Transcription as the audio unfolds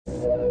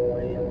Flyover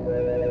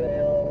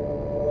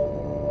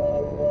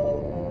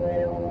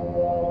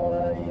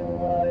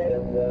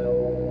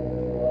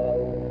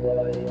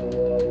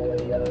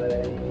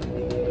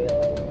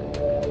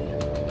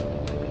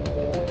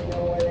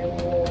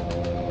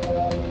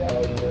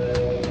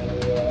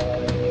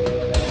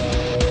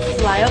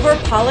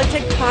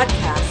Politic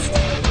Podcast,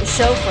 the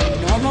show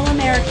for normal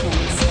Americans.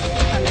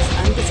 From this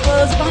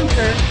undisclosed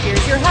bunker,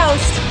 here's your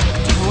host,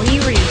 Tony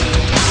Reed.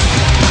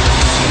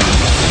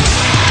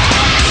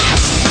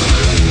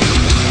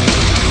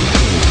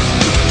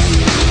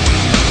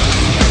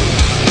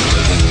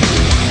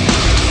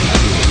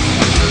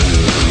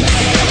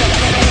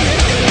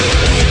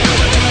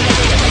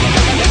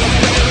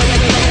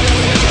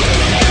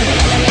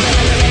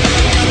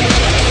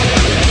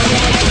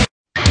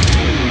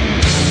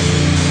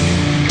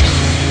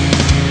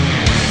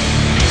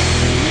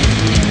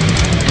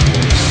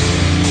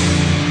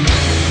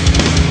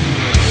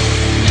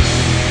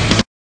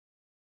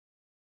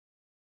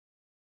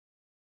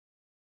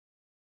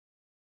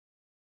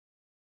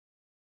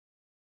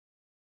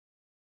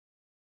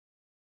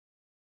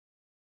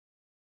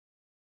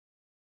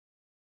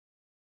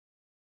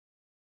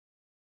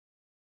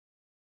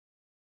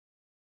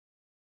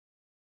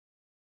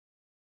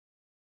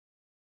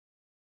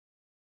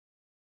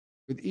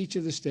 with each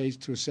of the states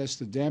to assess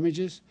the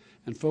damages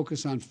and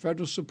focus on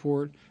federal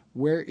support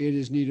where it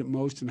is needed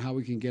most and how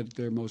we can get it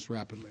there most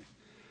rapidly.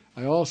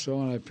 I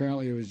also, and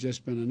apparently it has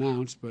just been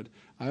announced, but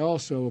I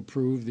also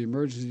approved the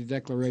emergency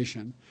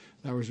declaration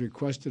that was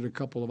requested a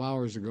couple of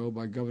hours ago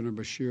by Governor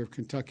Beshear of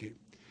Kentucky.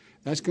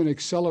 That's going to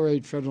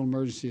accelerate federal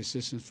emergency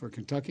assistance for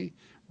Kentucky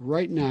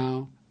right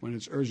now when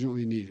it's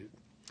urgently needed.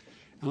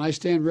 And I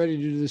stand ready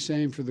to do the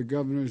same for the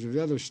governors of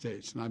the other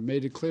states, and I've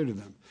made it clear to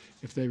them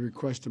if they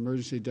request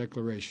emergency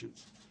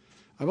declarations.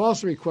 I've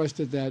also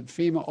requested that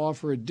FEMA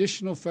offer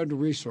additional federal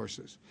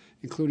resources,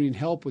 including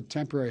help with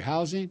temporary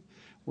housing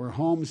where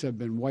homes have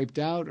been wiped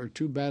out or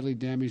too badly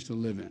damaged to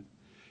live in.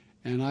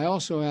 And I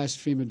also asked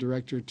FEMA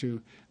director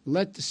to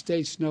let the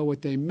states know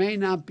what they may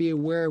not be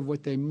aware of,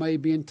 what they may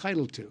be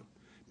entitled to,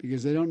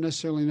 because they don't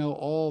necessarily know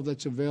all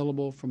that's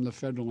available from the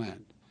federal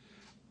end.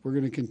 We're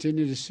going to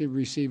continue to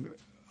receive,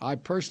 I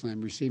personally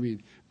am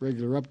receiving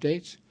regular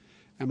updates,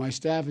 and my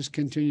staff is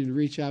continuing to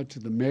reach out to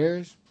the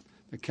mayors,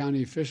 the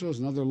county officials,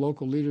 and other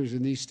local leaders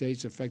in these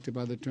states affected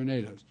by the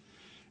tornadoes.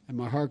 And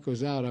my heart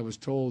goes out. I was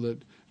told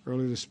that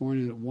earlier this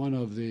morning that one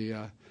of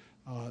the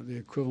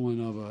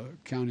equivalent of a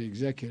county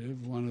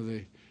executive, one of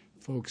the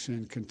folks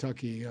in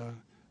Kentucky,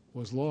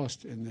 was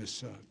lost in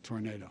this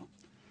tornado.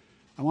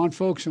 I want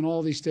folks in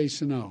all these states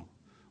to know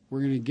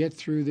we're going to get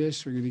through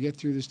this. We're going to get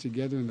through this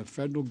together, and the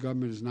federal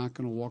government is not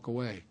going to walk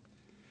away.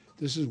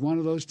 This is one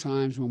of those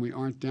times when we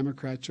aren't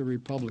Democrats or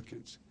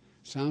Republicans.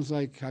 Sounds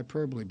like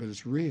hyperbole, but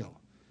it's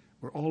real.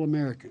 We're all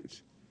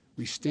Americans.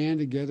 We stand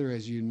together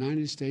as the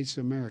United States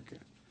of America.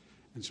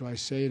 And so I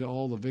say to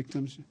all the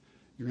victims,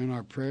 you're in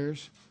our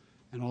prayers,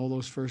 and all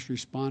those first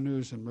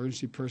responders,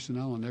 emergency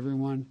personnel, and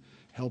everyone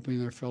helping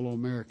their fellow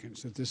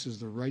Americans, that this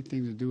is the right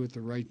thing to do at the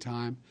right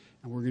time,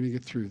 and we're going to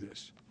get through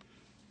this.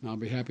 And I'll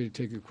be happy to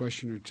take a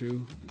question or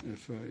two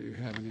if you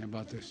have any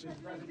about this. Does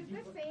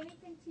this say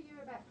anything to you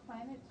about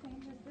climate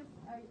change?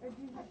 Or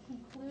do you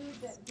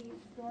conclude that these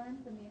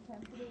storms and the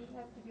intensity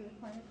have to do with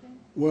climate change?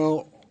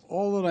 Well,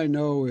 all that I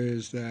know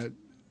is that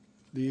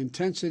the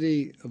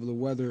intensity of the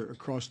weather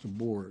across the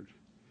board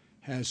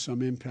has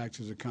some impact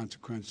as a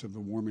consequence of the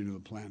warming of the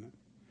planet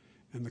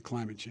and the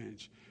climate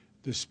change.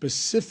 The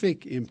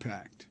specific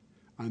impact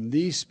on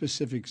these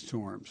specific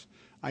storms,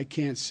 I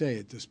can't say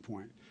at this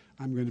point.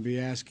 I'm going to be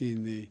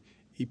asking the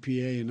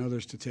EPA and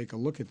others to take a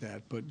look at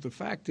that. But the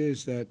fact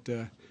is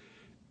that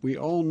we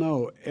all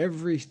know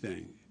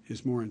everything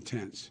is more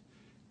intense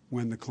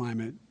when the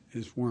climate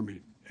is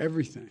warming.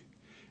 Everything.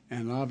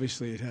 And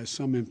obviously it has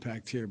some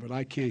impact here, but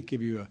I can't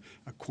give you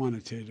a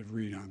quantitative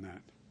read on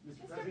that.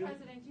 Mr.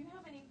 President, do you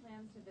have any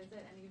plans to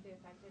visit any of the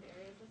affected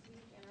areas this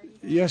week? And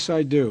are you Yes,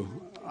 I do.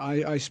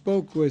 I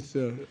spoke with,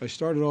 I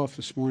started off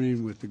this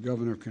morning with the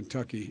governor of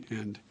Kentucky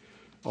and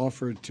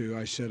offered to,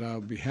 I said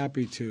I'll be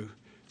happy to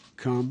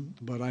come,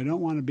 but I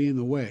don't want to be in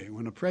the way.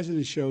 When a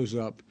president shows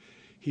up,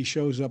 he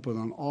shows up with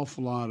an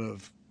awful lot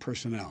of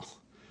personnel,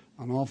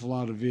 an awful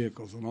lot of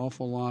vehicles, an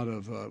awful lot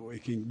of, we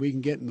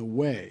can get in the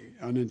way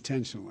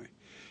unintentionally.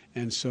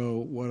 And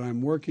so what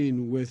I'm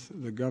working with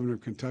the governor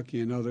of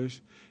Kentucky and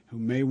others who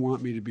may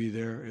want me to be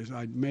there is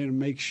I may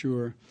make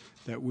sure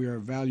that we are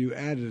value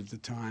added at the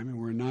time and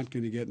we're not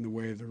going to get in the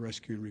way of the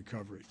rescue and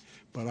recovery.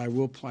 But I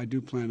do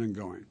plan on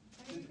going.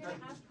 Are you going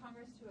to ask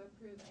Congress to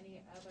approve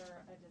any other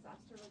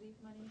disaster relief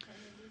money from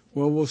the DC?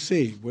 Well, we'll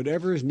see.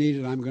 Whatever is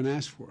needed, I'm going to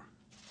ask for.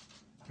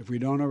 If we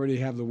don't already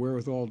have the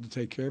wherewithal to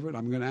take care of it,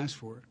 I'm going to ask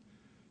for it.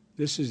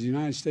 This is the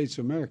United States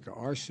of America.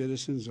 Our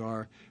citizens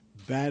are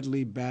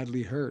badly,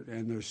 badly hurt,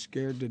 and they're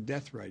scared to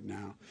death right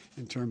now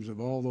in terms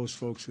of all those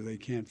folks who they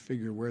can't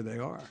figure where they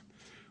are.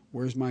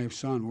 Where's my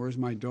son? Where's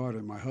my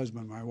daughter, my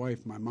husband, my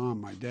wife, my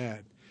mom, my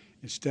dad?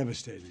 It's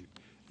devastating.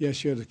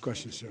 Yes, you had a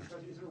question, sir.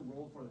 Is there a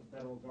role for the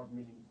federal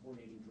government in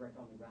coordinating direct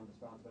on-the-ground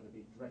response, whether it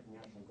be direct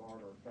national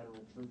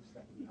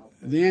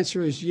The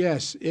answer is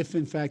yes, if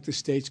in fact the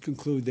states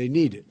conclude they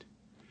need it.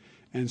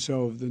 And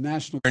so the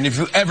national... And if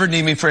you ever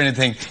need me for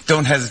anything,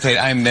 don't hesitate.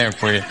 I am there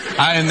for you.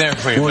 I am there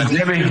for you. Well,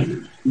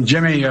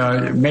 Jimmy,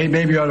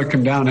 maybe you ought to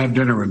come down and have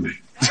dinner with me.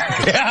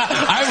 Yeah,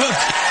 I will.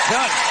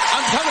 No,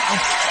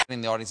 I'm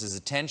coming. The audience's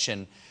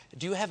attention.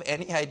 Do you have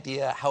any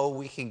idea how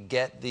we can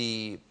get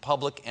the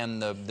public and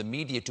the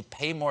media to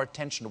pay more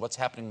attention to what's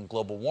happening in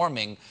global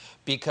warming?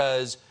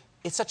 Because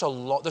it's such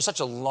a there's such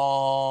a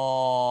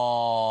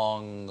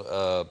long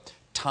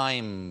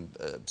time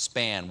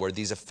span where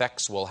these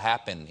effects will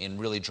happen in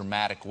really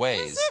dramatic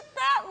ways. Is it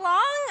that long?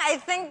 I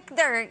think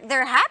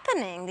they're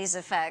happening, these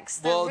effects.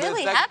 They're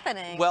really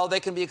happening. Well,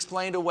 they can be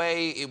explained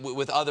away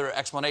with other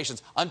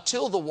explanations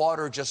until the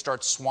water just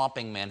starts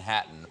swamping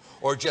Manhattan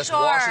or just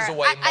washes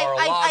away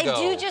Mar-a-Lago. I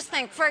do just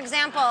think, for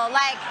example,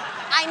 like,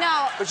 I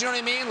know. But you know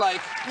what I mean?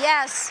 Like,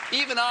 yes.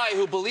 Even I,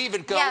 who believe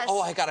it, go, yes.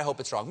 Oh, I gotta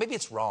hope it's wrong. Maybe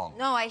it's wrong.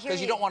 No, I hear you.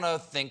 Because you don't want to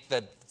think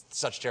that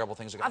such terrible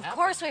things are going to happen.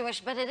 Of course we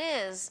wish, but it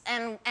is.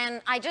 And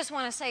I just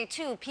want to say,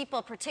 too,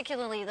 people,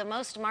 particularly the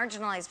most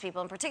marginalized people,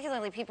 and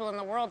particularly people in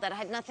the world that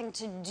had nothing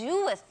to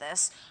do with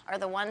this, are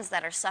the ones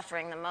that are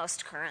suffering the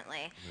most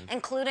currently,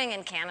 including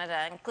in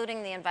Canada,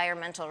 including the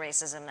environmental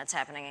racism that's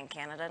happening in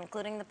Canada,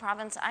 including the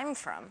province I'm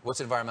from. What's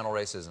environmental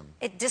racism?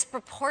 It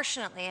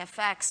disproportionately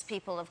affects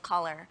people of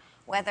color,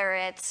 whether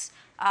it's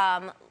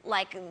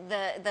like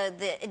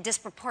the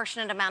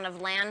disproportionate amount of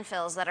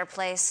landfills that are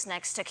placed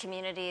next to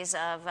communities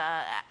of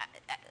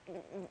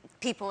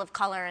people of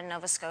color in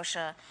Nova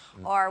Scotia,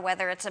 or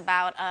whether it's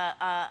about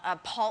a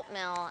pulp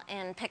mill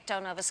in Pictou,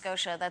 Nova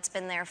Scotia that's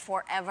been there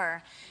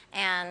forever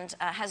and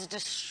has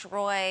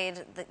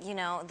destroyed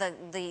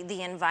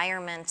the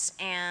environment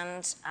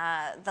and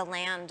the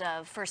land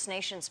of First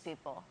Nations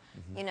people.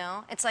 You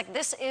know, it's like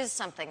this is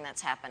something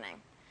that's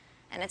happening.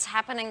 And it's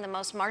happening the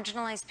most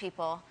marginalized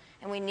people,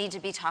 and we need to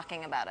be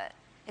talking about it.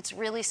 It's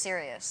really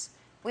serious.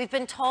 We've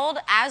been told,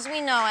 as we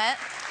know it,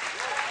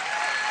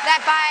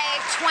 that by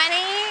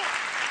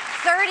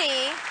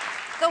 2030,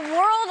 the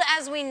world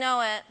as we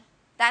know it,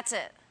 that's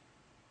it.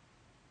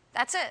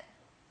 That's it.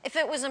 If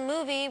it was a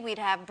movie, we'd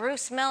have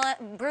Bruce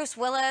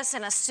Willis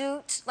in a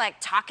suit, like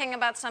talking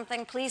about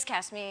something. Please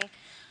cast me.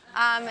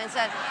 And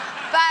said,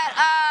 but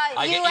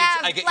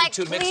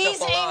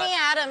please, Amy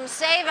Adams,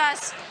 save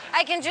us.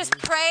 I can just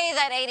pray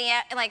that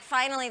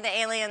finally the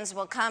aliens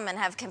will come and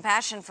have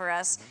compassion for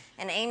us,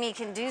 and Amy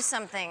can do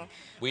something.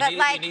 We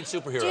need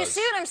superheroes. Do you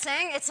see what I'm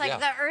saying? It's like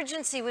the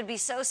urgency would be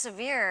so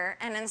severe,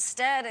 and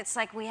instead it's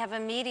like we have a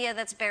media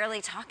that's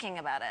barely talking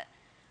about it.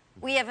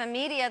 We have a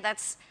media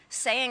that's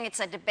saying it's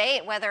a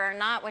debate whether or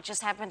not what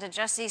just happened to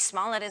Jussie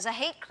Smollett is a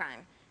hate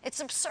crime. It's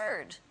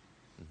absurd.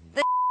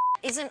 This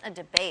isn't a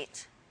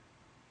debate.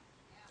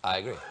 I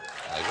agree.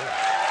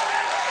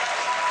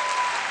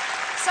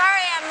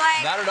 Sorry, I'm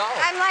like... Not at all.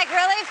 I'm like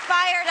really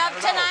fired up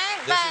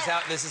tonight,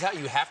 this is how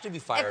you have to be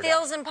fired up. It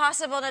feels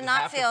impossible to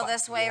not feel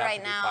this way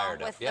right now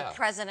with the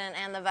president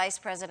and the vice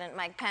president,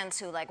 Mike Pence,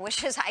 who like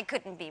wishes I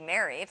couldn't be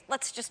married.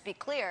 Let's just be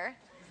clear.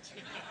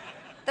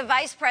 The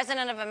vice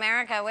president of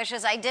America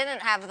wishes I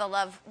didn't have the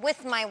love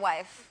with my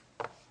wife.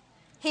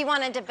 He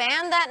wanted to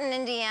ban that in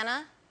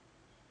Indiana.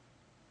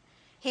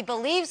 He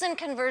believes in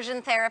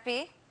conversion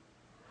therapy.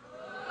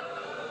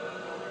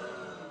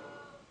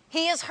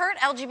 He has hurt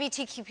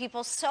LGBTQ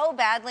people so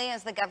badly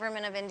as the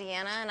government of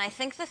Indiana, and I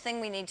think the thing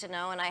we need to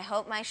know, and I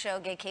hope my show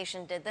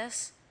Gaycation did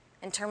this,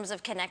 in terms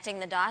of connecting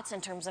the dots,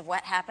 in terms of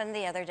what happened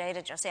the other day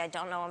to Jussie. I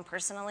don't know him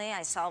personally.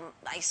 I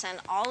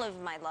send all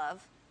of my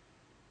love.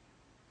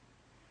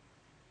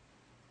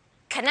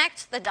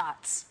 Connect the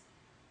dots.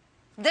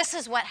 This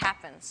is what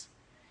happens.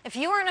 If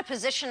you are in a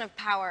position of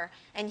power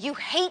and you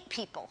hate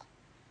people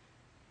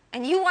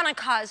and you want to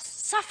cause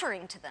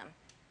suffering to them,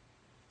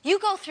 you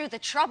go through the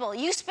trouble.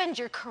 You spend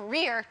your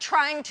career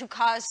trying to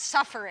cause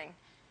suffering.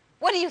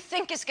 What do you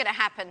think is going to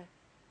happen?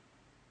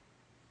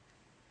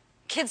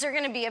 Kids are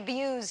going to be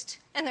abused,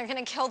 and they're going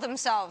to kill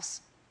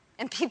themselves.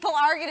 And people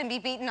are going to be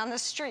beaten on the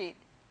street.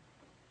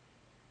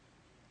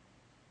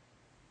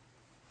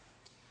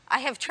 I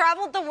have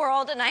traveled the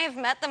world, and I have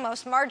met the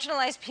most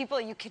marginalized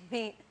people you could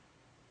meet.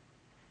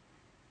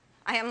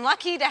 I am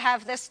lucky to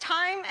have this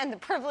time and the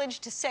privilege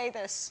to say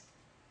this.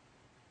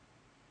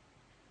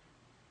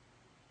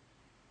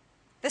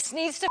 This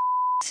needs to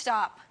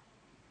stop.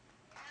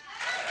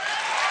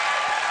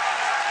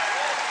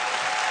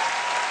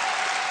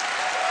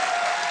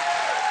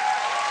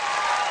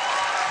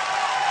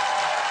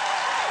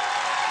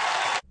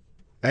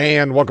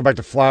 And welcome back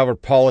to Flyover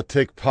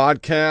Politic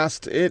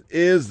Podcast. It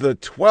is the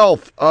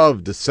 12th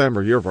of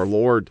December, year of our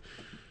Lord,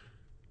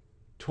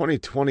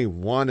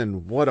 2021,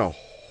 and what a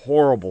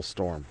horrible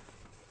storm.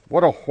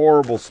 What a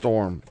horrible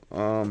storm.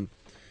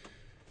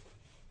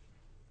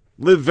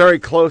 Lived very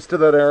close to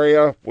that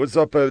area. Was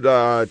up at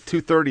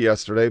 2:30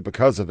 yesterday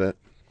because of it.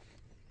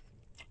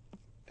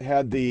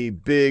 Had the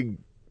big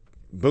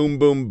boom,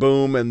 boom,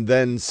 boom, and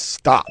then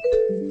stopped.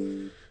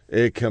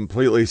 It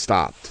completely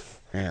stopped.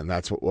 And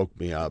that's what woke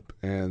me up.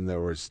 And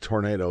there was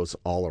tornadoes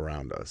all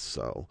around us.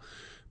 So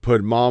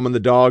Put mom and the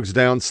dogs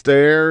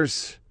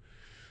downstairs.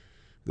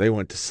 They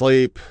went to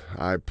sleep.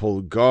 I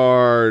pulled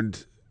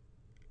guard.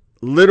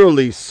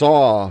 Literally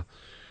saw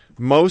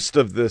most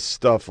of this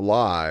stuff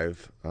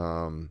live.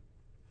 That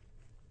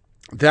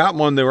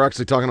one, they were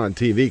actually talking on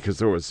TV because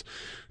there was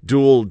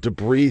dual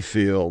debris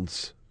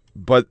fields.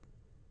 But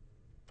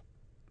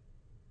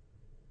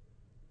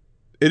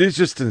it is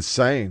just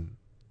insane.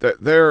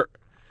 That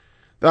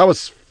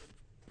was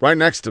right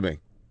next to me.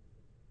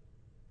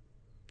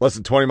 Less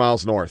than 20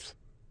 miles north.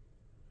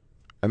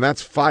 And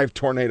that's 5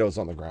 tornadoes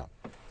on the ground.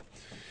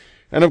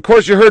 And, of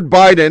course, you heard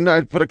Biden.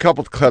 I put a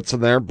couple of clips in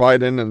there,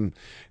 Biden and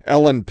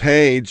Ellen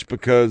Page,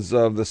 because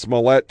of the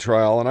Smollett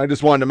trial. And I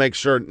just wanted to make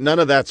sure none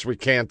of that's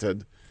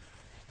recanted.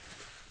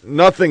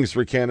 Nothing's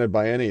recanted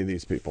by any of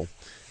these people.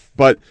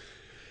 But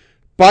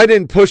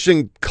Biden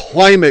pushing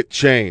climate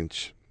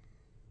change.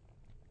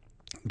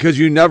 Because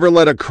you never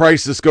let a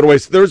crisis go to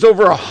waste. There's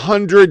over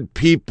 100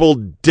 people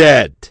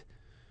dead.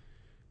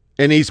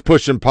 And he's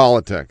pushing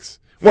politics.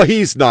 Well,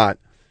 he's not.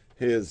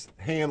 His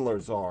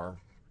handlers are.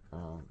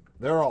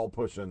 They're all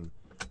pushing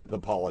the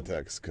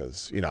politics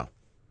because,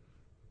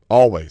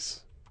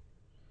 always.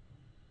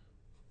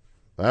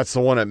 That's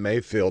the one at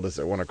Mayfield as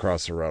it went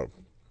across the road.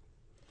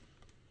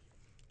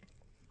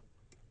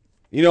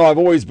 I've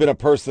always been a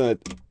person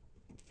that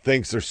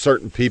thinks there's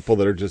certain people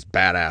that are just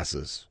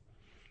badasses.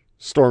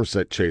 Storm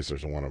Set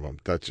Chasers are one of them.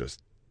 That's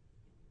just,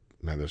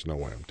 man, there's no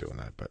way I'm doing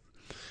that. But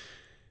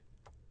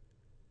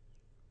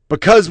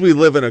because we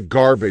live in a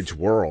garbage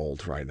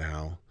world right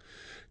now,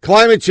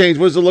 climate change,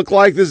 what does it look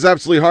like? This is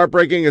absolutely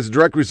heartbreaking as a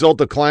direct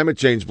result of climate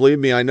change. Believe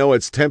me, I know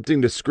it's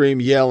tempting to scream,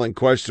 yell, and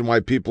question why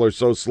people are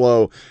so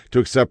slow to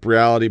accept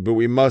reality, but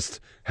we must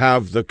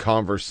have the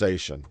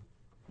conversation.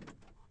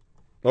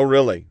 Oh,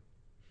 really?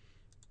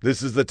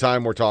 This is the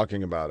time we're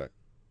talking about it.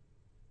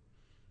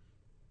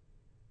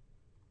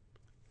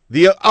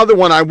 The other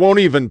one I won't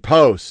even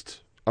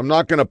post. I'm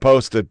not going to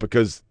post it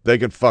because they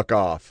could fuck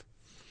off.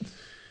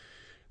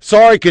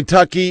 Sorry,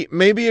 Kentucky,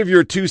 maybe if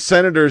your 2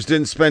 senators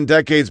didn't spend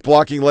decades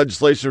blocking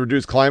legislation to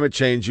reduce climate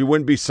change, you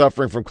wouldn't be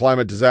suffering from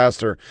climate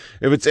disaster.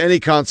 If it's any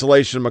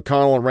consolation,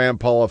 McConnell and Rand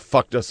Paul have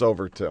fucked us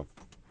over too.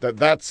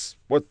 That's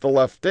what the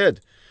left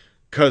did.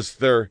 Because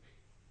they're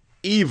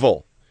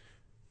evil.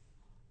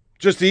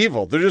 Just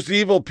evil. They're just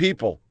evil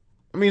people.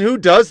 I mean, who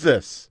does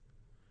this?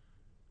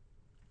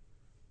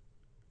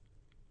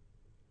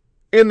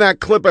 In that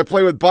clip I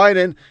play with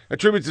Biden,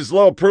 attributes his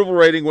low approval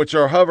rating, which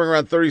are hovering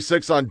around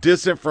 36, on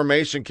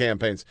disinformation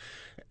campaigns.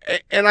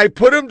 And I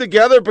put them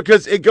together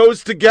because it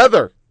goes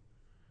together.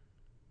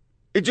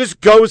 It just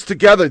goes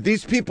together.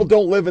 These people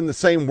don't live in the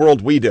same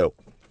world we do.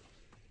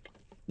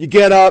 You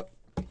get up.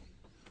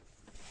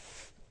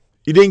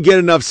 You didn't get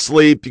enough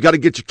sleep. You got to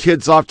get your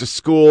kids off to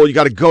school. You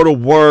got to go to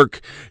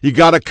work. You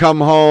got to come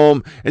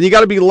home. And you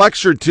got to be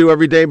lectured to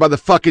every day by the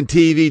fucking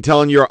TV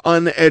telling you you're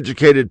an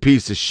uneducated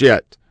piece of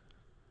shit.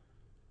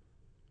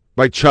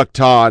 By Chuck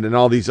Todd and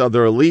all these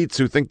other elites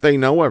who think they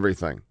know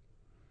everything.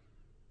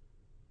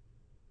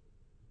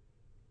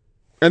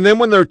 And then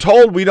when they're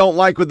told we don't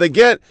like what they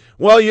get,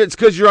 well, it's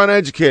because you're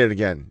uneducated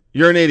again.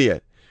 You're an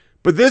idiot.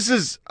 But this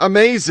is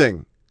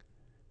amazing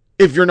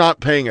if you're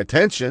not paying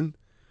attention.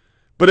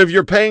 But if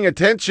you're paying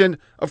attention,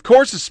 of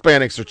course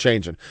Hispanics are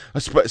changing.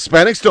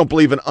 Hispanics don't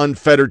believe in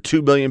unfettered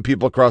 2 million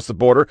people across the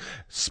border.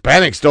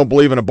 Hispanics don't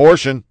believe in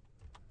abortion.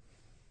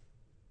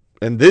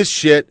 And this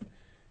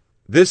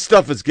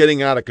stuff is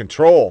getting out of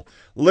control.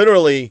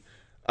 Literally,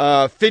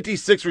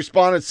 56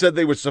 respondents said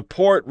they would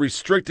support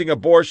restricting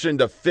abortion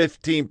to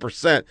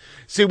 15%.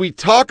 See, we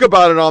talk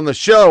about it on the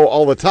show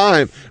all the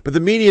time, but the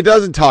media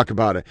doesn't talk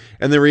about it.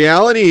 And the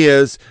reality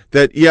is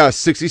that,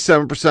 yes,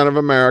 67% of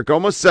America,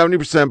 almost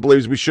 70%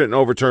 believes we shouldn't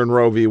overturn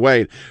Roe v.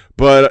 Wade.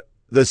 But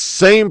the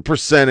same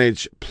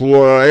percentage,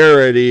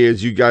 plurality,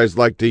 as you guys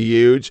like to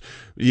use,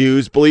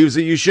 believes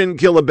that you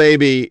shouldn't kill a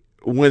baby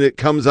when it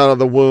comes out of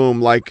the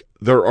womb like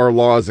there are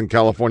laws in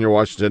California,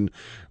 Washington,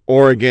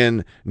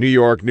 Oregon, New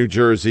York, New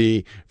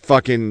Jersey,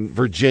 fucking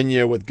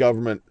Virginia with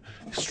government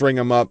string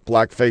them up,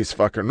 blackface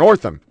fucker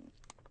Northam.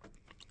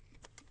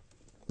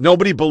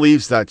 Nobody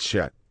believes that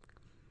shit.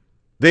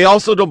 They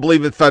also don't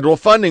believe in federal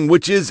funding,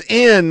 which is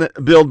in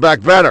Build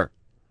Back Better.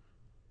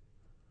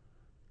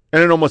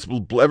 And in almost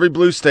every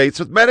blue states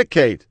with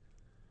Medicaid.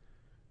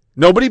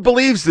 Nobody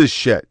believes this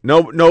shit.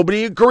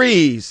 Nobody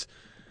agrees.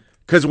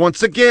 Because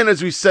once again,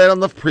 as we said on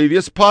the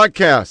previous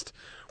podcast,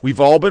 we've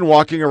all been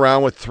walking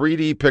around with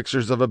 3D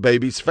pictures of a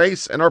baby's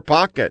face in our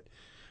pocket.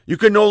 You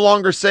can no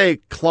longer say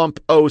clump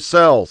O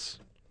cells.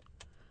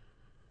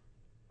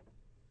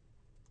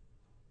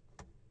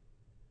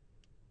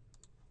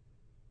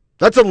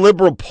 That's a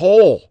liberal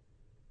poll.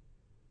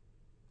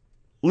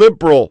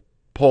 Liberal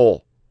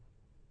poll.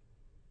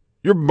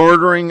 You're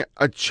murdering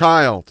a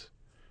child.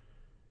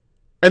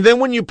 And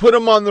then when you put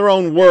them on their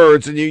own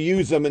words and you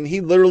use them, and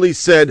he literally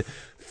said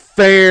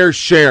fair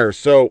share.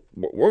 So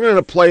we're going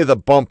to play the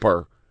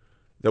bumper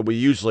that we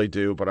usually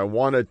do, but I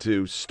wanted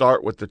to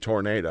start with the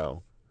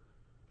tornado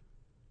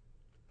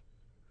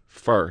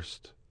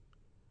first.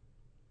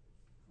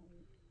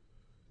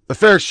 The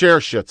fair share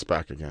shit's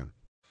back again.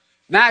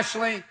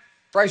 Nationally,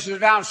 prices are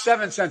down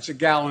 7 cents a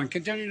gallon and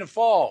continue to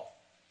fall.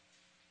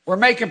 We're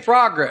making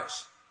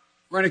progress.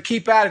 We're going to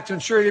keep at it to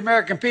ensure the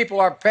American people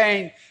are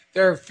paying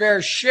their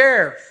fair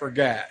share for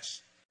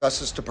gas. The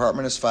Justice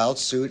Department has filed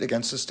suit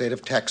against the state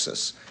of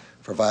Texas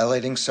for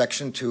violating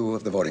Section 2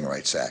 of the Voting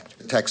Rights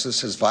Act. Texas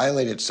has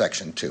violated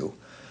Section 2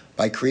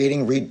 by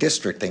creating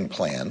redistricting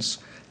plans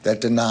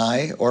that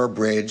deny or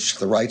abridge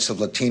the rights of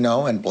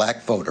Latino and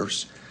Black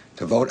voters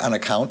to vote on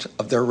account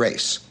of their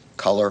race,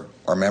 color,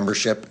 or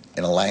membership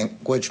in a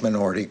language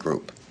minority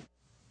group.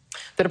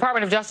 The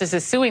Department of Justice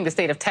is suing the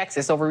state of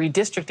Texas over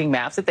redistricting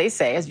maps that they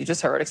say, as you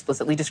just heard,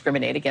 explicitly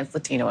discriminate against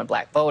Latino and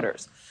Black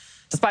voters.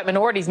 Despite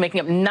minorities making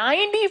up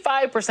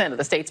 95% of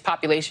the state's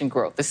population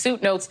growth, the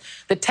suit notes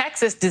that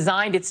Texas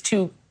designed its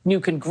 2 new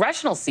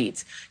congressional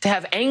seats to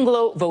have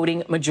Anglo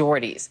voting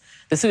majorities.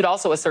 The suit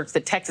also asserts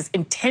that Texas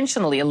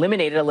intentionally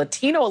eliminated a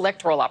Latino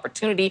electoral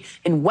opportunity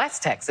in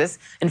West Texas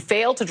and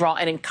failed to draw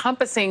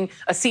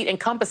a seat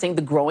encompassing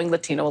the growing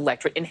Latino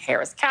electorate in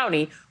Harris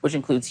County, which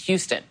includes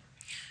Houston.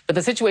 But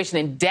the situation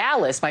in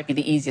Dallas might be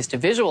the easiest to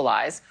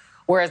visualize.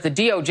 Whereas the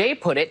DOJ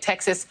put it,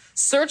 Texas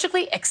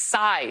surgically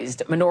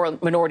excised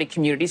minority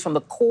communities from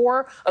the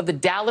core of the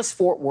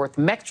Dallas-Fort Worth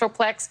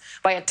Metroplex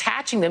by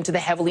attaching them to the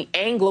heavily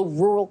Anglo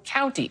rural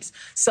counties,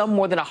 some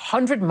more than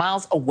 100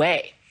 miles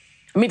away.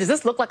 I mean, does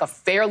this look like a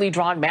fairly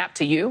drawn map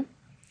to you?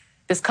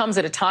 This comes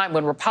at a time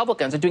when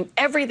Republicans are doing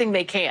everything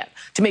they can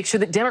to make sure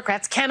that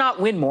Democrats cannot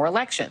win more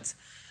elections.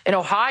 In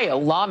Ohio,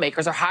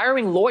 lawmakers are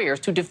hiring lawyers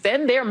to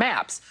defend their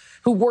maps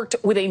who worked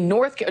with a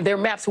North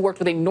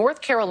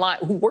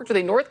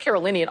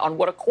Carolinian on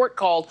what a court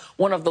called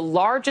one of the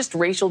largest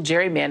racial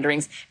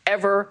gerrymanderings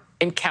ever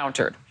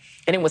encountered.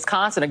 And in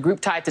Wisconsin, a group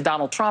tied to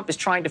Donald Trump is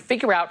trying to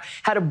figure out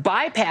how to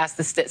bypass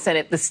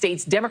the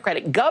state's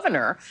Democratic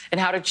governor,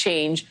 and how to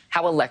change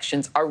how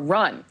elections are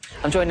run.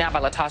 I'm joined now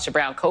by LaTosha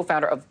Brown,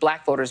 co-founder of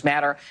Black Voters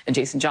Matter, and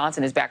Jason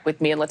Johnson is back with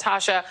me. And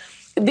LaTosha,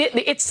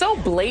 it's so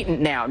blatant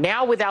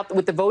now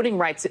with the Voting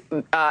Rights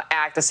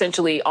Act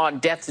essentially on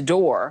death's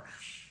door.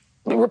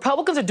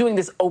 Republicans are doing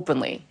this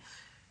openly.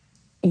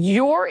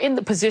 You're in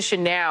the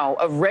position now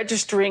of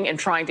registering and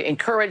trying to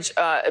encourage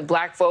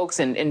Black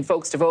folks and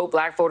folks to vote.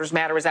 Black Voters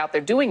Matter is out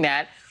there doing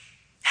that.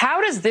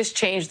 How does this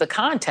change the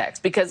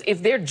context? Because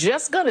if they're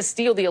just going to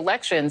steal the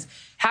elections,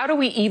 how do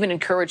we even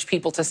encourage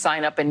people to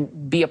sign up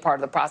and be a part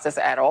of the process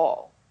at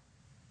all?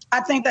 I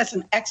think that's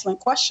an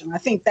excellent question. I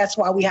think that's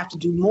why we have to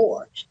do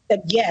more.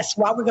 That yes,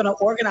 while we're going to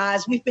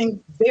organize, we've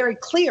been very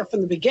clear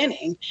from the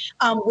beginning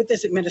with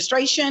this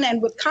administration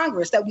and with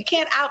Congress that we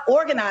can't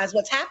out-organize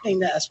what's happening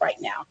to us right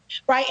now,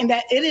 right? And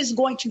that it is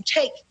going to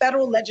take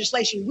federal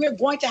legislation. We're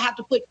going to have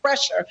to put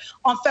pressure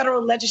on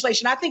federal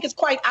legislation. I think it's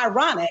quite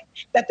ironic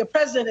that the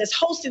president is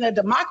hosting a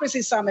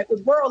democracy summit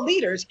with world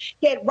leaders,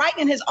 yet right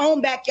in his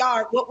own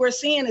backyard, what we're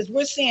seeing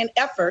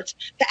efforts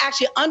to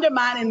actually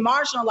undermine and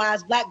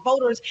marginalize Black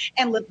voters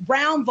and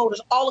brown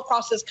voters all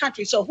across this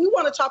country. So if we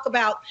want to talk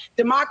about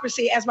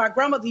democracy, as my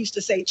grandmother used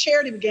to say,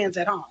 charity begins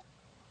at home.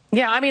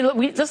 Yeah, I mean,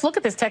 we just look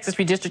at this Texas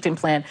redistricting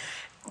plan.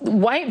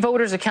 White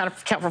voters account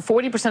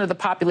for 40% of the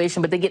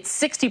population, but they get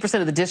 60%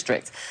 of the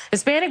districts.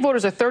 Hispanic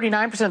voters are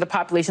 39% of the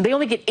population. They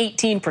only get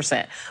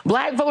 18%.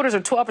 Black voters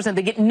are 12%.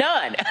 They get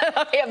none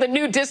of the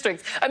new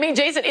districts. I mean,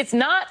 Jason, it's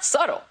not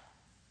subtle.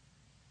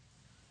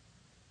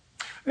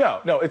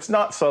 No, it's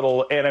not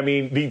subtle. And I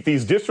mean,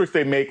 these districts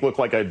they make look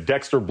like a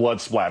Dexter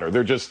blood splatter.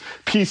 They're just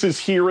pieces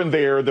here and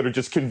there that are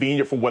just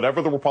convenient for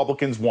whatever the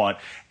Republicans want.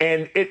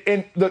 And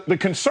the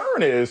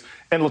concern is,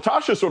 and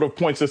LaTosha sort of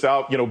points this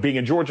out, being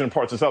in Georgia and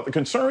parts of the South, the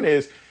concern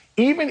is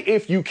even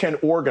if you can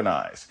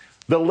organize,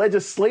 the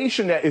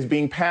legislation that is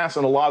being passed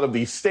in a lot of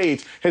these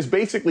states has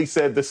basically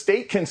said the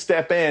state can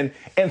step in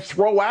and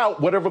throw out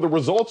whatever the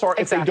results are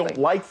if they don't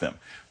like them.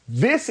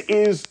 This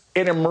is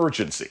an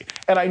emergency.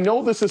 And I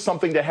know this is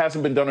something that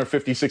hasn't been done in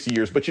 50, 60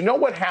 years. But you know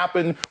what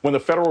happened when the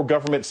federal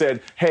government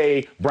said,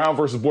 hey, Brown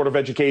versus Board of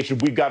Education,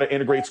 we've got to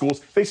integrate schools?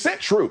 They sent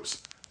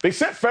troops. They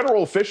sent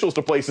federal officials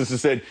to places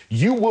and said,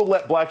 you will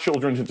let Black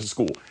children into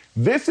school.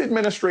 This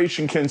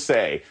administration can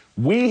say,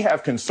 we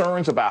have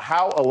concerns about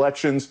how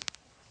elections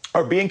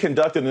are being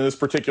conducted in this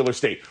particular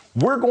state.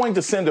 We're going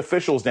to send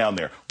officials down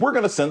there. We're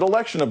going to send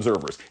election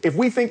observers. If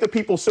we think that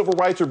people's civil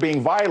rights are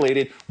being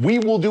violated, we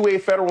will do a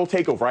federal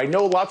takeover. I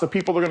know lots of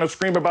people are going to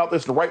scream about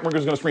this. The right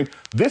wingers are going to scream.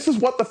 This is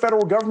what the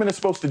federal government is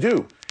supposed to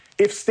do.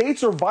 If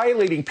states are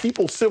violating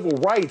people's civil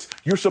rights,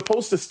 you're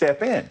supposed to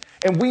step in.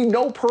 And we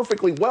know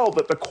perfectly well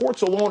that the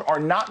courts alone are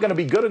not going to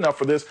be good enough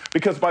for this,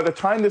 because by the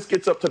time this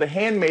gets up to the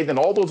handmaid and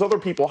all those other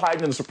people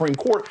hiding in the Supreme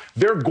Court,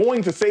 they're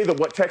going to say that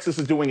what Texas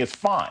is doing is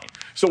fine.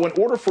 So in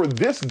order for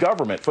this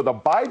government, for the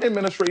Biden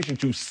administration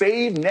to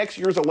save next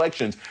year's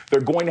elections,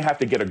 they're going to have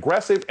to get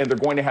aggressive and they're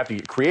going to have to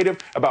get creative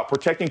about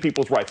protecting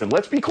people's rights. And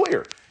let's be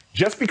clear.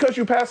 Just because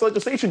you pass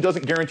legislation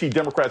doesn't guarantee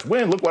Democrats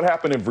win. Look what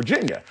happened in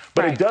Virginia.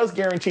 But it does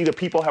guarantee that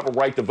people have a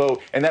right to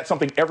vote, and that's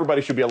something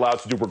everybody should be allowed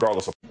to do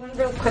regardless of. One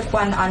real quick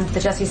one on the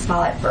Jussie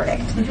Smollett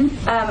verdict.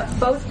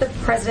 Both the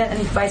president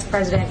and vice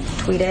president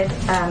tweeted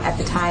at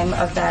the time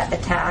of that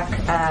attack.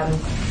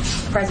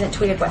 The president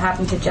tweeted, "What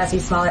happened to Jussie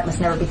Smollett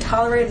must never be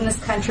tolerated in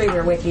this country.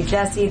 We're with you,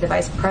 Jussie." The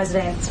vice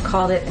president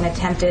called it an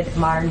attempted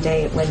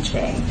modern-day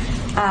lynching.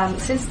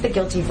 Since the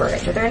guilty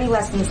verdict, are there any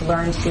lessons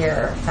learned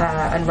here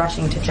on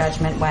rushing to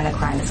judgment when a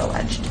crime is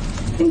alleged?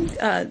 I think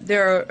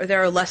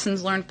there are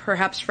lessons learned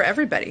perhaps for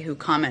everybody who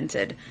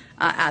commented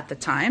at the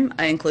time,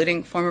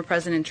 including former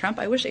President Trump.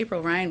 I wish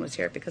April Ryan was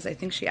here because I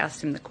think she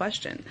asked him the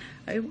question.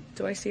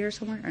 Do I see her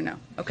somewhere or no?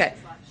 Okay.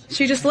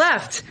 She just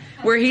left,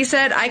 where he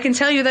said, "I can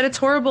tell you that it's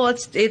horrible.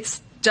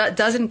 It's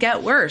doesn't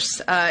get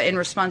worse," in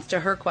response to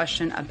her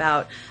question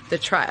about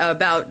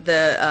about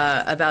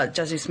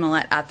Jussie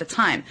Smollett at the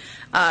time.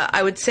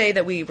 I would say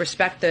that we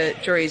respect the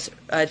jury's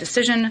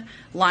decision.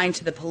 Lying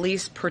to the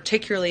police,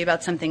 particularly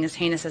about something as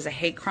heinous as a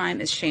hate crime,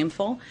 is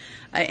shameful.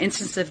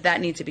 Instances of that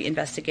need to be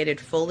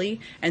investigated fully,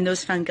 and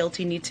those found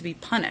guilty need to be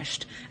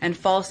punished. And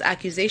false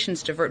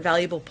accusations divert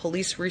valuable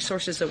police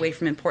resources away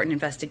from important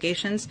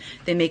investigations.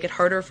 They make it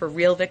harder for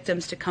real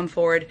victims to come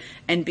forward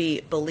and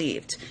be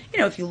believed. You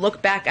know, if you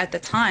look back at the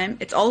time,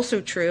 it's also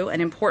true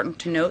and important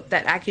to note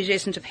that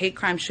accusations of hate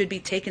crime should be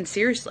taken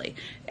seriously,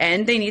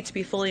 and they need to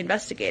be fully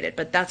investigated.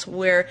 But that's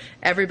where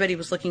everybody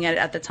was looking at it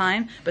at the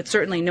time. But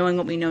certainly knowing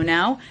what we know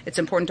now, it's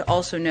important to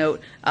also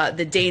note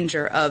the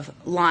danger of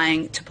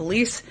lying to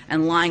police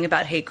and lying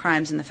about hate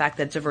crimes and the fact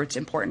that it diverts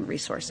important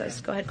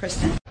resources. Go ahead,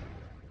 Kristen.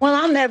 Well,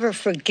 I'll never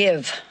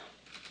forgive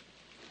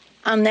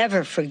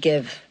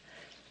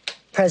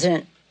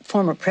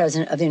former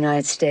President of the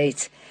United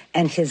States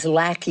and his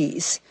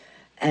lackeys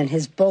and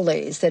his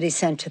bullies that he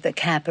sent to the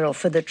Capitol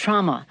for the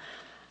trauma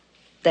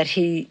that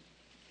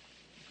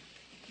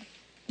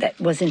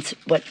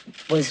what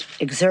was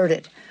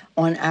exerted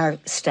on our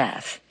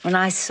staff. When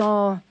I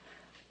saw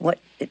what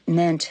it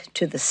meant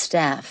to the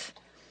staff,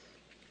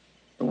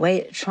 the way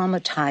it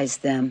traumatized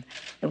them,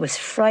 it was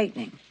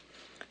frightening.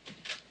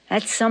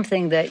 That's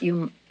something that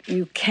you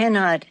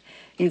cannot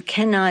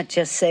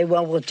just say,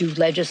 well, we'll do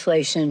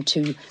legislation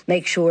to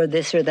make sure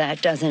this or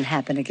that doesn't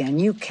happen again.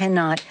 You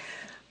cannot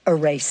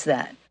erase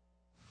that.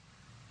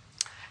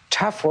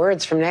 Tough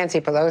words from Nancy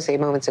Pelosi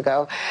moments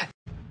ago.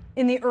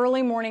 In the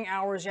early morning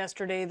hours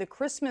yesterday, the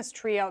Christmas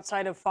tree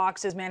outside of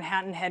Fox's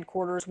Manhattan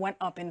headquarters went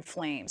up in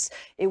flames.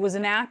 It was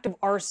an act of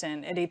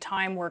arson at a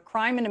time where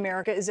crime in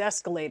America is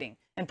escalating.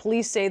 And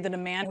police say that a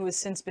man who has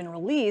since been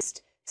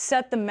released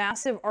set the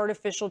massive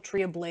artificial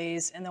tree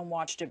ablaze and then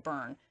watched it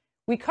burn.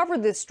 We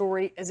covered this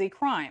story as a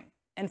crime,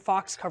 and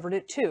Fox covered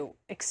it too,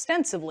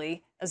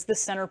 extensively as the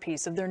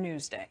centerpiece of their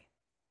news day.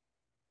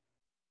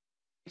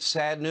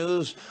 Sad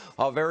news,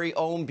 our very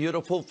own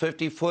beautiful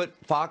 50-foot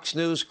Fox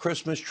News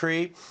Christmas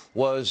tree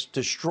was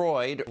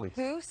destroyed.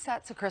 Who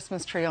sets a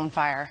Christmas tree on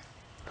fire?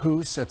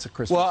 Who sets a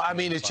Christmas tree? Well, I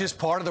mean, it's just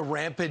part of the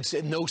rampant,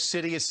 no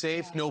city is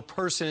safe, no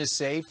person is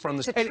safe from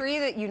the... It's a tree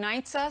that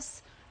unites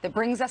us, that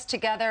brings us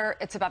together.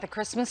 It's about the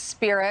Christmas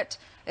spirit.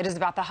 It is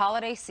about the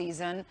holiday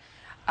season.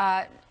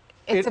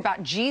 It's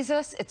about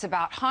Jesus. It's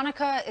about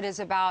Hanukkah. It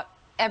is about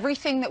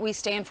everything that we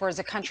stand for as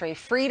a country.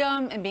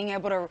 Freedom and being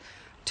able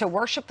to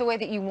worship the way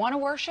that you want to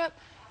worship.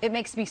 It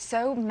makes me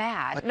so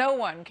mad. No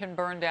one can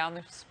burn down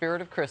the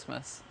spirit of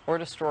Christmas or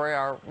destroy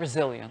our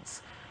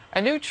resilience.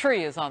 A new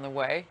tree is on the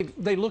way.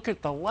 They look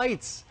at the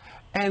lights,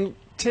 and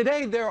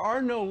today there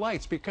are no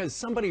lights because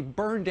somebody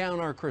burned down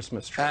our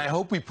Christmas tree. I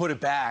hope we put it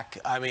back.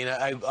 I mean,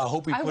 I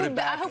hope we put it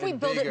back. I hope we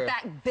build it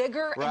back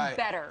bigger and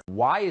better.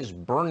 Why is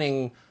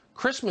burning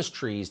Christmas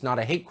trees not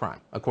a hate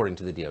crime, according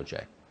to the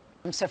DOJ?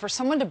 So for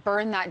someone to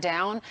burn that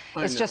down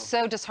is just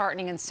so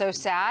disheartening and so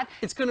sad.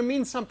 It's going to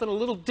mean something a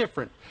little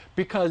different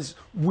because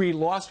we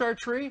lost our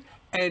tree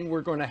and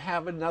we're going to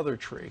have another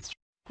tree.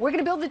 We're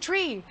going to build the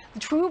tree. The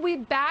tree will be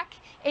back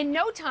in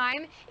no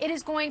time. It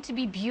is going to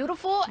be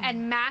beautiful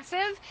and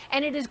massive,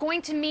 and it is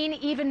going to mean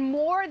even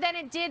more than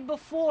it did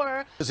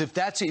before. Because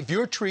if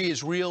your tree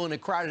is real in a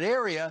crowded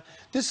area,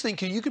 this thing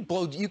you could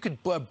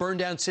burn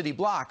down city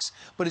blocks.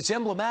 But it's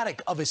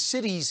emblematic of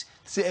cities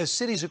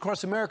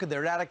across America that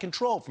are out of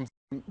control.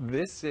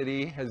 This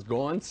city has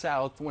gone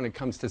south when it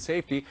comes to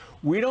safety.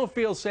 We don't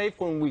feel safe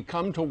when we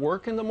come to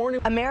work in the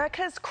morning.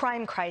 America's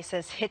crime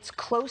crisis hits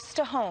close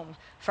to home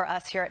for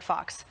us here at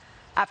Fox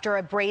after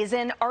a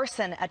brazen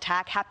arson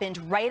attack happened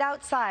right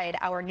outside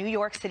our New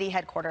York City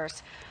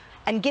headquarters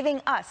and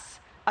giving us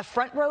a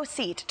front row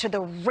seat to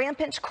the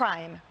rampant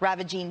crime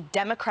ravaging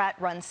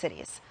Democrat-run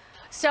cities.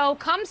 So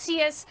come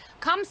see us,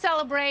 come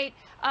celebrate.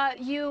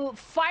 You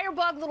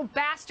firebug little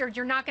bastard,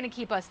 you're not going to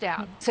keep us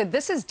down. So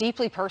this is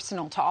deeply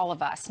personal to all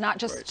of us, not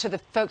just to the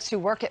folks who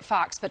work at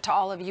Fox, but to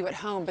all of you at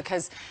home,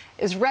 because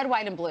it's red,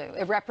 white, and blue.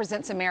 It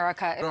represents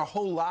America. And our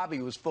whole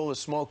lobby was full of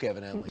smoke,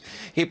 evidently.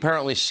 He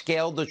apparently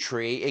scaled the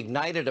tree,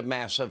 ignited a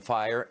massive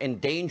fire,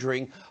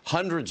 endangering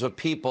hundreds of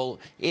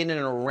people in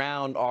and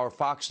around our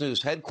Fox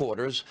News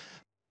headquarters.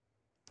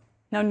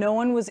 Now, no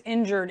one was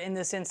injured in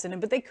this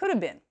incident, but they could have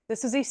been.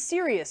 This is a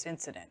serious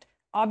incident.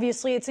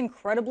 Obviously, it's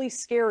incredibly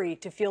scary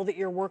to feel that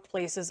your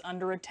workplace is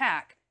under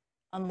attack,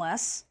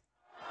 unless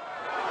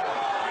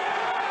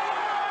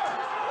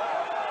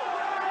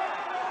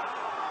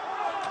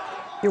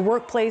your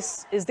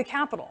workplace is the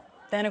Capitol.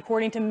 Then,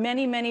 according to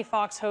many, many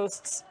Fox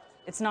hosts,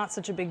 it's not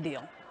such a big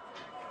deal.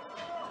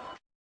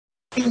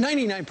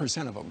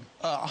 99% of them,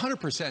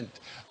 100%,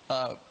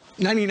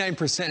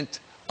 99%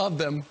 of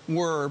them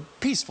were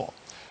peaceful.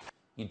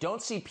 You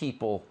don't see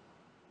people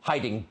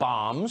hiding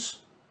bombs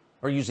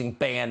or using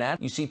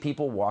bayonet. You see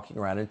people walking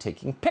around and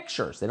taking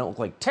pictures. They don't look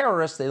like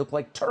terrorists, they look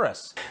like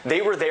tourists.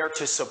 They were there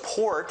to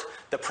support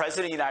the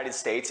President of the United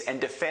States and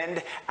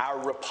defend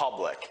our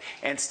republic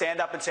and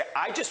stand up and say,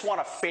 I just want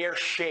a fair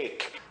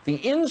shake. The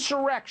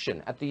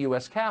insurrection at the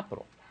U.S.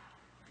 Capitol.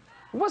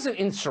 It wasn't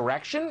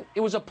insurrection.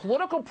 It was a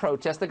political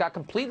protest that got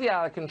completely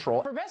out of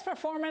control. For best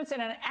performance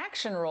in an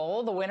action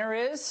role, the winner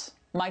is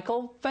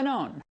Michael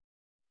Fanone.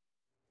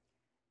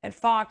 At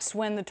Fox,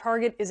 when the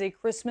target is a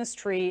Christmas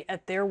tree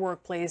at their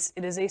workplace,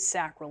 it is a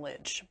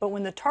sacrilege. But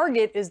when the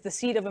target is the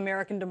seat of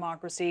American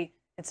democracy,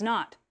 it's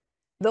not.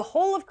 The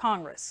whole of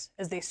Congress,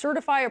 as they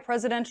certify a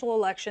presidential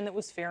election that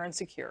was fair and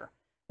secure.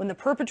 When the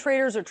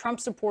perpetrators are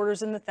Trump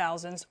supporters in the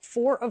thousands,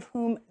 4 of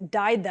whom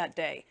died that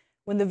day.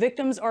 When the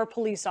victims are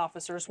police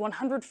officers,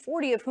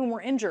 140 of whom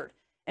were injured.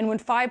 And when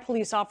 5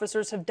 police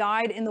officers have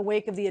died in the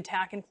wake of the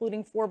attack,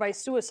 including 4 by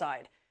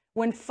suicide.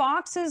 When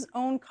Fox's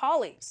own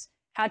colleagues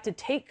had to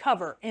take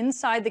cover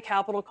inside the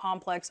Capitol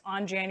complex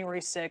on January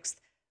 6th,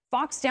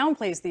 Fox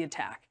downplays the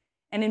attack,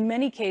 and in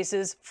many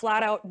cases,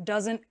 flat out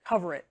doesn't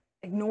cover it,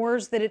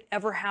 ignores that it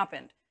ever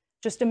happened.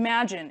 Just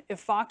imagine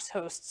if Fox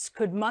hosts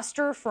could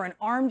muster for an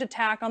armed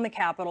attack on the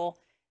Capitol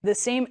the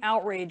same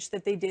outrage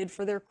that they did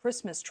for their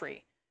Christmas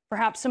tree.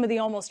 Perhaps some of the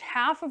almost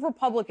half of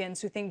Republicans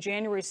who think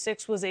January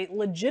 6th was a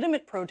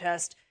legitimate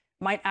protest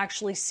might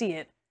actually see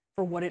it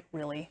for what it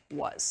really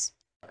was.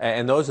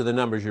 And those are the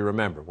numbers you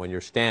remember when you're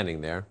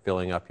standing there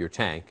filling up your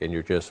tank and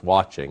you're just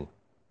watching,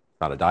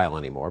 not a dial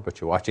anymore, but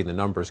you're watching the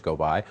numbers go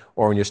by,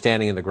 or when you're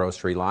standing in the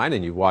grocery line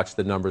and you watch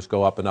the numbers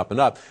go up and up and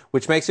up,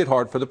 which makes it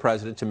hard for the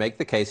president to make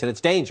the case, and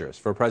it's dangerous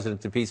for a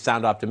president to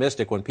sound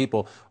optimistic when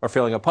people are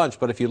feeling a punch.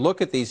 But if you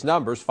look at these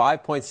numbers,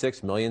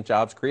 5.6 million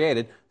jobs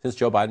created since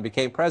Joe Biden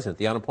became president.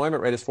 The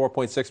unemployment rate is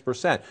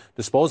 4.6%.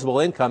 Disposable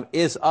income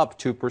is up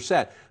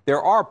 2%.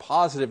 There are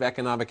positive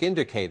economic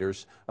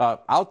indicators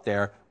out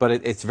there, but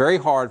it's very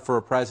hard for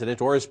a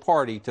president or his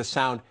party to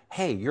sound,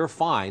 hey, you're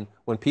fine,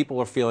 when people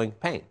are feeling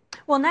pain.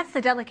 Well, and that's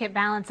the delicate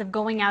balance of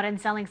going out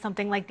and selling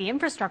something like the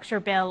infrastructure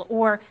bill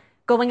or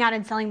going out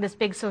and selling this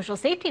big social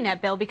safety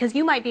net bill, because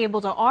you might be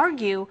able to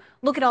argue,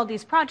 look at all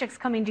these projects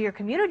coming to your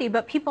community,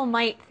 but people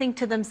might think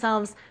to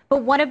themselves,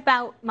 but what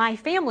about my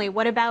family?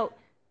 What about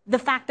the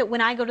fact that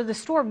when I go to the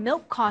store,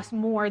 milk costs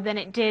more than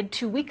it did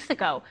 2 weeks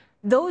ago?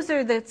 Those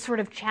are the sort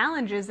of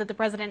challenges that the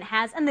president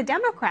has and the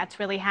Democrats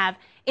really have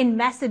in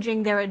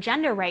messaging their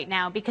agenda right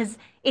now, because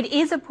it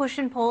is a push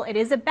and pull. It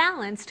is a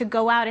balance to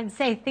go out and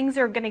say things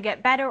are going to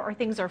get better or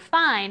things are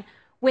fine,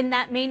 when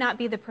that may not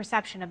be the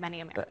perception of many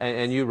Americans.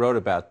 And you wrote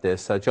about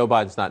this. Joe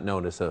Biden's not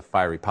known as a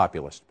fiery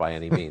populist by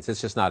any means.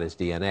 It's just not his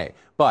DNA.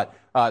 But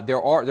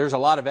there's a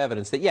lot of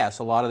evidence that, yes,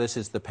 a lot of this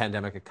is the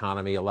pandemic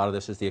economy. A lot of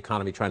this is the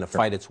economy trying to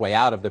fight its way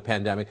out of the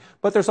pandemic.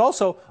 But there's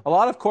also a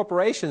lot of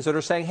corporations that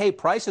are saying, hey,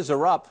 prices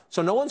are up,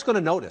 so no one's going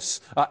to notice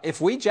if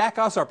we jack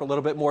us up a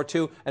little bit more,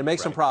 too, and make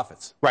some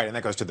profits. Right, and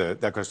that goes to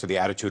the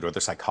attitude or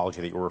the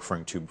psychology that you were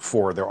referring to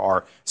before. There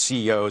are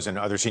CEOs and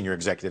other senior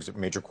executives at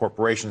major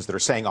corporations that are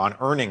saying on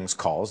earnings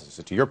calls,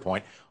 so to your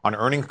point, on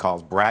earnings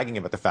calls, bragging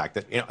about the fact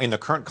that in the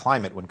current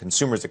climate, when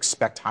consumers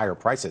expect higher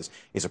prices,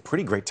 is a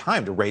pretty great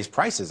time to raise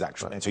prices,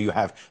 actually. And so you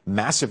have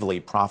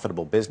massively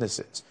profitable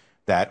businesses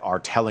that are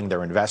telling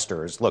their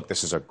investors, look,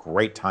 this is a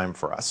great time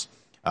for us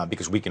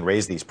because we can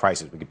raise these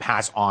prices. We can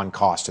pass on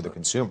costs to the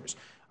consumers.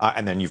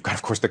 And then you've got,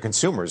 of course, the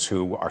consumers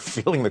who are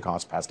feeling the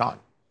cost passed on.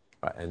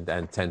 Right,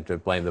 and tend to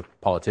blame the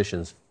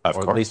politicians, of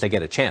or course. at least they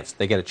get a chance.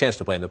 They get a chance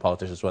to blame the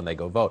politicians when they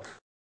go vote.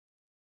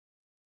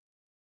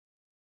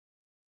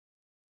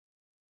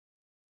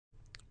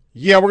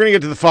 Yeah, we're going to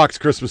get to the Fox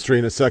Christmas tree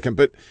in a second,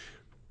 but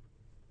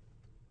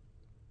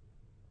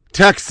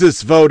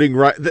Texas voting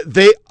right,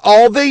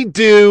 all they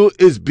do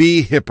is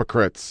be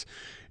hypocrites.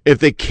 If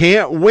they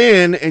can't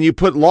win and you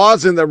put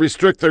laws in that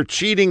restrict their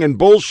cheating and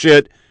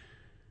bullshit,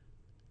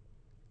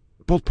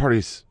 both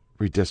parties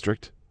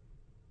redistrict.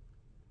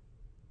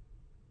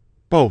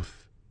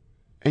 Both.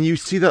 And you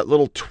see that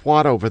little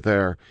twat over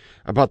there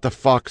about the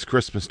Fox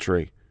Christmas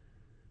tree.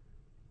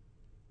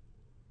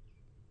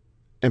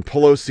 And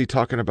Pelosi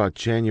talking about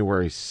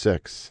January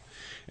 6th.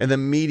 And the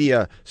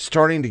media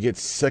starting to get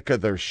sick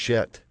of their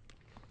shit.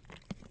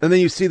 And then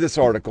you see this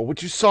article,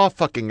 which you saw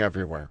fucking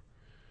everywhere.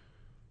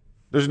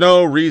 There's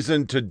no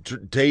reason to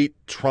date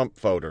Trump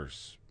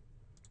voters.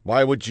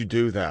 Why would you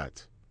do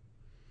that?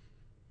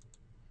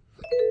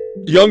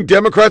 Young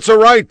Democrats are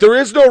right. There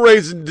is no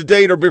reason to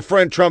date or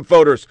befriend Trump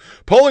voters.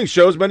 Polling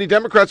shows many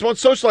Democrats won't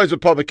socialize with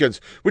Republicans,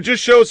 which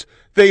just shows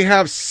they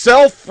have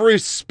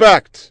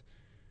self-respect.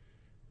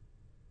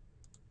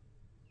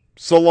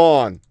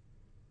 Salon.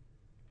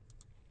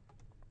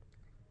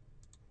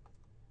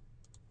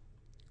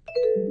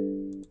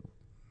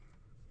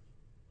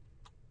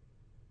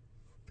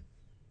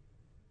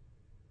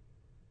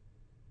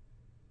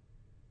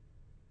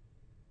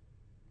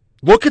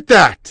 Look at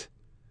that.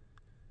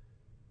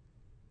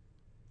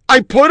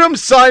 I put them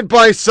side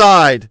by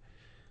side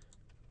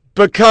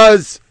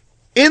because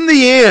in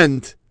the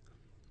end,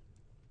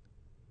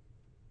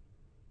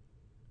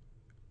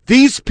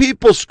 these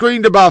people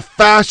screamed about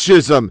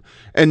fascism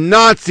and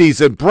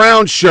Nazis and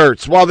brown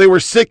shirts while they were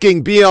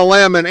sicking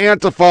BLM and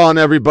Antifa on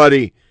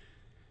everybody.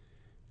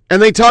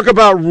 And they talk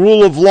about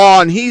rule of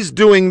law, and he's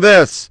doing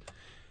this.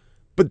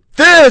 But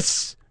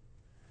this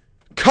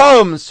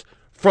comes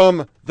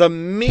from the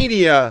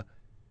media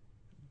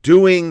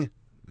doing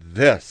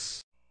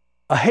this.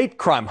 A hate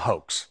crime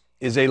hoax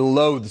is a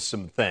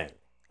loathsome thing.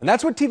 And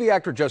that's what TV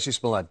actor Jussie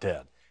Smollett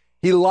did.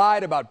 He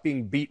lied about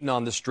being beaten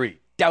on the street,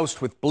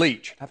 doused with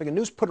bleach, having a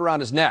noose put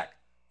around his neck.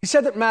 He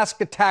said that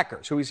masked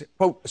attackers, who he,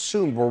 quote,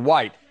 assumed were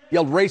white,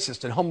 yelled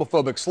racist and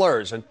homophobic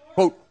slurs and,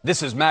 quote,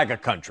 this is MAGA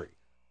country.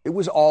 It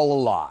was all a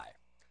lie.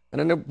 And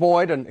an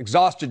annoyed and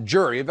exhausted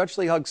jury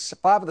eventually hung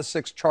 5 of the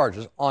 6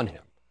 charges on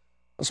him.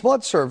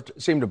 Smollett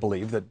seemed to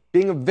believe that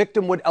being a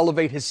victim would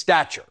elevate his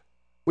stature,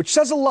 which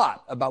says a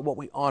lot about what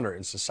we honor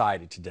in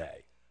society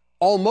today.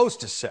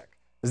 Almost as sick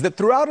is that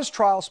throughout his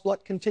trial,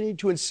 Smollett continued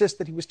to insist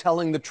that he was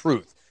telling the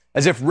truth,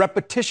 as if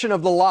repetition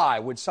of the lie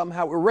would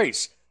somehow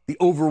erase the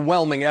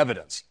overwhelming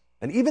evidence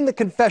and even the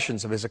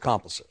confessions of his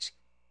accomplices.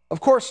 Of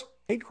course,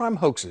 hate crime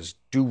hoaxes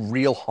do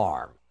real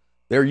harm.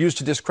 They're used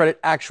to discredit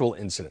actual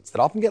incidents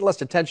that often get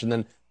less attention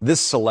than this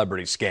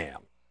celebrity scam.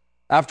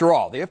 After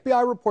all, the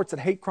FBI reports that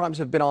hate crimes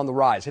have been on the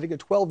rise, hitting a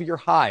 12-year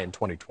high in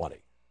 2020.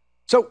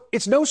 So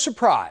it's no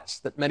surprise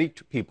that many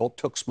people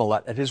took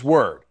Smollett at his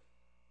word.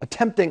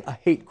 Attempting a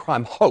hate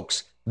crime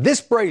hoax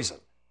this brazen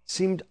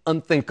seemed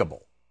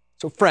unthinkable.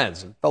 So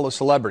friends and fellow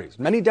celebrities,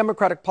 many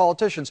Democratic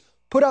politicians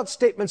put out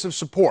statements of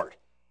support,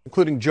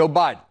 including Joe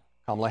Biden,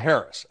 Kamala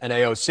Harris, and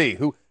AOC,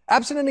 who,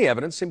 absent any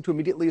evidence, seemed to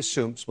immediately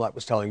assume Smollett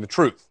was telling the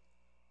truth.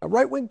 Now,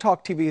 right-wing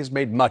talk TV has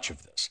made much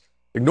of this,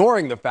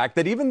 ignoring the fact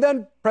that even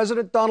then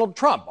President Donald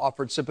Trump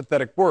offered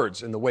sympathetic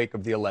words in the wake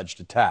of the alleged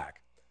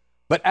attack.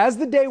 But as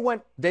the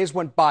days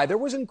went by, there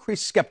was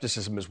increased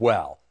skepticism as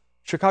well.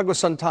 Chicago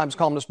Sun-Times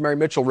columnist Mary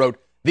Mitchell wrote,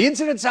 "The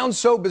incident sounds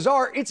so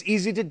bizarre, it's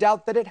easy to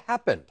doubt that it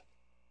happened."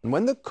 And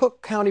when the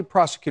Cook County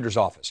Prosecutor's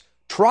Office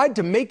tried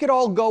to make it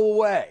all go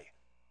away,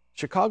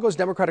 Chicago's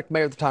Democratic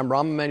mayor at the time,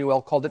 Rahm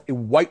Emanuel, called it a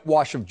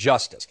whitewash of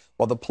justice,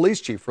 while the police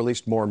chief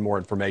released more and more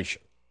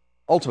information.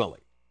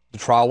 Ultimately, the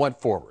trial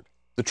went forward.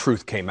 The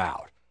truth came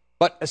out.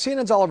 But as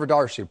CNN's Oliver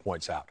Darcy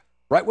points out,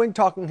 right-wing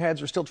talking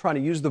heads are still trying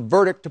to use the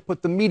verdict to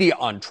put the media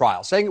on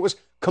trial, saying it was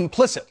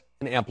complicit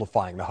in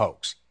amplifying the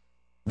hoax.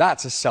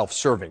 That's a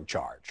self-serving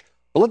charge.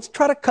 But let's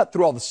try to cut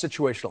through all the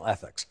situational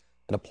ethics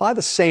and apply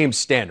the same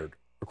standard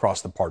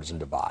across the partisan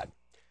divide.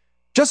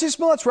 Jussie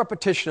Smollett's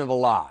repetition of a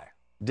lie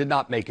did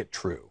not make it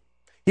true.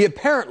 He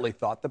apparently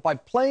thought that by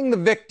playing the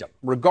victim,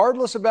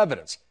 regardless of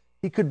evidence,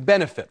 he could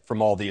benefit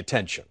from all the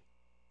attention.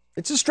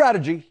 It's a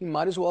strategy he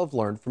might as well have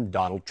learned from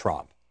Donald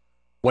Trump.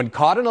 When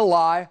caught in a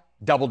lie,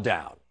 double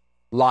down,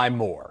 lie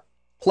more,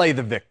 play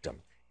the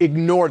victim,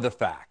 ignore the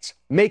facts,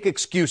 make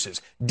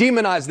excuses,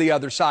 demonize the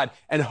other side,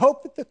 and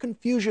hope that the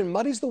confusion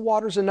muddies the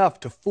waters enough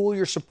to fool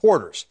your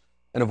supporters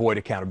and avoid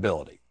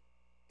accountability.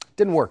 It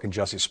didn't work in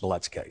Jussie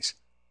Smollett's case.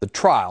 The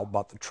trial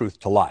brought the truth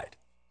to light.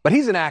 But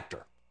he's an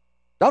actor.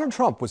 Donald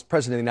Trump was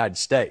president of the United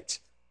States.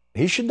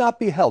 He should not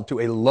be held to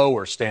a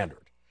lower standard.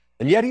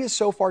 And yet he has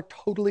so far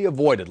totally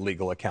avoided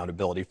legal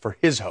accountability for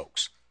his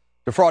hoax,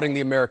 defrauding the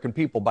American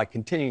people by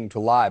continuing to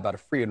lie about a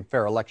free and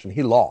fair election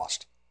he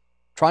lost,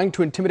 trying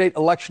to intimidate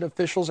election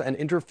officials and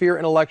interfere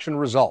in election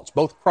results,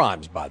 both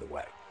crimes, by the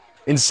way,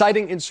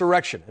 inciting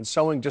insurrection and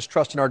sowing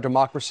distrust in our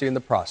democracy in the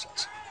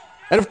process.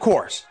 And of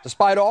course,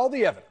 despite all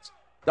the evidence,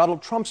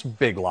 Donald Trump's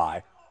big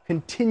lie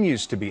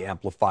continues to be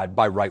amplified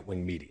by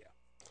right-wing media.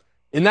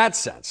 In that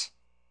sense,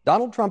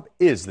 Donald Trump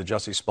is the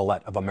Jussie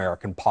Smollett of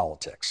American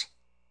politics.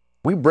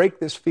 We break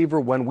this fever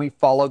when we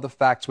follow the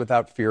facts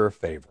without fear or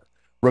favor,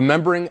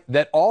 remembering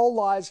that all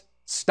lies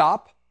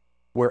stop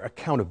where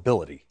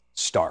accountability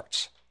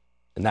starts.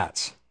 And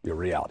that's your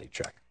reality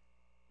check.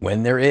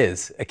 When there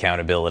is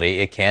accountability,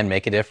 it can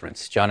make a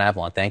difference. John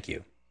Avalon, thank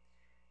you.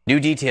 New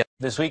details.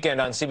 This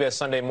weekend on CBS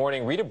Sunday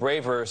Morning, Rita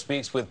Braver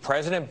speaks with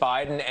President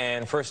Biden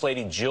and First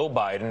Lady Jill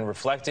Biden,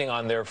 reflecting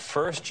on their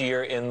first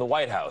year in the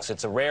White House.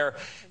 It's a rare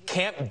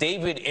Camp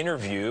David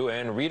interview,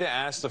 and Rita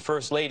asked the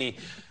First Lady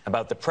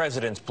about the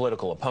president's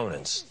political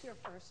opponents.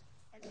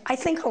 I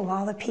think a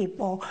lot of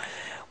people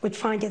would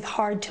find it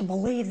hard to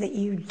believe that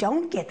you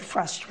don't get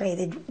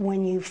frustrated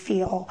when you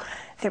feel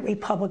that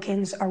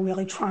Republicans are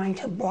really trying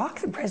to block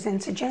the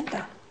president's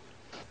agenda.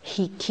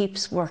 he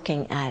keeps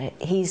working at it.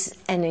 He's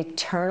an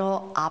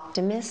eternal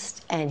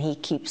optimist, and he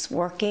keeps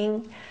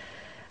working,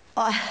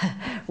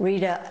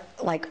 Rita,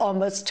 like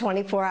almost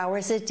 24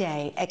 hours a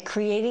day at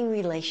creating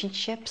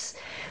relationships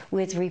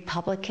with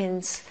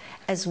Republicans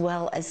as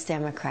well as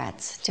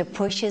Democrats to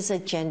push his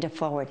agenda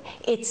forward.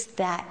 It's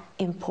that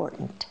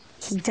important.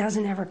 He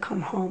doesn't ever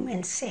come home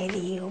and say to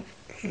you,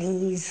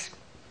 these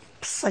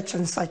such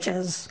and such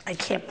as, I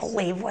can't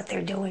believe what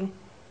they're doing.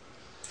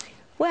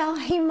 Well,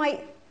 he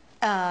might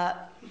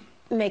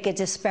make a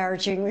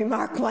disparaging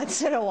remark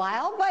once in a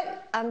while,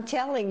 but I'm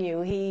telling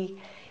you,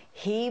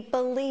 he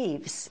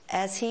believes,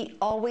 as he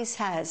always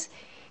has.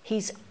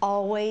 He's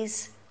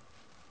always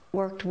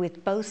worked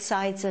with both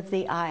sides of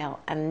the aisle,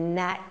 and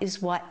that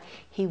is what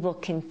he will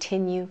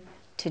continue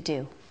to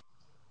do.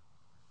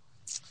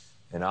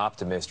 An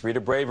optimist. Rita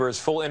Braver's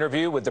full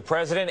interview with the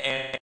president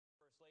and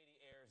First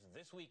Lady airs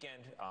this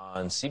weekend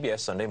on CBS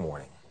Sunday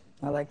Morning.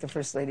 I like the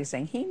First Lady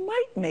saying he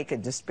might make a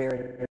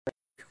disparaging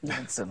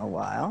once in a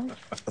while.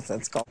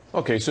 That's called.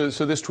 Okay, so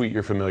this tweet,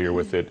 you're familiar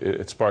with it.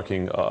 It's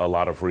sparking a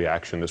lot of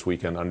reaction this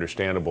weekend.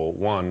 Understandable.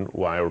 One,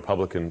 why a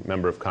Republican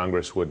member of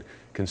Congress would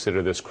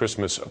consider this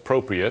Christmas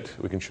appropriate.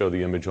 We can show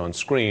the image on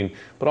screen,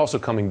 but also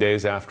coming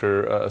days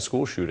after a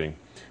school shooting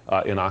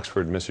in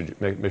Oxford,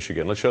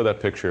 Michigan. Let's show that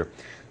picture.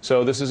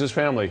 So this is his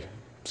family.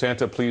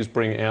 Santa, please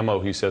bring ammo,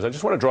 he says. I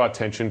just want to draw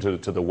attention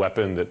to the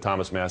weapon that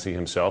Thomas Massie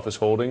himself is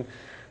holding.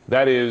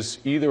 That is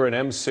either an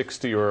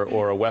M60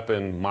 or a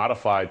weapon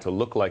modified to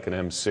look like an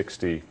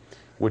M60,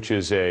 which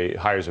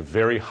hires a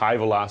very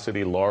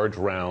high-velocity, large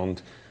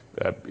round.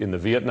 In the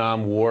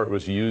Vietnam War, it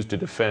was used to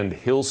defend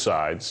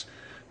hillsides,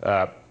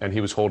 and he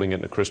was holding it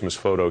in a Christmas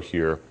photo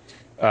here.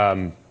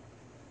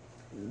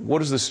 What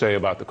does this say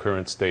about the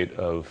current state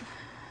of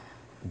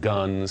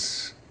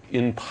guns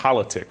in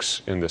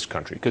politics in this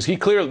country? Because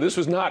this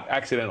was not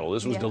accidental.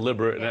 This was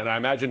deliberate, and I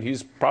imagine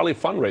he's probably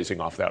fundraising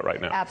off that right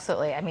now.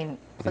 Absolutely. I mean,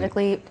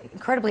 politically,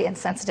 incredibly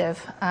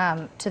insensitive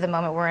to the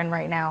moment we're in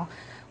right now.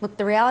 Look,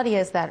 the reality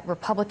is that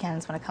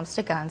Republicans, when it comes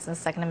to guns and the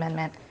Second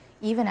Amendment,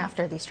 even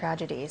after these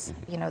tragedies,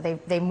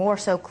 they more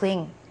so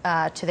cling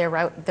to their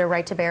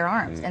right to bear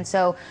arms. And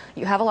so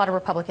you have a lot of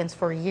Republicans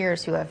for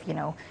years who have,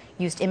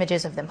 used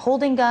images of them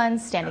holding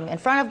guns, standing in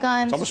front of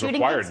guns, it's almost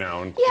shooting required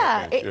guns.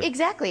 now.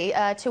 Exactly.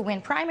 To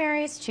win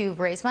primaries, to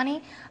raise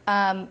money.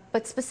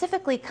 But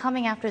specifically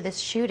coming after this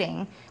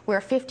shooting, where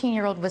a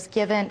 15-year-old was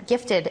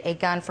gifted a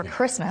gun for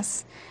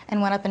Christmas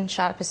and went up and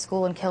shot up his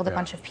school and killed a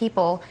bunch of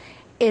people.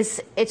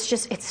 It's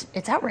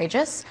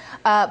outrageous,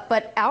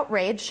 but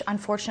outrage,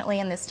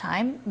 unfortunately, in this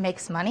time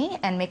makes money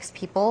and makes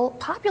people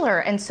popular.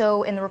 And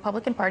so in the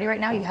Republican Party right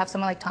now, you have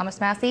someone like Thomas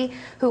Massie,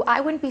 who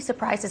I wouldn't be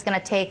surprised is going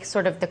to take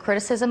sort of the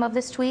criticism of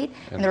this tweet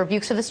and the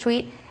rebukes of this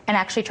tweet and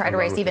actually try to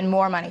raise even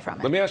more money from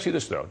it. Let me ask you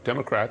this, though.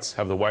 Democrats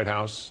have the White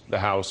House, the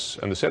House,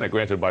 and the Senate,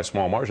 granted by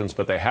small margins,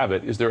 but they have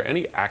it. Is there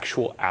any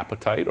actual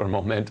appetite or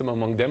momentum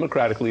among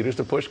Democratic leaders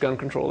to push gun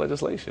control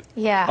legislation?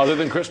 Yeah. Other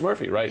than Chris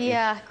Murphy, right?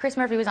 Yeah, Chris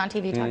Murphy was on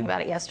TV talking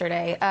about it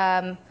yesterday.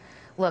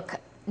 Look,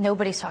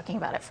 nobody's talking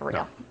about it for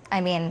real. No. I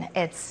mean,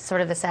 it's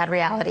sort of the sad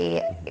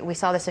reality. We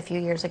saw this a few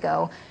years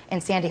ago in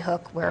Sandy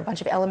Hook, where a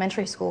bunch of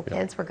elementary school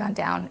kids were gunned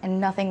down, and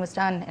nothing was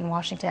done in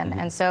Washington.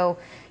 And so,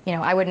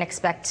 I wouldn't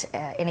expect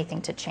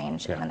anything to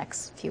change in the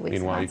next few weeks.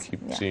 Meanwhile, you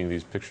keep seeing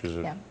these pictures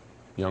of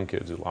young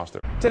kids who lost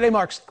their... Today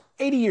marks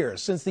 80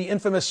 years since the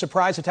infamous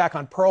surprise attack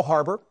on Pearl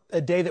Harbor,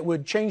 a day that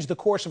would change the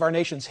course of our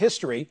nation's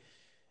history.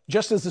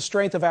 Just as the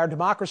strength of our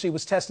democracy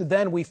was tested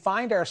then, we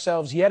find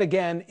ourselves yet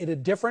again in a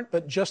different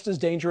but just as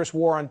dangerous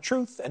war on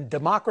truth and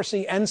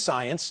democracy and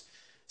science.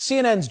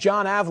 CNN's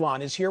John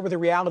Avlon is here with a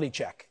reality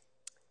check.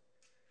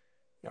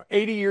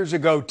 80 years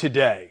ago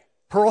today,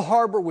 Pearl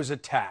Harbor was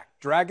attacked,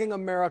 dragging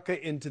America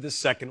into the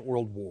Second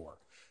World War.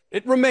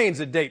 It remains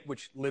a date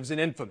which lives in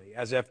infamy,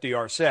 as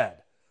FDR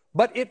said.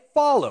 But it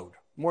followed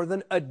more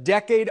than a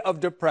decade of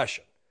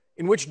depression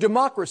in which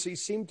democracy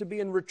seemed to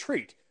be in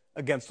retreat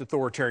against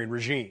authoritarian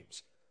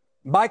regimes.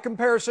 By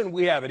comparison,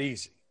 we have it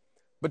easy.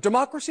 But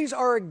democracies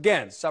are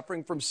again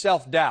suffering from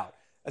self-doubt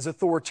as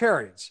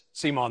authoritarians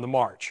seem on the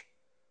march.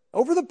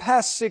 Over the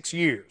past 6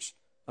 years,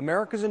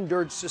 America's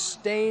endured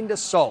sustained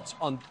assaults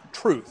on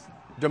truth,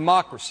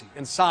 democracy,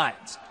 and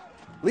science,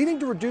 leading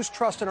to reduced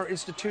trust in our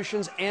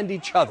institutions and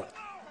each other.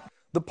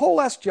 The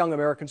poll asked young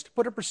Americans to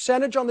put a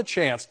percentage on the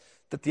chance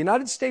that the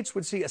United States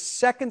would see a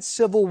second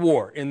civil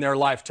war in their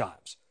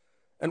lifetimes.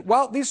 And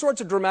while these sorts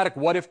of dramatic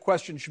what-if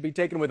questions should be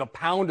taken with a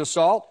pound of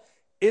salt,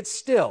 it's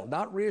still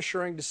not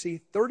reassuring to see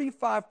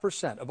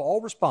 35% of all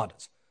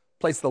respondents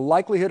place the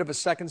likelihood of a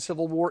second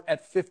civil war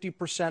at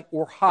 50%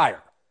 or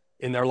higher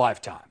in their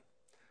lifetime.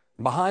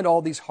 And behind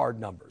all these hard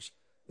numbers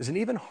is an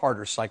even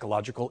harder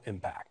psychological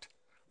impact.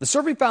 The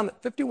survey found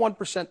that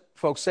 51%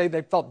 folks say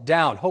they felt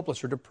down,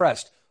 hopeless, or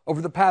depressed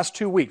over the past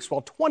 2 weeks,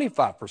 while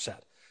 25%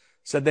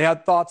 said they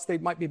had thoughts they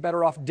might be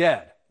better off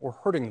dead or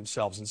hurting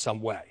themselves in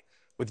some way,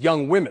 with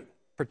young women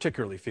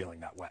particularly feeling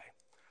that way.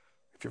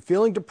 If you're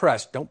feeling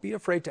depressed, don't be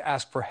afraid to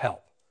ask for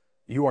help.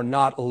 You are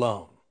not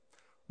alone.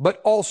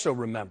 But also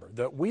remember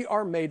that we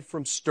are made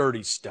from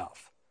sturdy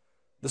stuff.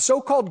 The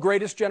so-called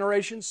greatest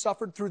generation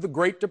suffered through the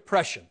Great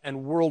Depression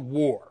and World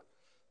War.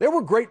 They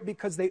were great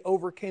because they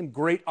overcame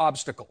great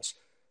obstacles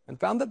and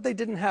found that they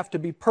didn't have to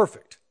be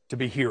perfect to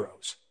be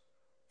heroes.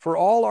 For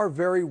all our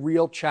very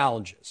real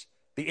challenges,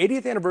 the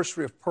 80th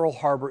anniversary of Pearl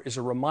Harbor is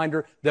a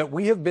reminder that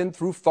we have been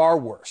through far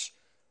worse.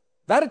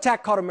 That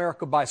attack caught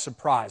America by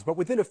surprise, but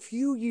within a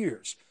few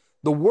years,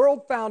 the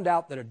world found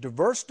out that a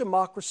diverse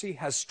democracy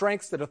has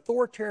strengths that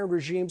authoritarian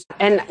regimes...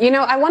 And,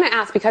 I want to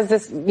ask, because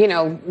this,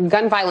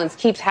 gun violence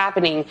keeps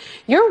happening,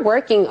 you're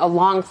working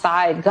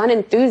alongside gun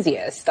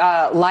enthusiasts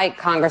like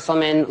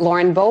Congresswoman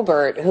Lauren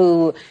Boebert,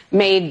 who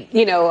made,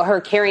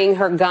 her carrying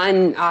her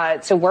gun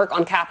to work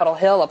on Capitol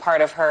Hill a part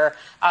of her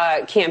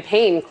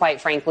campaign, quite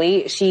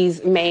frankly.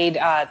 She's made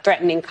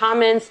threatening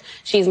comments.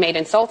 She's made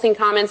insulting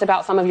comments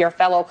about some of your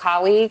fellow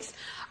colleagues.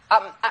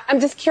 I'm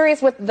just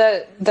curious with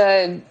the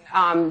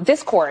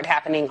discord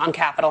happening on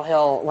Capitol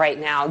Hill right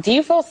now. Do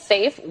you feel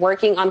safe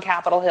working on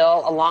Capitol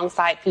Hill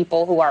alongside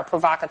people who are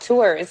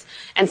provocateurs?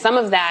 And some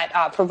of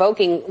that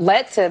provoking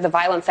led to the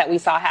violence that we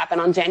saw happen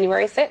on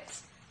January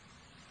 6th.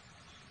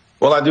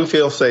 Well, I do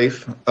feel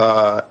safe,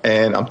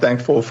 and I'm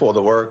thankful for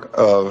the work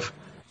of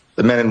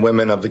the men and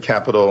women of the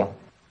Capitol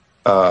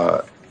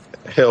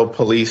Hill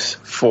Police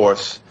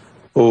Force,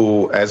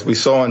 who, as we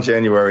saw on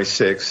January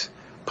 6th,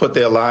 put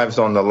their lives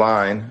on the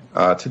line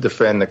to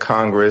defend the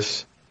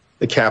Congress,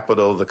 the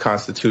Capitol, the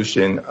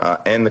Constitution,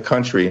 and the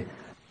country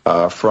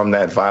from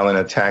that violent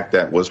attack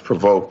that was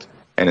provoked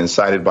and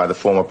incited by the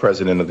former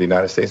president of the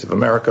United States of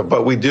America.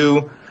 But we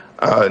do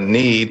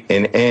need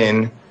an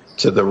end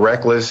to the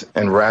reckless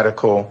and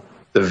radical,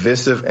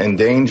 divisive and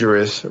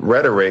dangerous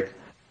rhetoric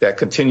that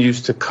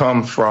continues to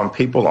come from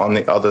people on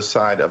the other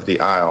side of the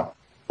aisle,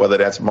 whether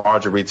that's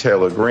Marjorie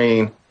Taylor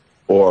Greene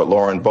or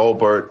Lauren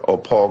Boebert or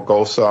Paul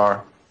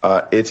Gosar.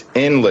 It's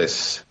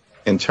endless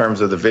in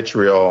terms of the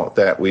vitriol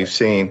that we've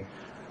seen.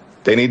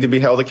 They need to be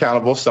held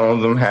accountable. Some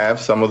of them have,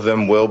 some of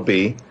them will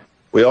be.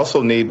 We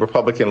also need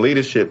Republican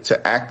leadership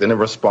to act in a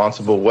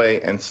responsible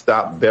way and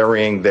stop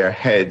burying their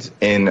heads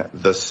in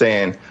the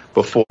sand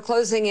before.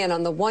 Closing in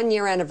on the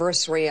one-year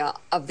anniversary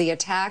of the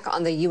attack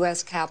on the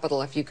U.S.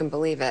 Capitol, if you can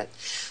believe it.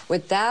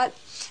 With that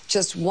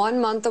just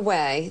 1 month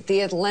away,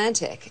 The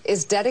Atlantic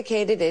is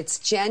dedicated its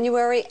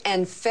January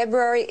and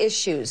February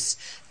issues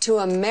to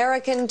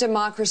American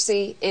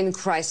democracy in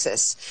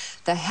crisis.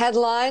 The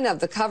headline of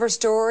the cover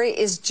story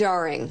is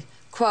jarring.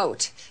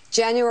 Quote,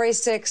 January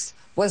 6th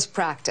was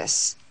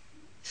practice.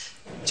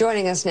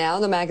 Joining us now,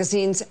 the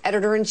magazine's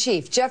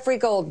editor-in-chief, Jeffrey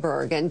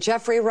Goldberg. And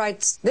Jeffrey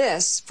writes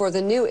this for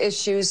the new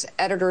issue's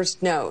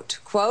editor's note.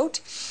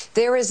 Quote,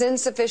 there is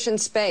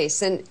insufficient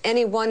space in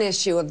any one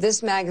issue of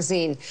this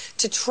magazine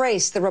to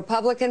trace the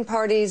Republican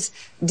Party's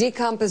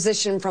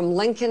decomposition from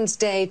Lincoln's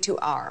day to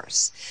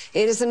ours.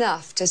 It is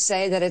enough to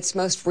say that its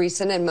most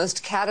recent and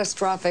most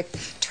catastrophic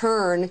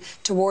turn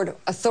toward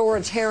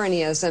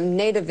authoritarianism,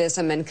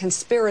 nativism, and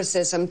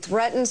conspiracism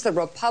threatens the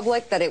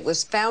republic that it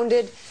was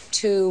founded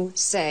to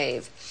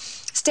save,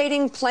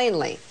 stating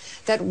plainly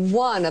that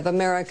one of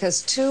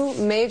America's two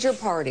major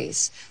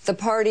parties, the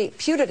party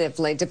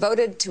putatively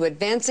devoted to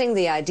advancing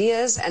the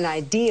ideas and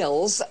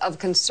ideals of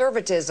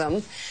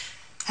conservatism,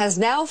 has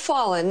now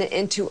fallen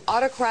into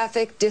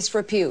autocratic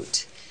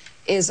disrepute,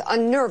 is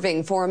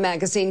unnerving for a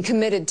magazine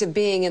committed to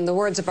being, in the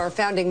words of our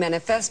founding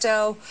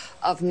manifesto,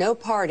 of no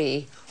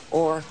party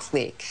or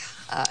clique.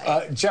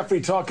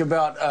 Jeffrey, talk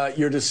about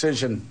your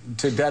decision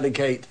to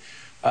dedicate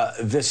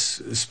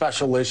this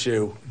special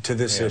issue to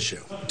this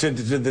issue, to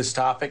this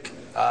topic,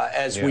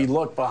 as we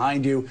look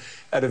behind you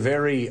at a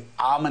very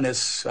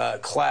ominous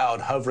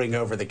cloud hovering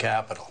over the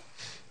Capitol.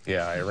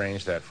 Yeah, I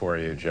arranged that for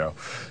you, Joe.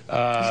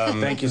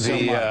 Thank you so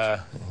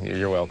much.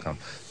 You're welcome.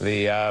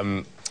 We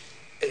have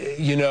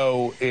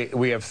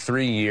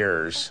 3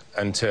 years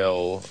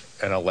until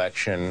an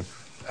election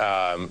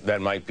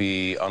that might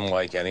be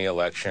unlike any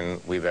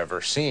election we've ever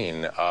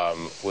seen,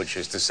 which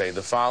is to say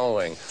the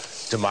following.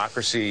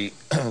 Democracy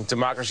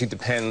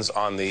depends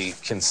on the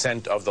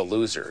consent of the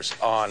losers,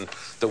 on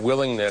the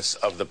willingness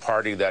of the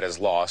party that has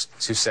lost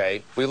to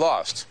say, we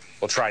lost,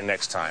 we'll try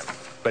next time.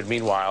 But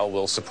meanwhile,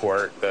 we'll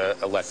support the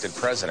elected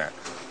president.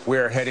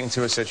 We're heading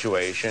to a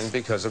situation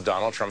because of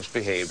Donald Trump's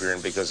behavior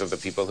and because of the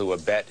people who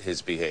abet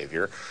his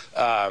behavior,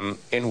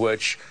 in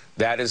which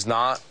that is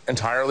not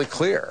entirely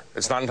clear.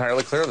 It's not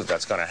entirely clear that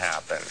that's going to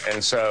happen.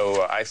 And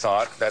so I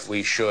thought that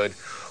we should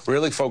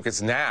really focus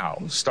now,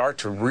 start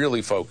to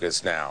really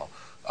focus now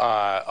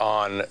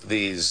on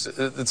these.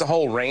 It's a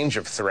whole range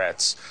of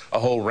threats, a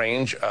whole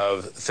range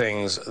of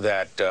things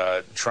that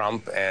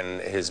Trump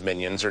and his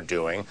minions are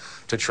doing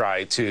to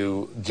try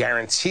to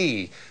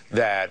guarantee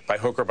that by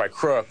hook or by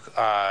crook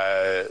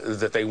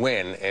that they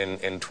win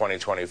in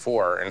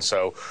 2024. And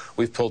so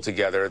we've pulled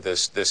together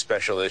this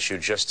special issue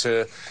just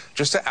to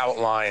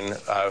outline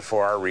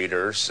for our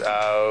readers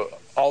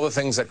all the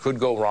things that could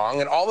go wrong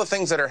and all the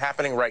things that are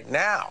happening right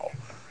now.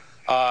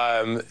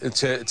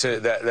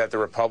 That the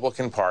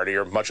Republican Party,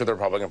 or much of the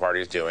Republican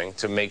Party, is doing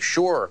to make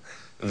sure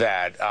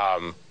that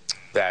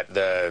that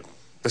the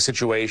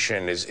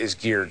situation is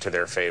geared to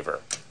their favor.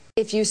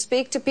 if you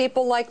speak to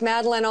people like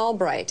Madeleine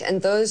Albright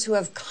and those who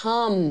have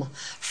come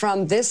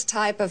from this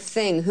type of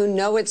thing, who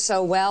know it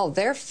so well,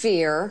 their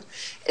fear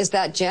is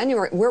that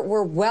January,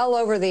 we're well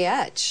over the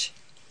edge.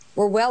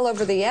 We're well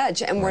over the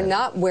edge, and we're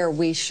not where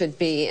we should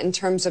be in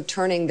terms of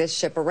turning this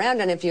ship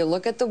around. And if you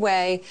look at the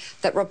way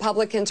that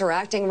Republicans are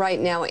acting right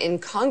now in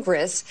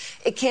Congress,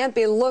 it can't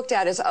be looked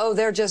at as, oh,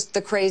 they're just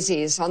the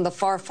crazies on the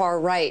far, far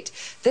right.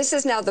 This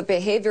is now the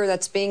behavior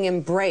that's being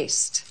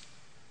embraced.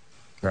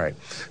 Right.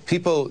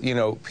 People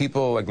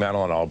like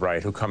Madeleine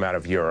Albright who come out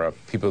of Europe,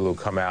 people who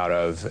come out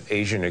of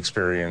Asian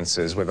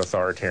experiences with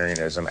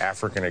authoritarianism,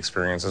 African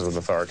experiences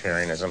with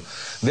authoritarianism,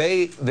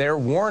 they're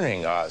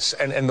warning us.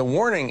 And the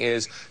warning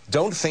is,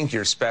 don't think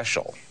you're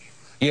special.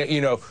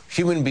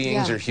 Human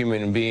beings are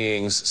human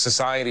beings.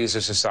 Societies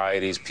are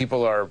societies.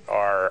 People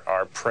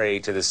are prey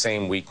to the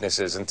same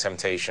weaknesses and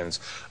temptations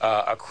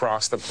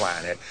across the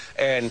planet.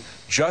 And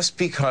just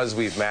because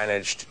we've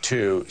managed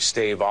to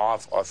stave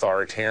off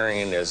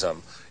authoritarianism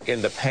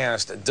in the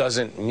past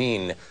doesn't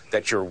mean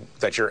that you're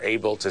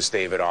able to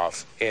stave it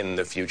off in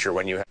the future.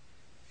 When you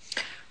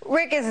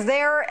Rick, is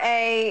there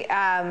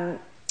a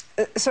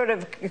sort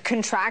of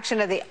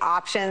contraction of the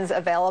options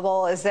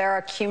available? Is there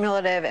a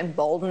cumulative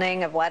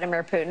emboldening of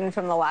Vladimir Putin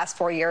from the last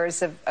 4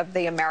 years of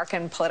the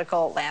American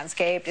political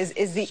landscape?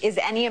 Is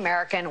any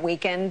American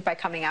weakened by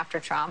coming after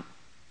Trump?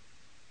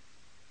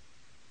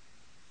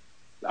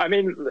 I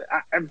mean,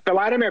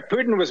 Vladimir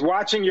Putin was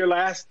watching your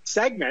last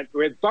segment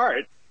with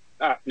Bart,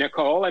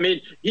 Nicole. I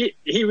mean,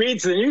 he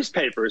reads the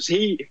newspapers.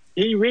 He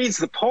reads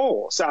the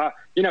polls.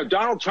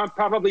 Donald Trump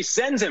probably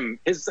sends him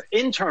his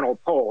internal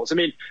polls. I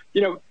mean,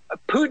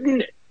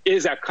 Putin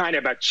is a kind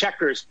of a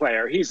checkers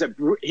player. He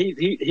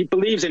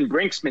believes in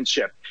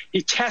brinksmanship.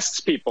 He tests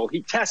people.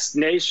 He tests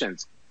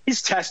nations.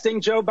 He's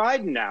testing Joe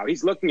Biden now.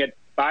 He's looking at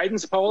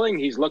Biden's polling.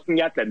 He's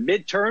looking at the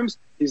midterms.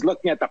 He's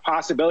looking at the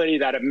possibility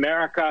that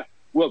America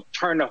will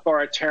turn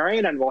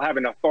authoritarian and we'll have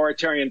an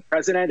authoritarian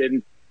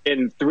president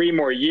in 3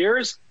 more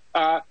years.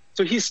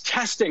 So he's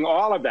testing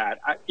all of that.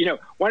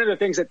 One of the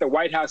things that the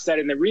White House said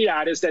in the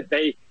readout is that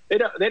they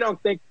don't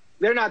think,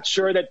 they're not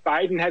sure that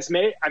Putin has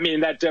made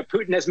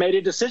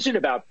a decision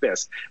about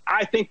this.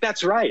 I think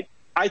that's right.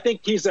 I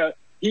think he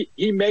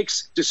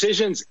makes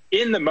decisions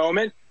in the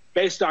moment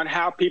based on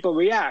how people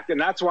react. And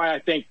that's why I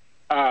think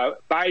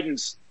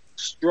Biden's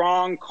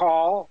strong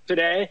call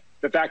today,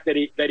 the fact that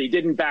he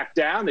didn't back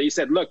down, that he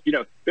said, look,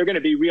 there are going to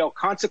be real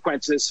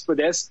consequences for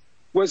this,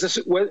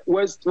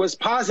 was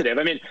positive.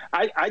 I mean,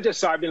 I just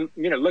saw, I've been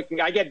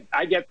looking. I get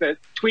the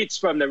tweets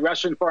from the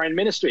Russian Foreign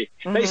Ministry.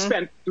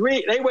 Mm-hmm.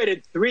 They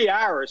waited 3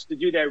 hours to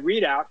do their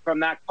readout from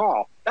that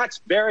call. That's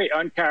very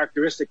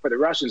uncharacteristic for the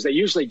Russians. They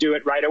usually do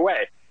it right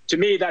away. To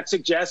me, that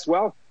suggests,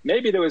 well,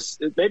 maybe it was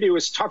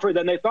tougher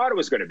than they thought it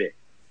was going to be.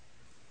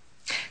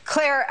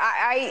 Claire,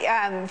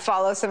 I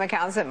follow some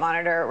accounts that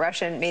monitor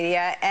Russian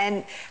media,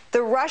 and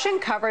the Russian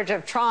coverage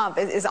of Trump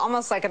is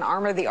almost like an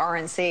arm of the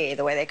RNC,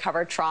 the way they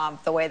cover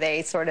Trump, the way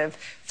they sort of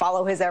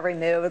follow his every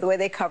move, the way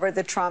they cover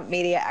the Trump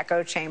media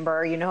echo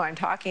chamber. You know what I'm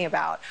talking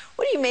about.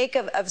 What do you make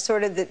of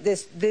sort of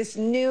this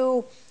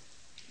new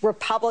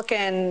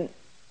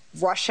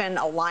Republican-Russian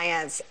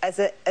alliance as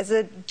a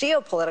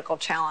geopolitical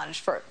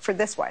challenge for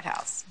this White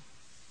House?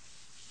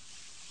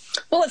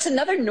 Well, it's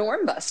another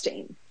norm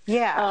busting.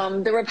 Yeah.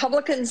 The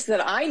Republicans that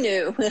I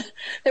knew, John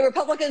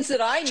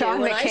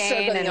when I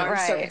served on the Armed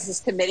Services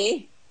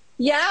Committee.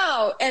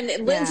 Yeah, and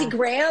Lindsey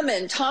Graham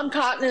and Tom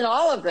Cotton and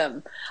all of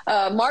them.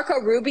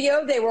 Marco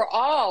Rubio, they were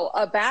all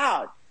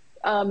about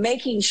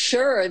making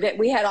sure that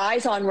we had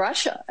eyes on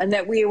Russia and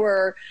that we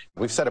were.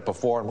 We've said it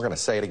before and we're going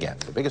to say it again.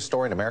 The biggest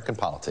story in American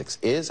politics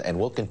is and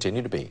will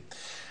continue to be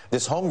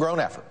this homegrown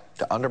effort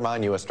to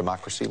undermine U.S.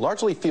 democracy,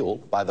 largely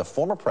fueled by the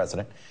former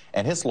president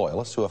and his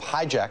loyalists who have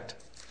hijacked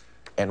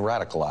and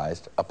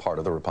radicalized a part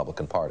of the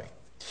Republican Party.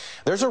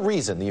 There's a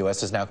reason the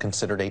U.S. is now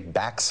considered a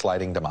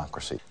backsliding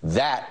democracy.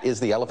 That is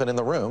the elephant in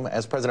the room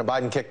as President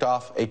Biden kicked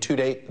off a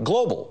 2-day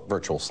global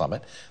virtual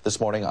summit this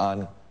morning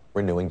on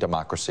renewing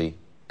democracy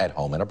at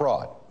home and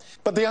abroad.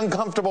 But the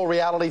uncomfortable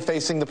reality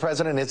facing the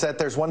president is that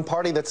there's one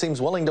party that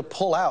seems willing to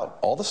pull out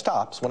all the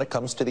stops when it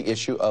comes to the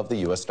issue of the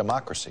U.S.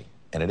 democracy,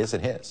 and it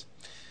isn't his.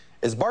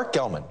 As Bart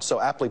Gellman so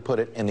aptly put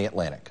it in The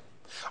Atlantic,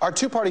 our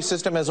two-party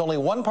system has only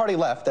one party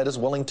left that is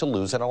willing to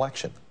lose an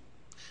election.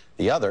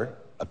 The other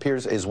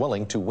appears is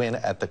willing to win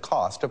at the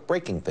cost of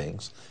breaking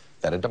things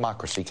that a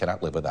democracy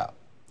cannot live without.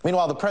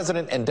 Meanwhile, the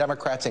president and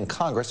Democrats in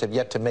Congress have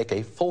yet to make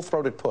a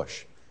full-throated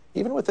push,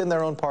 even within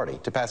their own party,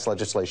 to pass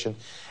legislation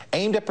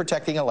aimed at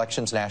protecting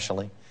elections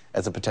nationally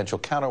as a potential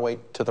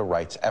counterweight to the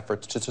right's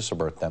efforts to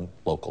subvert them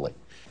locally.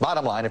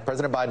 Bottom line, if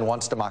President Biden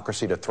wants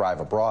democracy to thrive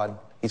abroad,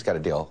 he's got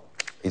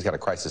a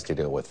crisis to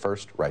deal with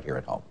first right here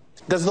at home.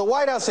 Does the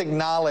White House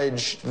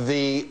acknowledge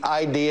the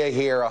idea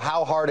here of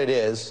how hard it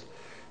is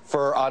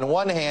for, on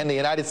one hand, the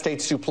United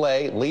States to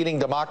play leading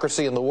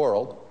democracy in the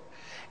world,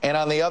 and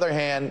on the other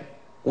hand,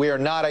 we are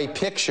not a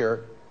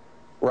picture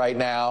right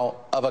now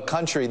of a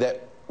country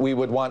that we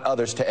would want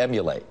others to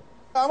emulate?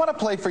 I want to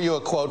play for you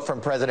a quote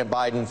from President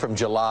Biden from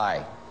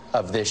July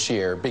of this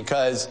year,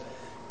 because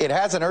It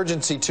has an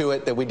urgency to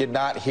it that we did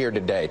not hear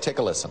today. Take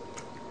a listen.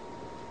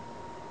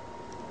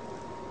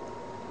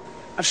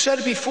 I've said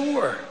it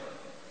before.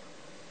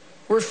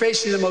 We're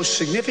facing the most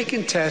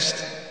significant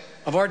test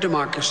of our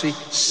democracy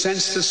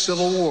since the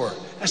Civil War.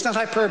 That's not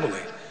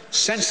hyperbole.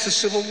 Since the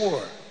Civil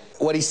War.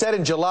 What he said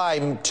in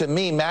July, to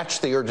me,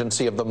 matched the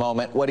urgency of the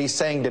moment. What he's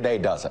saying today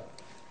doesn't.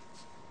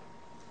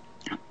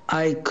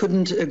 I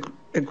couldn't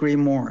agree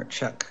more,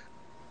 Chuck.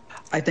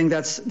 I think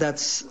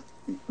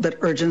that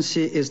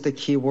urgency is the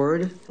key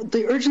word.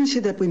 The urgency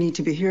that we need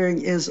to be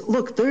hearing is,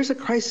 look, there's a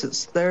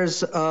crisis.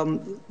 There's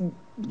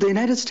the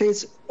United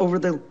States over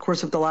the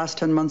course of the last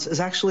 10 months is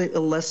actually a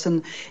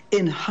lesson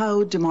in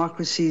how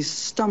democracies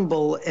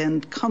stumble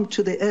and come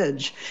to the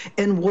edge.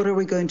 And what are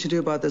we going to do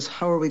about this?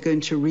 How are we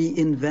going to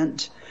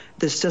reinvent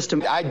this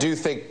system? I do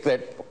think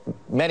that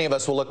many of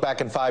us will look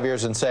back in 5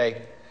 years and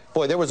say,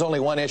 boy, there was only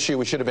one issue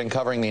we should have been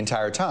covering the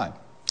entire time.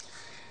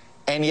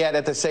 And yet,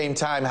 at the same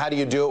time, how do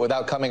you do it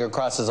without coming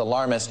across as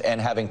alarmist and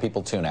having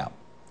people tune out?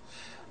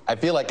 I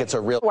feel like it's a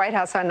real White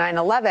House on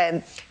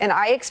 9/11, and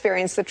I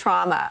experienced the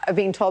trauma of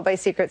being told by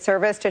Secret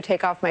Service to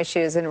take off my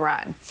shoes and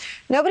run.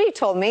 Nobody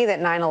told me that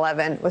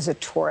 9/11 was a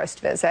tourist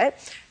visit.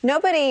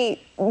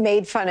 Nobody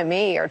made fun of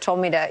me or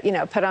told me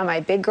to, put on my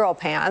big girl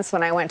pants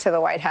when I went to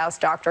the White House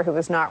doctor who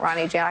was not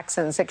Ronnie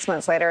Jackson 6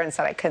 months later and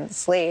said I couldn't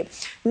sleep.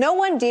 No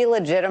one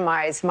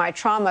delegitimized my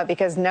trauma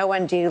because no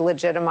one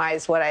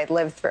delegitimized what I'd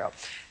lived through.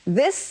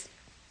 This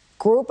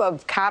group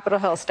of Capitol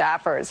Hill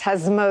staffers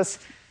has the most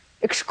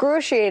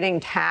excruciating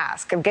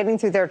task of getting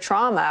through their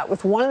trauma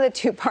with one of the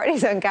two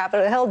parties on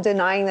Capitol Hill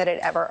denying that it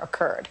ever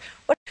occurred.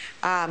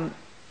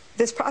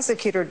 This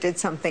prosecutor did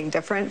something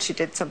different. She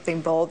did something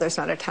bold. There's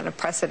not a ton of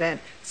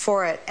precedent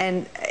for it.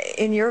 And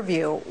in your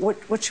view,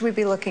 what should we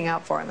be looking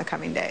out for in the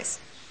coming days?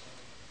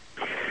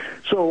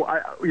 So,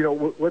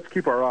 let's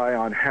keep our eye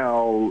on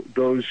how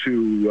those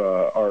who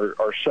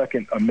are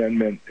Second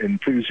Amendment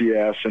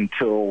enthusiasts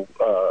until,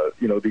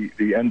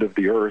 the end of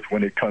the earth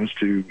when it comes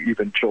to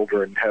even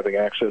children having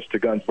access to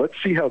guns, let's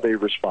see how they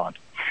respond.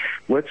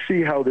 Let's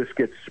see how this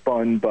gets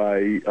spun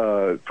by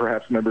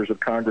perhaps members of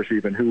Congress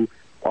even who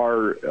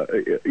are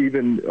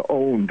even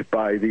owned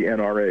by the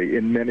NRA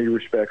in many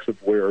respects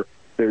of where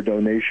their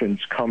donations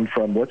come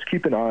from. Let's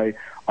keep an eye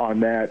on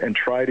that and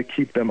try to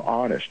keep them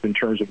honest in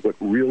terms of what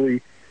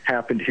really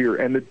happened here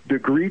and the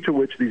degree to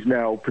which these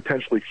now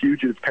potentially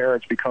fugitive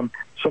parents become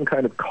some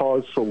kind of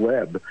cause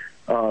celeb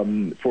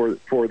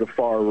for the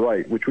far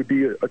right, which would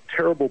be a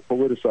terrible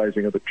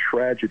politicizing of a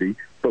tragedy.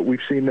 But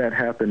we've seen that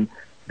happen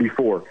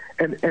before.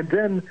 And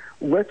then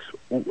let's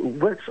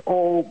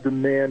all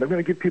demand. I'm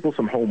going to give people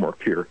some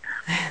homework here.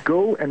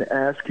 Go and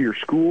ask your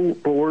school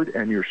board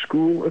and your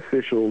school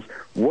officials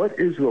what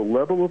is the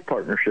level of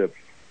partnership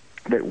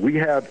that we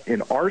have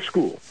in our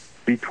school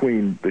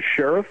between the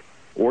sheriff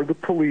or the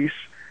police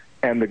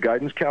and the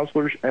guidance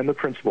counselors and the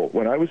principal.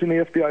 When I was in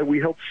the FBI, we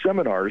held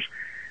seminars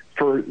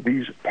for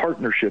these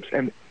partnerships.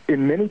 And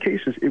in many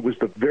cases, it was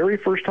the very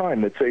first time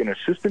that, say, an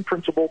assistant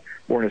principal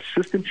or an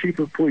assistant chief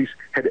of police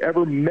had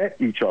ever met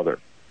each other,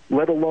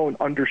 let alone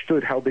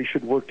understood how they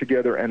should work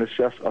together and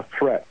assess a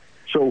threat.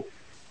 So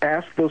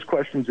ask those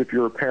questions if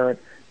you're a parent.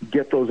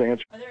 Get those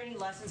answers. Are there any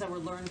lessons that were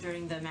learned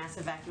during the mass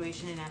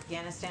evacuation in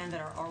Afghanistan that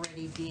are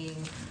already being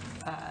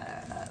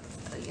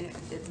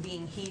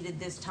heeded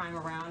this time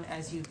around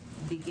as you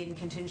begin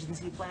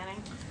contingency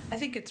planning? I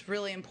think it's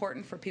really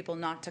important for people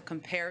not to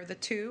compare the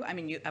two. I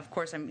mean, you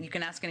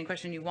can ask any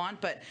question you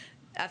want, but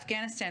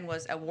Afghanistan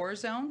was a war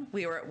zone.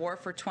 We were at war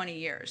for 20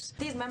 years.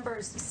 These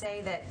members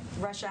say that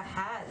Russia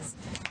has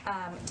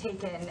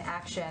taken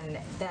action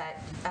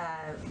that,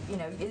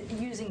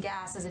 using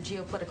gas as a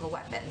geopolitical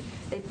weapon.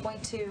 They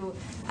point to,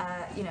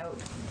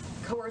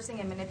 coercing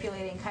and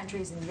manipulating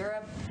countries in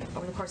Europe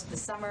over the course of the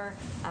summer,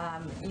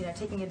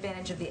 taking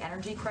advantage of the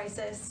energy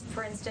crisis,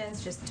 for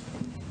instance, just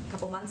a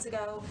couple months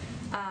ago.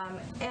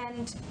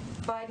 And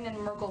Biden and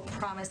Merkel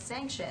promised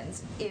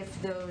sanctions if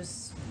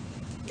those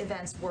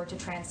events were to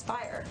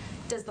transpire.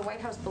 Does the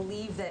White House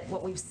believe that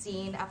what we've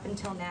seen up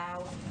until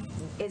now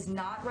is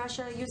not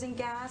Russia using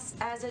gas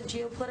as a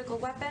geopolitical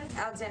weapon?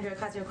 Alexandria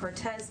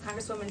Ocasio-Cortez,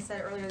 Congresswoman,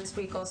 said earlier this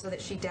week also that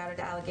she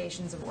doubted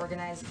allegations of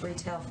organized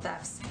retail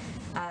thefts.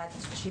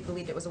 She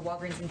believed it was a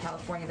Walgreens in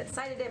California that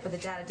cited it, but the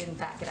data didn't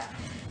back it up.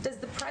 Does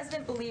the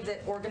president believe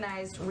that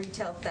organized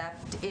retail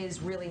theft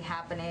is really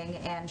happening,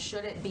 and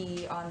should it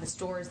be on the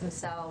stores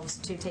themselves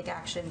to take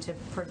action to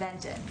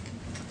prevent it?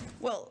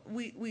 Well,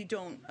 we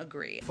don't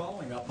agree.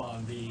 Following up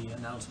on the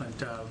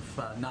announcement of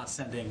not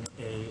sending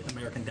an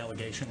American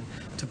delegation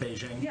to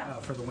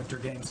Beijing for the Winter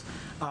Games,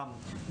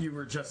 you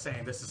were just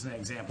saying this is an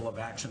example of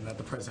action that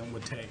the president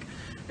would take.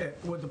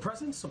 Would the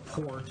president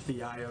support the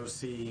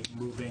IOC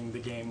moving the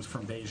games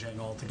from Beijing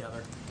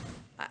altogether?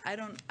 I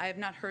have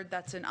not heard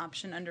that's an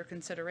option under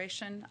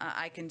consideration.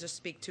 I can just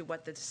speak to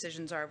what the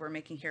decisions are we're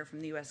making here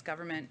from the U.S.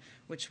 government,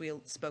 which we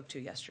spoke to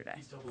yesterday.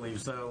 He still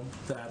believes, though,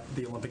 that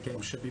the Olympic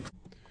Games should be.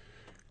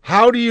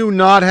 How do you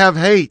not have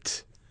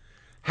hate?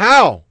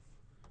 How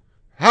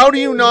How do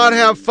you not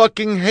have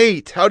fucking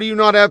hate? How do you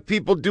not have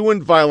people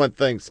doing violent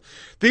things?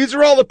 These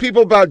are all the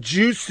people about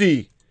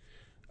Juicy.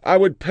 I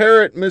would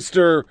parrot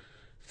Mr.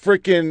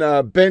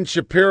 freaking Ben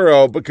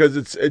Shapiro because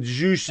it's a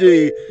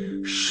Juicy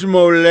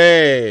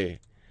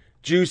Smollett.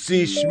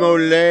 Juicy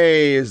Smollett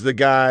is the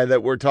guy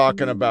that we're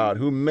talking about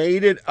who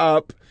made it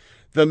up.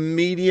 The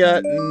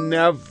media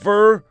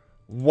never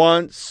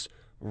once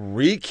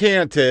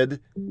recanted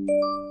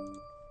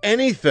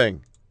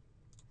anything.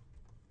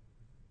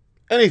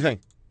 Anything.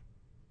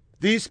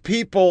 These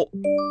people,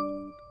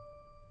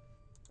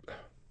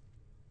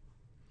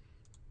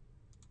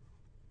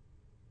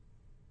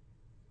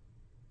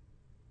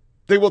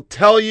 they will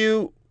tell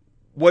you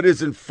what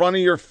is in front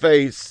of your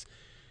face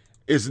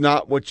is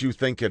not what you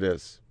think it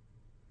is.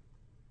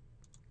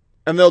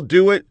 And they'll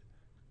do it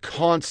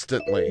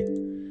constantly,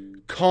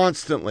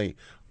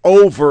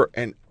 over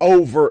and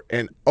over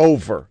and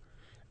over.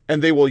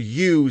 And they will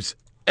use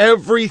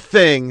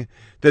everything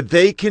that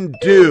they can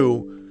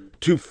do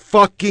to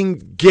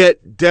fucking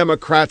get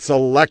Democrats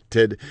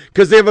elected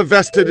because they have a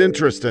vested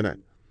interest in it.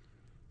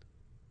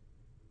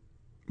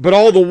 But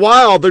all the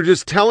while, they're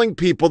just telling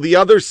people the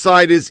other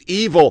side is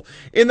evil.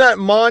 In that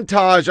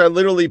montage I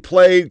literally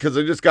played because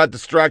I just got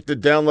distracted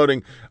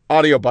downloading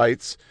audio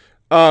bites,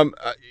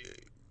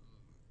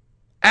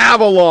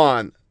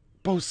 Avalon,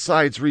 both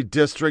sides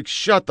redistrict.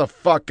 Shut the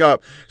fuck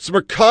up.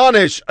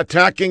 Smerconish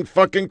attacking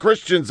fucking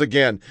Christians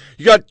again.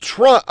 You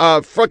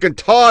got fucking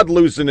Todd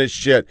losing his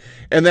shit.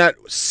 And that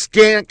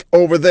skank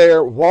over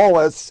there,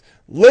 Wallace,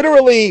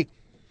 literally,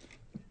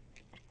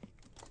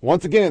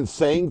 once again,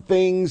 saying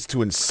things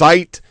to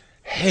incite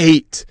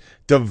hate,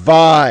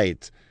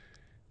 divide.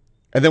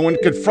 And then when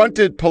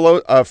confronted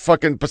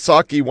fucking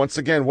Psaki once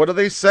again, what do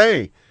they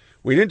say?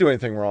 We didn't do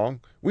anything wrong.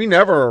 We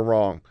never are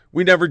wrong.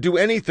 We never do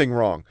anything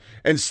wrong.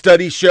 And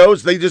study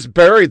shows they just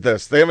buried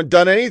this. They haven't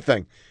done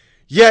anything.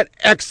 Yet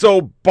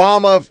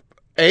ex-Obama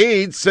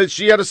aide said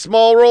she had a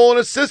small role in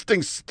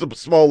assisting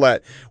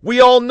Smollett.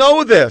 We all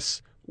know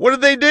this. What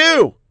did they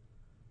do?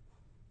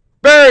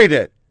 Buried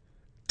it.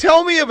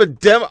 Tell me of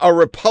a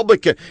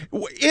Republican.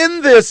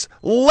 In this,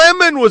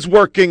 Lemon was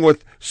working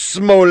with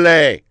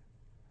Smollett.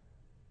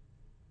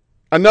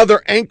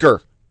 Another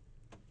anchor.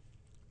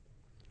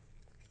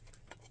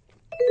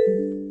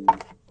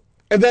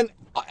 And then,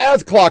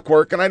 as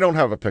clockwork, and I don't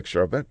have a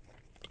picture of it,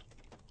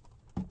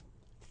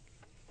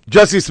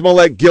 Jussie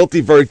Smollett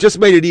guilty verdict just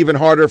made it even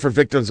harder for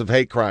victims of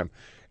hate crime.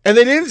 And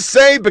they didn't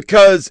say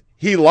because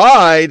he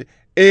lied,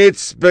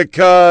 it's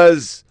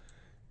because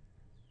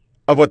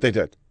of what they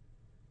did.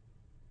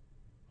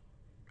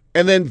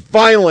 And then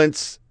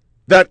violence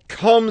that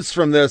comes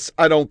from this,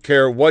 I don't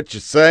care what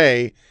you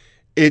say,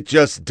 it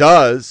just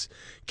does,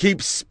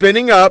 keeps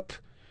spinning up.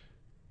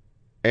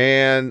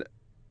 And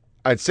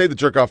I'd say the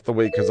jerk off the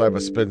week because I have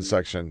a spin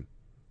section.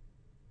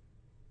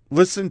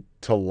 Listen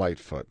to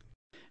Lightfoot.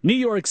 New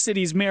York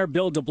City's Mayor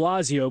Bill de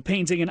Blasio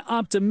painting an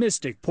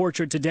optimistic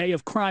portrait today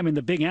of crime in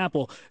the Big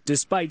Apple,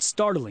 despite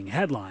startling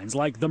headlines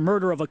like the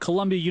murder of a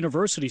Columbia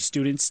University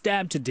student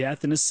stabbed to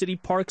death in a city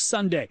park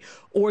Sunday,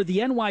 or the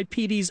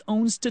NYPD's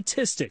own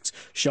statistics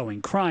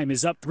showing crime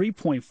is up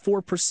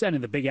 3.4%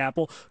 in the Big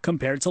Apple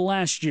compared to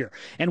last year.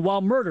 And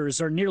while murders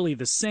are nearly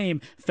the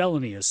same,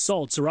 felony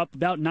assaults are up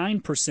about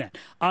 9%.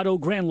 Auto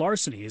grand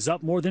larceny is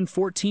up more than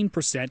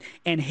 14%,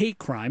 and hate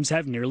crimes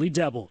have nearly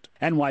doubled.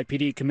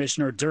 NYPD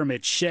Commissioner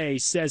Dermot Shea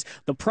says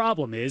the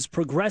problem is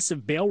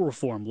progressive bail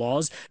reform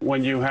laws.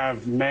 When you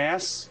have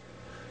mass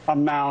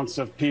amounts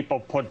of people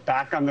put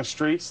back on the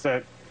streets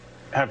that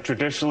have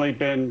traditionally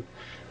been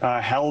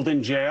held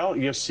in jail,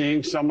 you're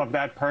seeing some of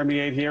that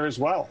permeate here as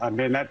well. I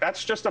mean,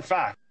 that's just a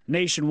fact.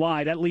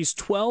 Nationwide, at least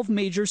 12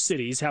 major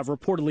cities have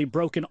reportedly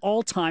broken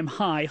all-time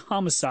high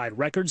homicide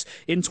records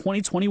in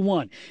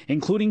 2021,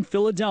 including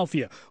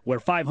Philadelphia, where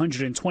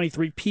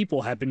 523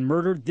 people have been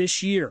murdered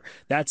this year.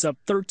 That's up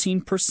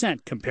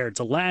 13% compared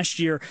to last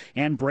year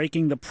and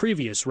breaking the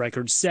previous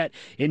record set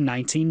in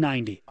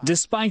 1990.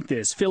 Despite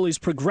this, Philly's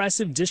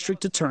progressive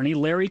district attorney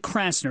Larry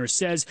Krasner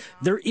says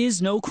there is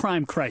no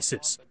crime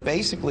crisis.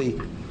 Basically,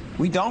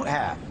 we don't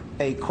have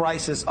a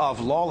crisis of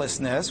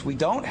lawlessness. We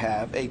don't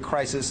have a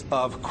crisis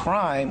of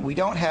crime. We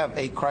don't have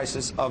a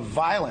crisis of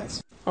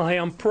violence. I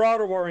am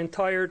proud of our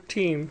entire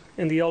team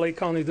in the LA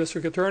County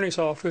District Attorney's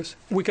Office.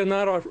 We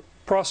cannot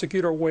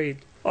prosecute our way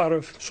out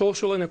of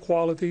social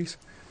inequalities,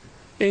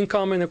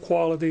 income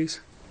inequalities,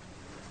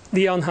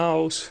 the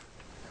unhoused,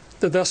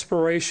 the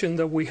desperation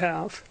that we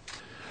have.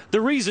 The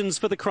reasons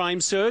for the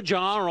crime surge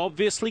are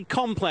obviously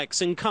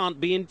complex and can't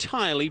be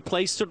entirely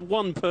placed at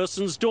one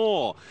person's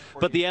door.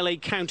 But the LA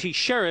County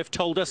Sheriff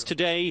told us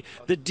today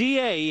the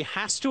DA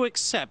has to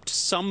accept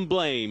some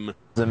blame.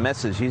 The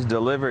message he's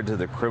delivered to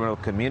the criminal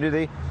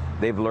community,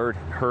 they've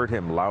heard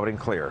him loud and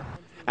clear.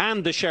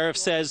 And the sheriff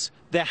says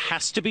there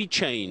has to be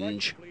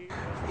change.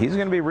 He's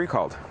going to be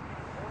recalled,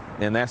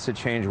 and that's the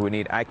change we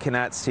need. I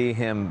cannot see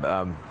him,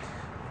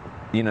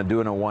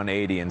 doing a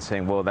 180 and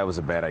saying, well, that was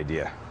a bad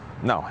idea.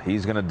 No,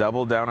 he's going to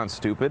double down on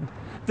stupid,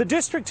 The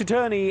district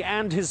attorney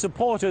and his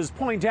supporters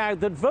point out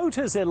that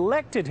voters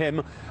elected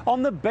him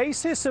on the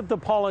basis of the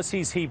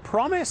policies he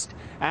promised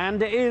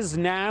and is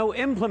now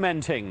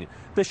implementing.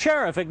 The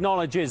sheriff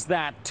acknowledges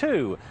that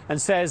too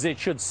and says it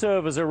should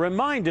serve as a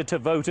reminder to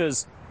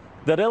voters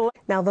that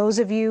Now, those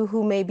of you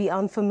who may be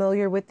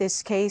unfamiliar with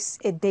this case,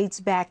 it dates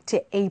back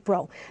to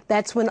April.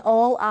 That's when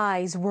all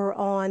eyes were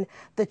on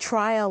the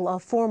trial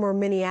of former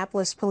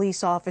Minneapolis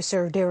police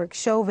officer Derek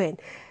Chauvin.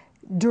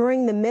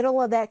 During the middle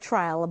of that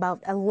trial,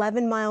 about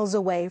 11 miles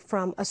away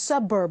from a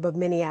suburb of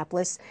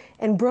Minneapolis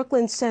in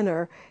Brooklyn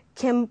Center,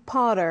 Kim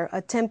Potter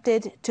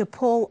attempted to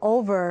pull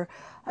over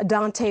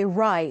Daunte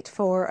Wright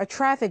for a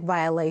traffic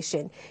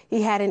violation.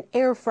 He had an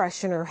air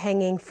freshener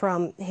hanging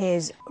from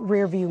his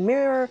rearview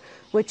mirror,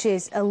 which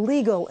is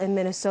illegal in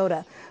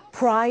Minnesota.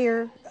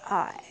 Prior,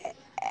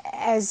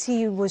 as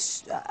they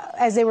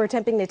were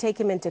attempting to take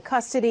him into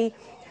custody,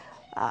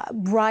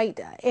 Wright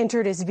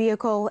entered his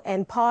vehicle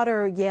and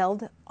Potter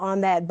yelled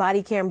on that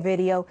body cam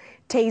video,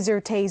 "Taser,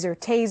 taser,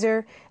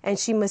 taser," and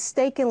she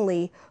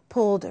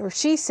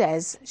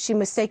says she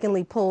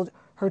mistakenly pulled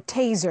her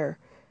taser,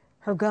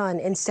 her gun,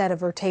 instead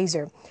of her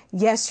taser.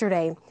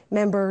 Yesterday,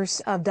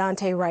 members of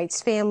Daunte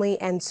Wright's family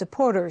and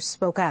supporters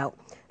spoke out.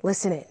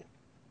 Listen in.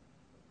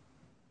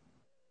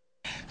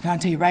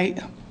 Daunte Wright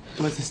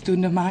was a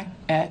student of mine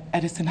at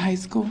Edison High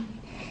School.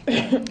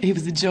 He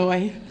was a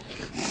joy,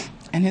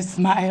 and his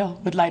smile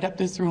would light up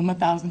this room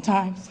 1,000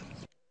 times.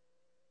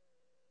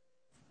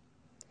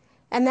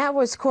 And that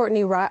was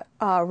Courtney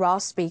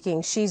Ross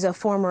speaking. She's a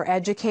former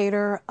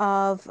educator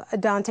of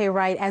Daunte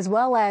Wright, as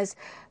well as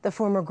the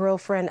former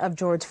girlfriend of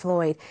George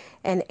Floyd.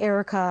 And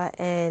Erica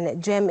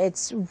and Jim,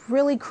 it's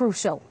really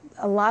crucial.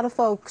 A lot of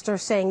folks are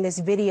saying this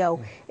video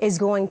is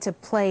going to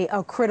play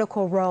a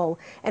critical role.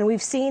 And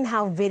we've seen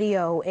how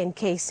video in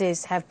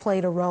cases have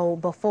played a role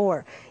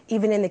before.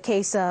 Even in the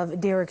case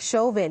of Derek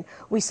Chauvin,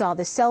 we saw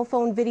the cell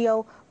phone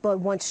video, but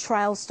once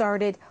trial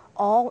started,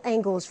 all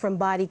angles from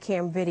body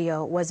cam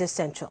video was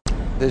essential.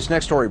 This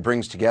next story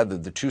brings together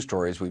the two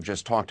stories we've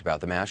just talked about,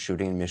 the mass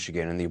shooting in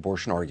Michigan and the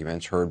abortion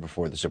arguments heard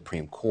before the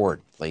Supreme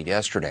Court late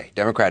yesterday.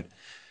 Democrat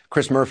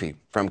Chris Murphy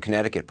from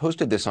Connecticut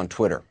posted this on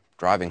Twitter.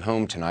 Driving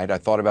home tonight, I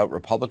thought about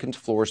Republicans'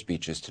 floor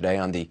speeches today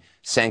on the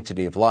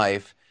sanctity of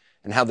life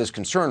and how this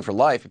concern for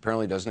life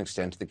apparently doesn't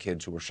extend to the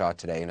kids who were shot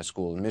today in a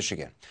school in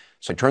Michigan.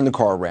 So I turned the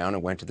car around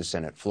and went to the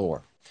Senate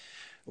floor.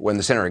 When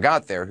the senator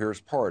got there,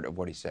 here's part of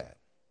what he said.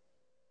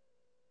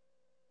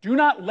 Do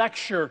not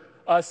lecture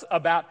us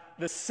about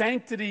the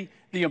sanctity,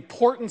 the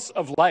importance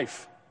of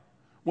life.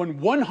 When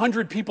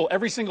 100 people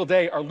every single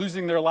day are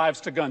losing their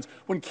lives to guns,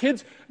 when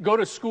kids go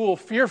to school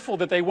fearful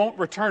that they won't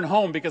return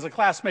home because a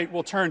classmate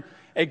will turn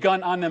a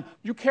gun on them,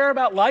 you care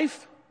about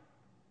life?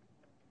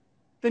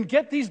 Then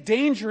get these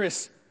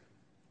dangerous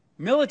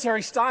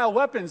military-style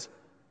weapons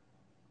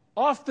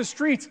off the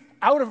streets,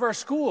 out of our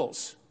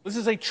schools. This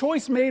is a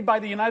choice made by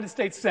the United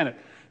States Senate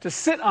to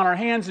sit on our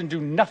hands and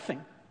do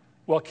nothing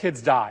while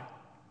kids die.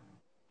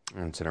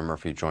 And Senator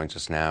Murphy joins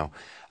us now.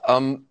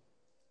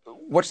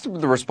 What's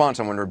the response,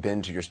 I wonder,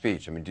 been to your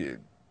speech? I mean,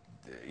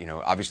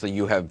 obviously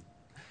you have,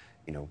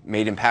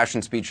 made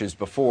impassioned speeches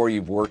before.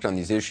 You've worked on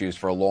these issues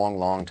for a long,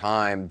 long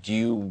time. Do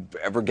you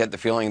ever get the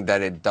feeling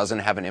that it doesn't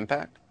have an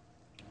impact?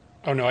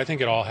 Oh, no, I think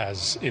it all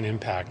has an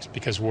impact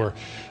because we're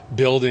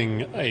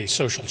building a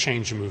social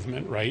change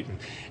movement, right? And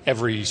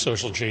every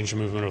social change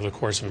movement over the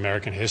course of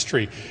American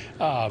history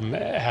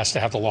has to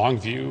have the long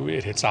view.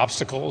 It hits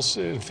obstacles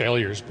and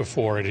failures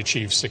before it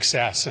achieves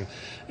success. And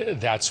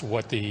that's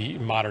what the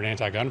modern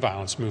anti-gun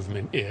violence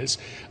movement is.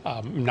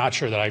 I'm not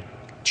sure that I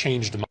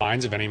changed the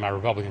minds of any of my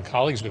Republican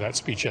colleagues with that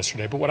speech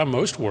yesterday. But what I'm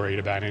most worried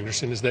about,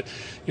 Anderson, is that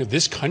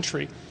this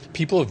country,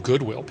 people of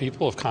goodwill,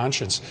 people of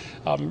conscience,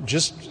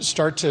 just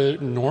start to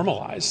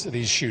normalize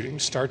these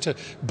shootings, start to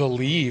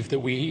believe that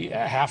we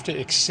have to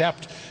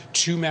accept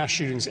 2 mass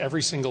shootings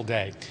every single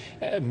day,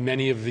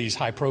 many of these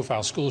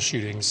high-profile school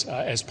shootings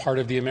as part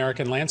of the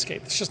American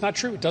landscape. It's just not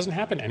true. It doesn't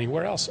happen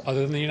anywhere else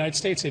other than the United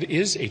States. It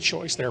is a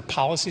choice. There are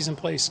policies in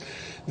place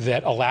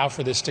that allow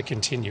for this to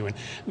continue. And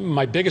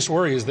my biggest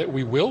worry is that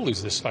we will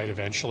lose this fight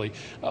eventually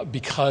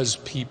because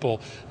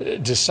people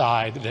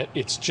decide that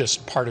it's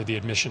just part of the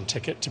admission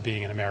ticket to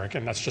being an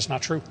American. That's just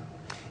not true.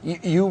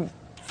 You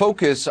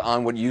focus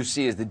on what you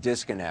see as the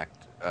disconnect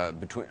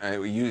between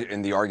you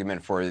in the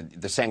argument for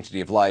the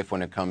sanctity of life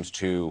when it comes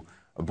to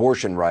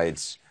abortion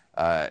rights,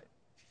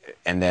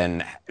 and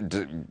then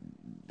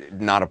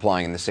not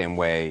applying in the same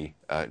way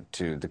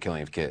to the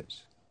killing of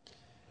kids.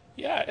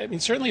 Yeah, I mean,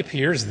 it certainly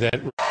appears that.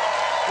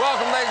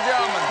 Welcome, ladies and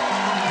gentlemen,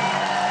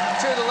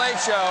 to The Late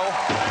Show.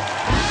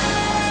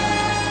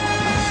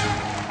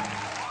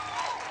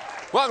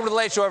 Welcome to The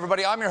Late Show,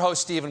 everybody. I'm your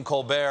host, Stephen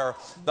Colbert.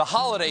 The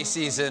holiday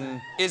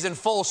season is in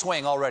full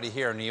swing already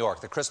here in New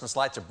York. The Christmas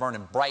lights are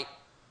burning bright,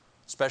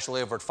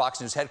 especially over at Fox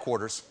News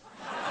headquarters,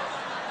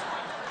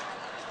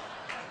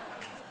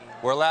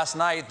 where last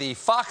night the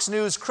Fox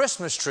News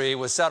Christmas tree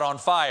was set on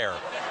fire.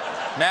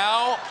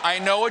 Now, I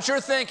know what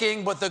you're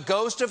thinking, but the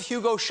ghost of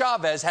Hugo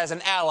Chavez has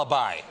an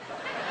alibi.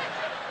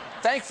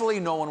 Thankfully,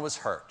 no one was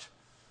hurt.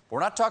 We're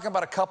not talking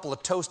about a couple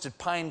of toasted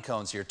pine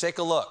cones here. Take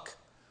a look.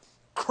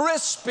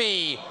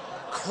 Crispy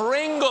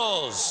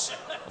Kringles.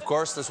 Of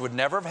course, this would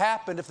never have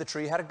happened if the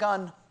tree had a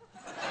gun.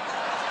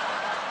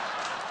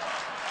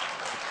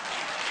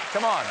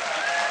 Come on.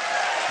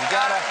 You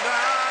gotta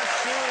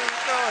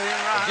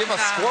give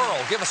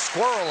a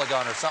squirrel a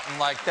gun or something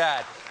like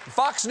that.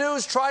 Fox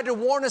News tried to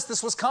warn us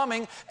this was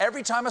coming.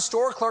 Every time a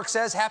store clerk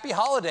says Happy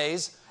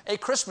Holidays, a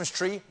Christmas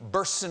tree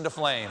bursts into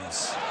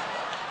flames.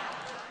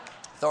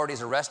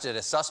 Authorities arrested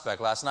a suspect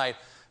last night.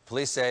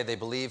 Police say they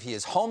believe he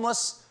is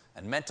homeless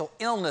and mental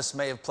illness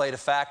may have played a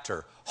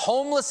factor.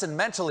 Homeless and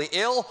mentally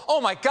ill?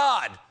 Oh my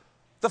God!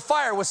 The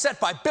fire was set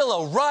by Bill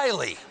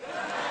O'Reilly.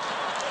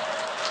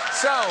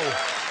 So,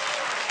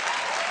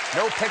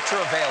 no picture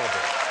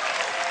available.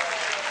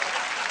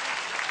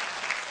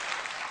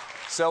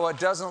 So it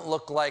doesn't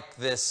look like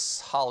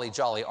this holly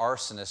jolly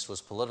arsonist was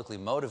politically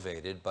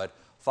motivated, but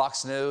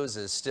Fox News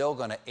is still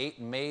going to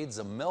 8 maids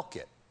a milk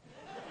it.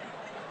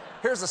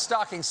 Here's the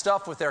stocking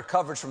stuff with their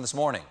coverage from this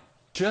morning.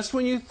 Just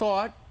when you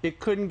thought it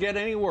couldn't get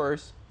any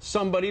worse,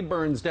 somebody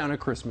burns down a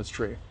Christmas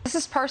tree. This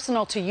is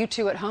personal to you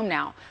two at home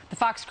now. The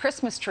Fox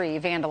Christmas tree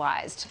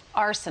vandalized.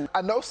 Arson.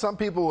 I know some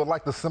people would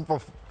like to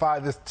simplify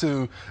this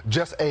to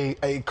just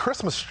a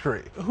Christmas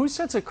tree. Who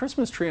sets a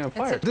Christmas tree on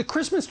fire? The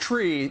Christmas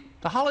tree,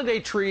 the holiday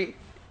tree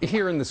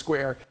here in the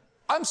square.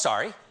 I'm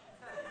sorry.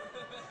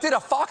 Did a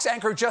Fox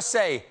anchor just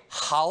say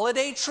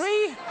holiday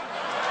tree?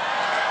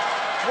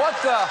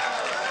 What the?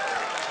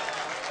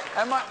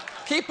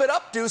 Keep it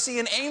up, Ducey,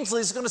 and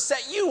Ainsley's going to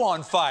set you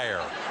on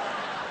fire.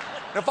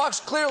 Now,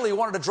 Fox clearly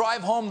wanted to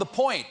drive home the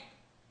point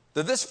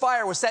that this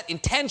fire was set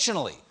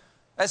intentionally,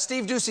 as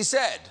Steve Ducey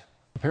said.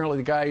 Apparently,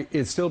 the guy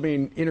is still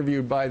being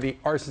interviewed by the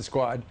arson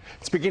squad.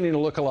 It's beginning to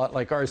look a lot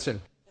like arson.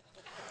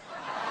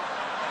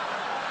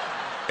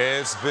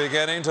 It's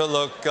beginning to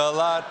look a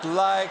lot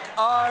like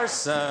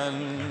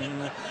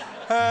arson.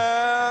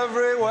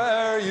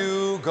 Everywhere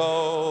you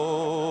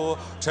go,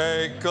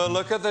 take a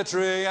look at the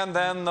tree, and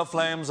then the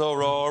flames are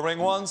roaring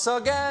once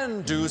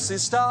again. Ducey,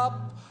 stop,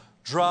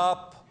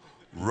 drop,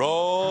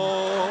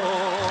 roll.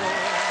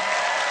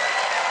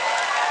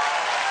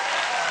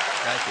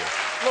 Thank you.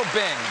 A little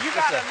Bing. You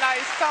got a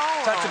nice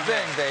tone. Touch of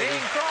Bing, baby. Bing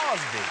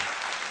Crosby.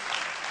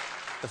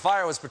 The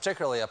fire was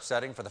particularly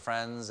upsetting for the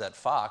friends at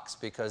Fox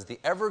because the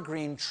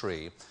evergreen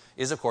tree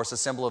is, of course, a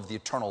symbol of the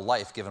eternal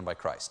life given by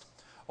Christ.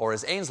 Or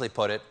as Ainsley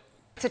put it,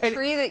 it's a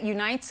tree that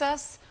unites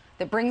us,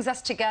 that brings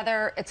us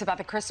together. It's about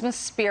the Christmas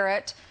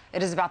spirit.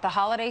 It is about the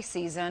holiday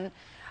season.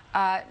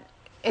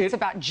 It's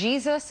about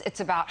Jesus. It's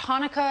about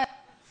Hanukkah.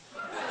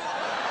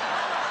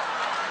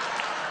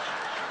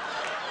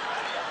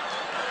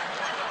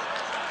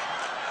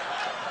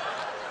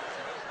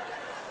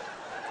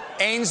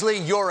 Ainsley,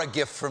 you're a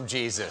gift from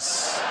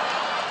Jesus.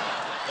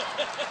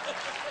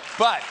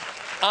 But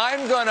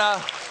I'm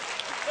gonna,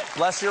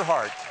 bless your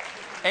heart,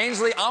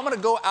 Ainsley, I'm gonna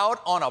go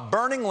out on a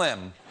burning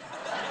limb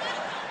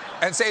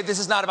and say this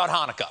is not about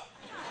Hanukkah.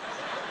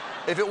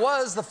 If it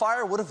was, the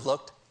fire would have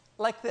looked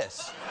like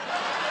this.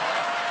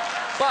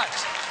 But,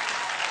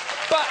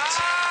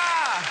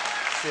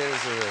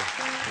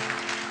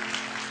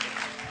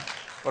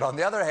 but on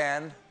the other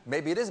hand,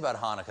 maybe it is about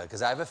Hanukkah,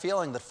 because I have a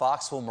feeling that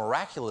Fox will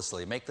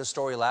miraculously make this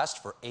story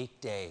last for 8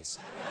 days.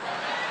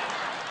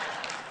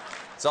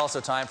 It's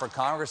also time for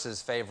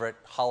Congress's favorite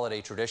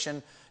holiday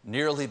tradition,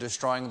 nearly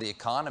destroying the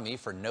economy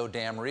for no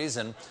damn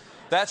reason.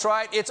 That's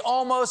right, it's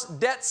almost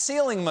debt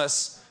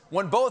ceiling-mas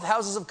when both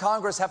houses of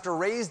Congress have to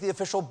raise the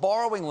official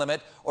borrowing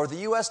limit or the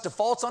U.S.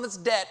 defaults on its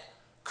debt,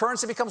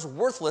 currency becomes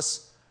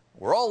worthless.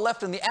 We're all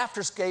left in the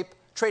afterscape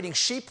trading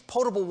sheep,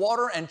 potable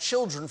water, and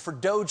children for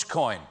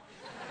Dogecoin.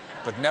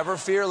 But never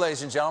fear,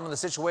 ladies and gentlemen, the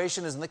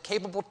situation is in the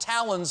capable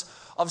talons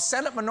of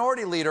Senate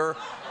Minority Leader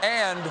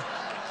and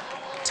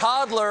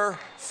toddler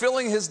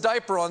filling his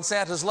diaper on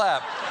Santa's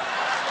lap,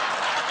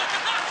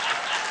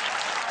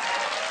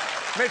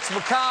 Mitch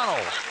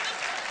McConnell.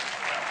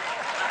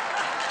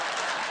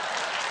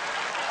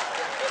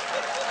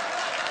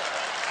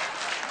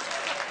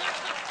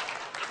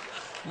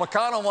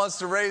 McConnell wants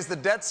to raise the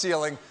debt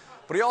ceiling,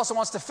 but he also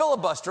wants to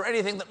filibuster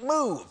anything that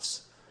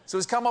moves. So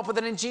he's come up with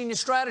an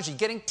ingenious strategy,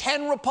 getting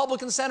 10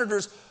 Republican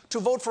senators to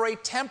vote for a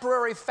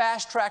temporary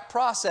fast-track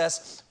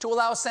process to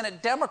allow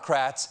Senate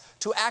Democrats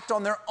to act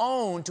on their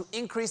own to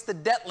increase the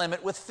debt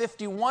limit with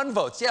 51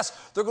 votes. Yes,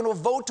 they're going to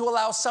vote to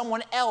allow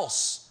someone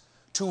else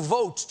to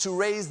vote to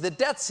raise the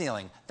debt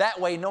ceiling. That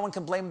way, no one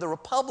can blame the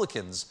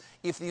Republicans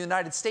if the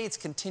United States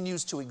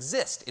continues to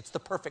exist. It's the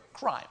perfect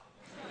crime.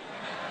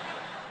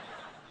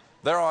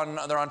 They're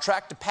on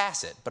track to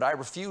pass it, but I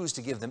refuse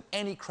to give them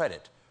any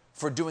credit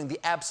for doing the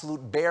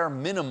absolute bare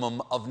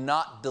minimum of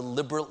not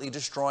deliberately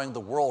destroying the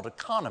world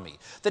economy.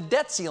 The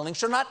debt ceiling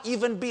should not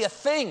even be a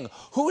thing.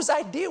 Whose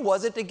idea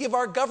was it to give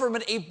our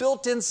government a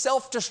built-in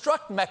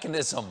self-destruct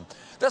mechanism?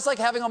 That's like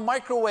having a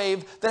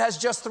microwave that has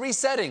just 3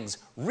 settings: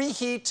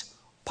 reheat,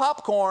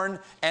 popcorn,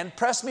 and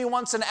press me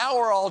once an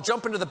hour, I'll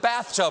jump into the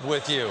bathtub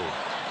with you.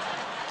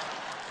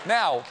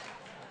 Now,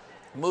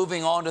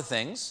 moving on to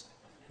things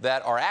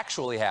that are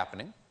actually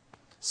happening.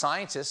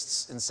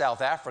 Scientists in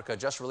South Africa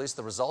just released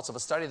the results of a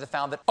study that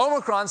found that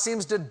Omicron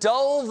seems to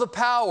dull the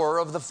power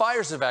of the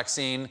Pfizer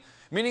vaccine,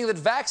 meaning that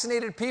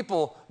vaccinated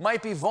people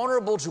might be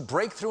vulnerable to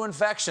breakthrough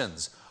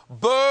infections.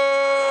 Boo!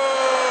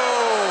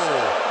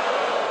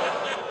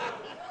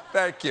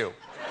 Thank you.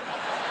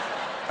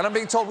 And I'm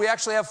being told we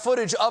actually have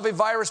footage of a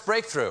virus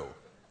breakthrough.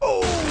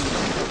 Oh,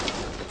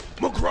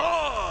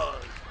 Macron!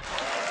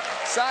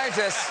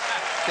 Scientists,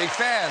 big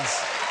fans.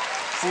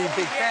 See,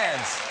 big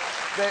fans.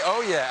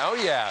 Oh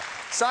yeah.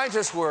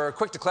 Scientists were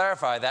quick to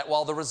clarify that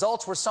while the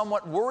results were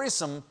somewhat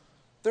worrisome,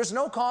 there's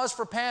no cause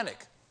for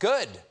panic.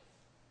 Good,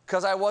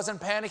 because I wasn't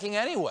panicking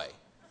anyway.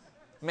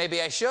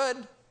 Maybe I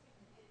should,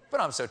 but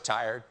I'm so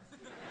tired.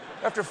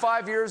 After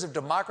 5 years of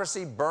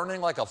democracy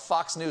burning like a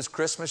Fox News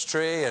Christmas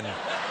tree and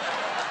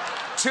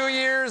 2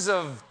 years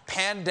of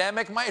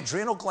pandemic, my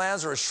adrenal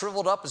glands are as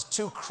shriveled up as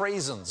two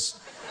craisins.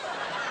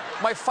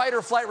 My fight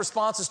or flight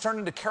response has turned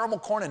into caramel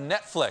corn and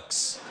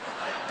Netflix.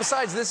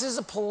 Besides, this is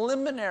a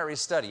preliminary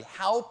study.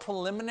 How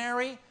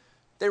preliminary?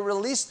 They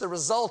released the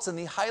results in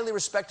the highly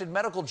respected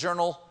medical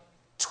journal,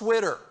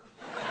 Twitter.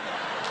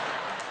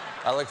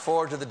 I look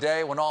forward to the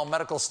day when all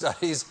medical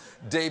studies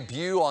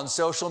debut on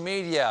social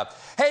media.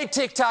 Hey,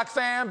 TikTok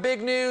fam,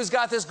 big news.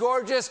 Got this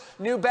gorgeous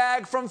new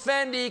bag from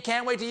Fendi.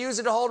 Can't wait to use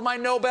it to hold my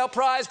Nobel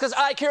Prize because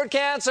I cured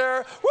cancer.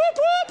 Whoop,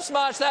 whoop,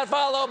 smash that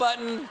follow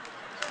button.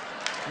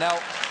 Now,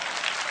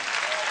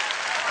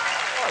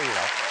 oh, you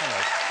know,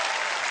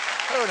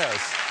 who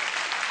knows?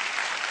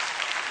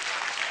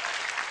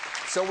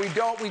 So we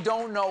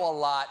don't know a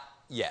lot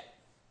yet.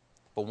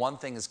 But one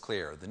thing is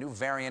clear. The new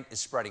variant is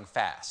spreading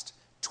fast.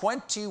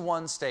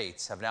 21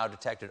 states have now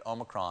detected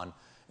Omicron,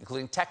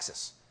 including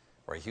Texas,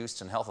 where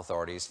Houston health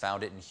authorities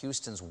found it in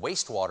Houston's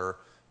wastewater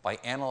by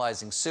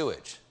analyzing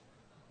sewage.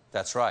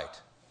 That's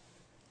right.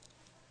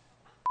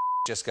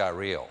 Just got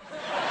real.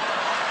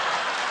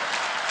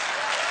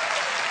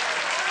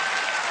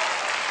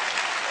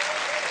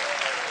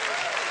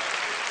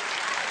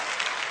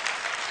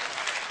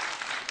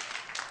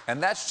 And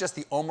that's just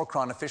the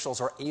Omicron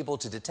officials are able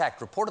to detect.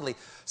 Reportedly,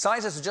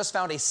 scientists have just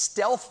found a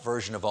stealth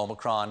version of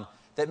Omicron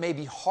that may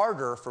be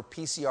harder for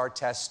PCR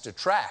tests to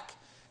track.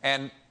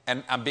 And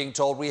I'm being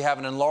told we have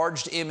an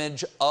enlarged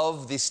image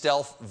of the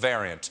stealth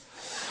variant.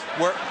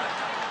 We're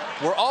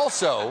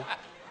also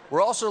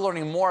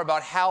learning more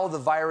about how the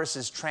virus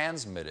is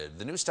transmitted.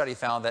 The new study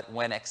found that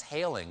when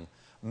exhaling,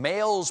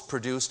 males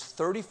produced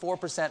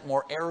 34%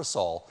 more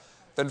aerosol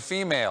than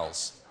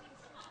females.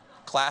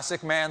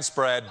 Classic man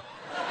spread.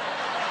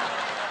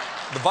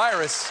 The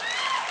virus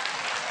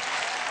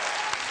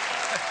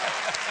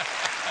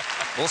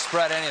will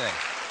spread anything.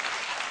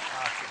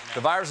 The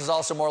virus is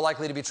also more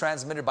likely to be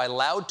transmitted by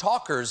loud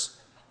talkers,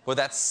 but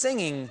that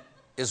singing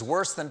is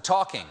worse than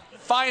talking.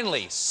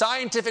 Finally,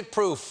 scientific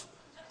proof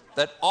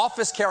that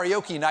office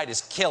karaoke night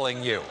is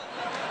killing you.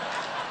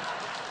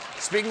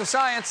 Speaking of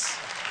science,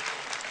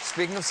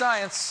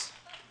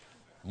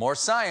 more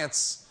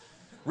science.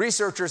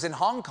 Researchers in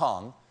Hong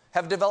Kong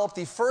have developed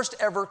the first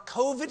ever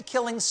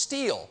COVID-killing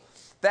steel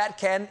that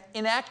can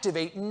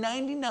inactivate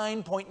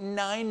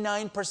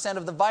 99.99%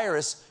 of the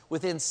virus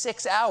within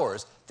 6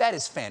 hours. That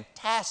is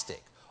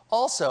fantastic.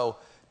 Also,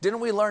 didn't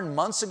we learn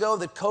months ago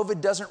that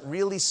COVID doesn't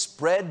really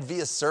spread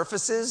via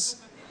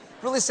surfaces?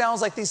 Really sounds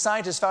like these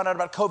scientists found out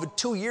about COVID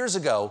 2 years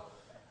ago,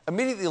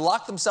 immediately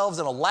locked themselves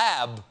in a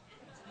lab,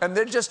 and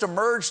then just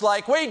emerged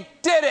like, we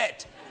did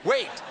it!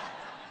 Wait,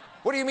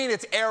 what do you mean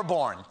it's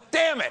airborne?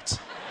 Damn it!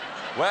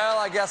 Well,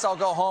 I guess I'll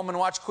go home and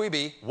watch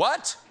Quibi.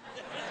 What?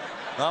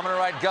 I'm gonna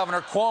write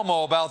Governor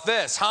Cuomo about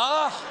this,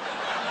 huh?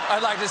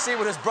 I'd like to see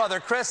what his brother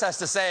Chris has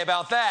to say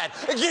about that.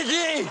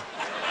 Gee-gee!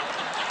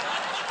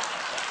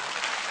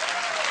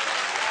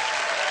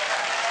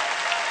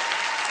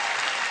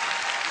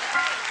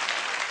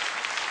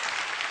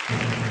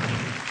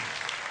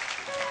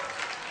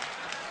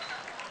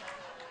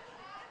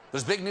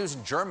 There's big news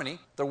in Germany,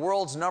 the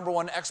world's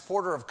 #1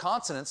 exporter of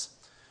consonants.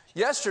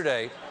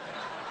 Yesterday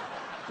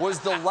was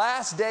the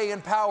last day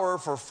in power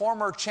for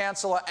former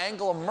Chancellor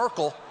Angela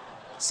Merkel,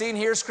 seen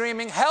here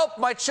screaming, "Help,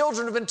 my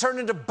children have been turned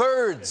into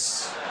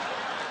birds."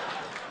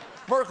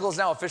 Merkel has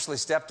now officially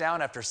stepped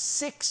down after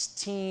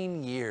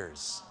 16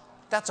 years.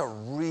 That's a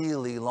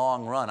really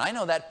long run. I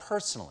know that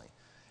personally,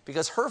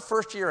 because her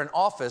first year in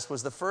office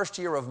was the first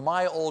year of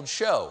my old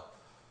show,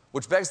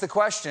 which begs the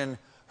question,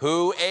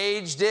 who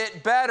aged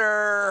it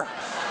better?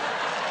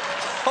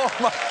 Oh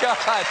my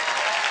God.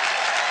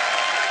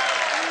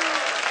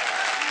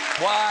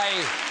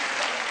 Why?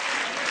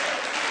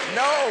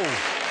 No.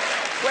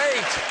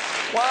 Wait.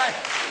 Why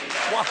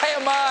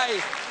am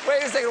I?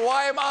 Wait a second.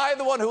 Why am I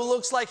the one who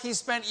looks like he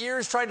spent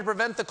years trying to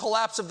prevent the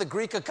collapse of the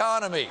Greek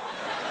economy?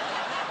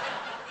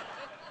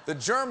 The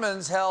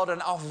Germans held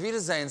an Auf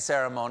Wiedersehen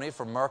ceremony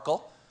for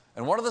Merkel,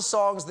 and one of the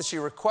songs that she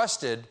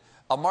requested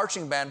a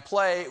marching band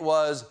play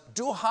was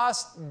Du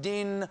hast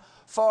den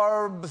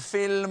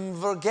Farbfilm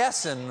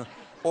vergessen,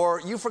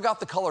 or You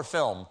Forgot the Color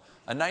Film,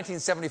 a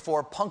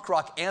 1974 punk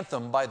rock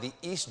anthem by the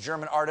East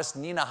German artist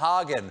Nina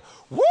Hagen.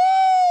 Woo!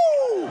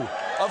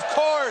 Of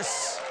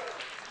course!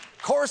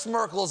 Of course,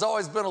 Merkel has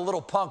always been a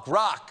little punk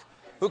rock.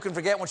 Who can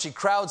forget when she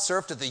crowd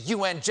surfed at the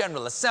UN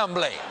General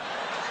Assembly?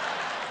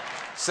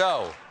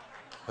 So,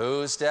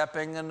 who's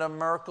stepping into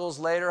Merkel's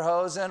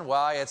lederhosen?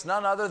 Why, it's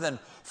none other than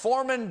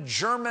former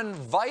German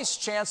vice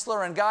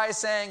chancellor and guy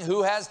saying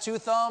who has two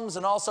thumbs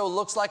and also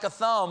looks like a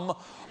thumb,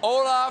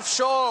 Olaf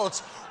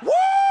Scholz. Woo!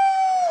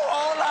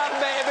 Olaf,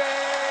 baby!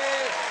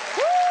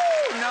 Woo!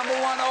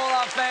 #1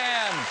 Olaf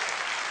fan.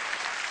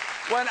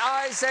 When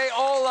I say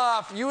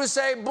Olaf, you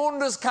say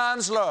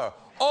Bundeskanzler.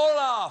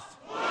 Olaf!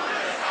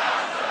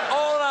 Bundeskanzler!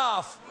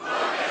 Olaf!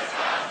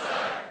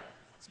 Bundeskanzler!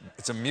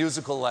 It's a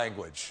musical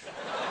language.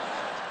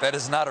 That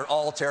is not at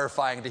all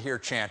terrifying to hear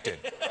chanted.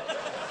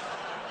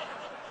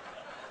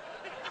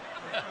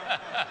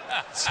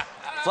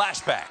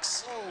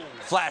 Flashbacks.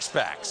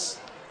 Flashbacks.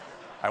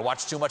 I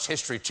watch too much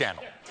History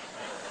Channel.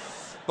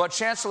 But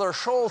Chancellor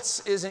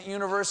Scholz isn't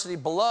university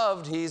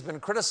beloved. He's been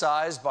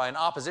criticized by an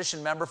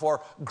opposition member for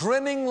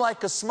grinning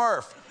like a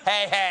Smurf.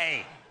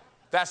 Hey,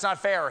 that's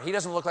not fair. He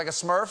doesn't look like a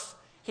Smurf.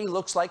 He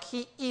looks like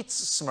he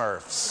eats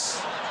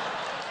Smurfs.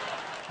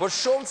 But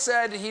Scholz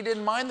said he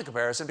didn't mind the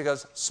comparison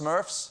because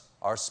Smurfs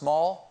are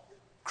small,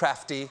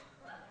 crafty,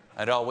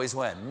 and always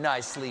win.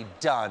 Nicely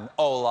done,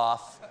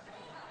 Olaf.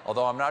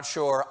 Although I'm not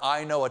sure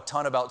I know a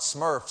ton about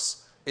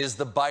Smurfs is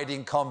the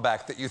biting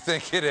comeback that you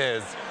think it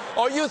is.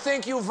 Oh, you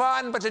think you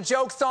won, but the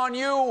joke's on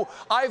you.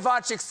 I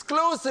watch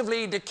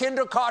exclusively the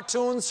kinder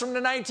cartoons from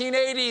the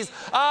 1980s.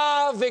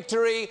 Ah,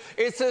 victory.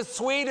 It's as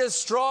sweet as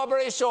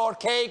strawberry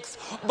shortcakes.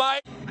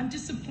 I'm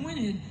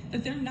disappointed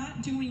that they're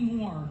not doing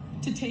more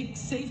to take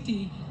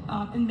safety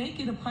and make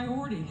it a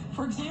priority.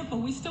 For example,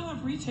 we still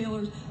have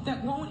retailers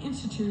that won't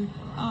institute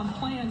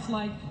plans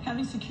like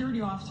having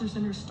security officers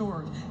in their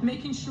stores,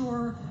 making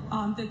sure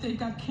that they've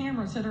got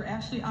cameras that are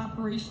actually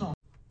operational.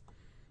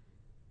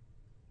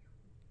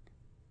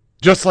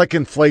 Just like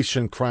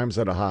inflation, crime's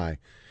at a high.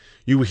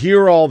 You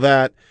hear all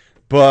that,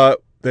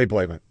 but they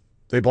blame it.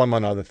 They blame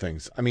on other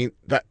things. I mean,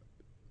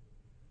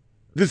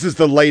 this is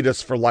the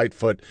latest for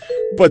Lightfoot,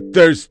 but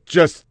the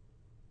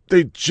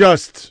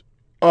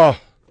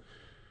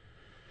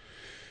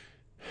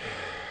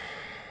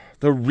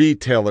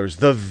retailers,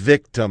 the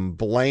victim,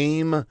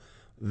 blame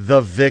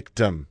the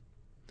victim.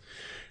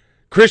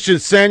 Christian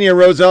Sanya,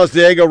 Rosales,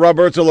 Diego,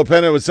 Roberto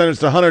Lopena was sentenced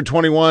to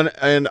 121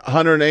 and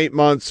 108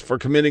 months for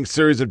committing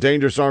series of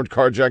dangerous armed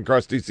carjacking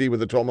across D.C.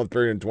 with a 12-month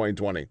period in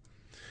 2020.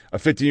 A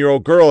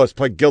 15-year-old girl has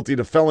pled guilty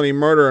to felony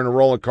murder in a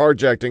role of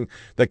carjacking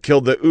that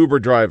killed the Uber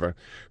driver.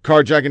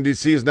 Carjacking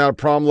D.C. is now a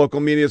problem. Local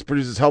media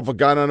produces helpful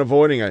guide on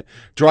avoiding it.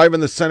 Drive in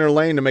the center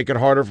lane to make it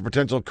harder for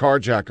potential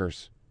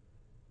carjackers.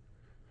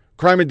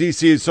 Crime in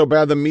D.C. is so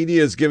bad the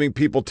media is giving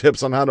people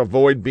tips on how to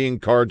avoid being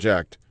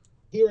carjacked.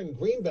 Here in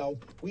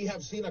Greenbelt, we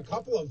have seen a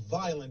couple of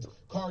violent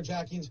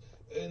carjackings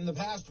in the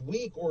past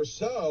week or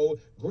so.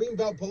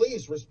 Greenbelt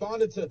police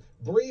responded to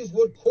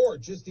Breezewood Court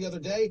just the other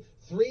day.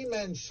 3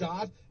 men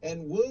shot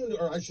and wounded,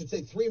 or I should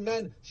say 3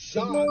 men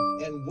shot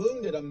and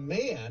wounded a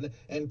man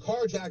and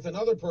carjacked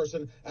another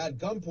person at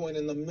gunpoint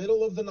in the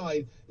middle of the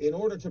night in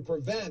order to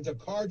prevent a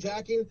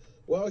carjacking.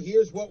 Well,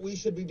 here's what we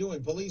should be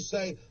doing. Police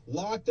say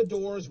lock the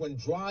doors when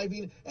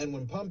driving and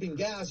when pumping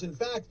gas. In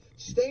fact,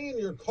 stay in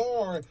your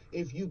car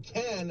if you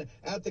can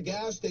at the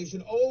gas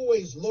station.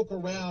 Always look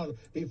around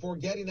before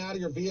getting out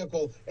of your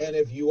vehicle. And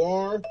if you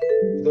are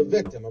the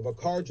victim of a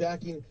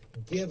carjacking,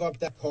 give up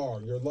that car.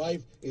 Your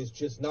life is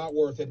just not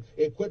worth it.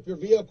 Equip your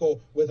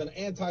vehicle with an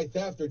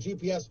anti-theft or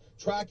GPS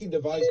tracking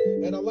device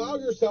and allow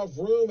yourself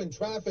room in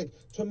traffic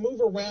to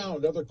move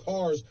around other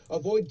cars.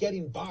 Avoid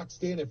getting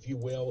boxed in, if you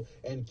will,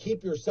 and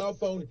keep your cell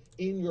phone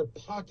in your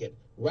pocket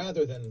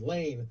rather than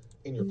laying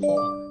in your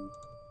car.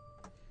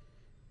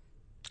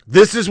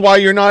 This is why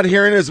you're not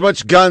hearing as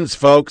much guns,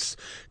 folks,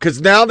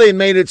 because now they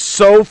made it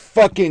so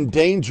fucking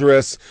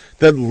dangerous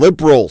that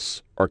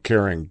liberals are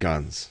carrying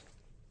guns.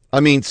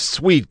 I mean,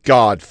 sweet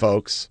God,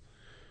 folks.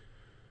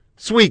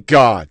 Sweet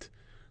God.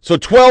 So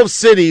 12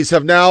 cities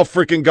have now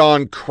freaking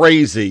gone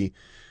crazy.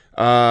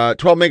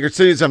 12 major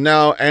cities have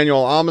now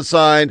annual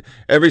homicide.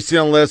 Every city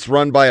on the list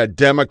run by a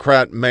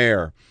Democrat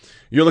mayor.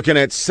 You're looking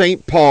at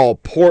St. Paul,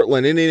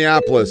 Portland,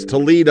 Indianapolis,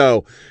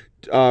 Toledo,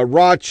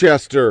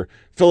 Rochester,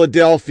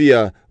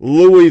 Philadelphia,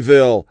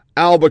 Louisville,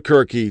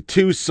 Albuquerque,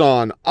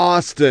 Tucson,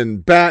 Austin,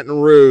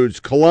 Baton Rouge,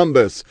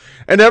 Columbus,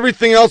 and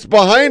everything else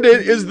behind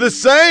it is the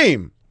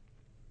same.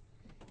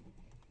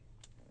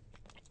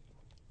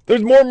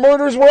 There's more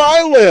murders where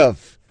I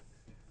live.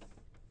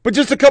 But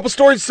just a couple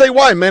stories to say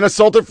why. Man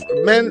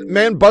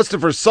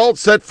busted for assault,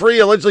 set free,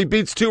 allegedly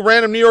beats 2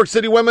 random New York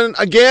City women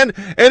again,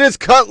 and is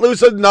cut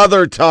loose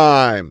another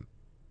time.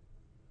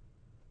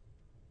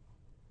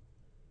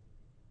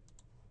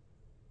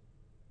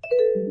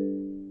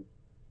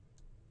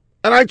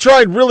 And I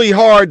tried really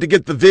hard to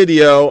get the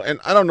video, and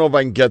I don't know if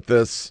I can get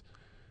this.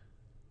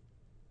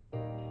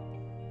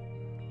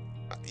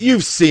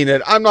 You've seen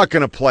it. I'm not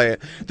going to play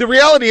it. The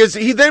reality is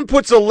he then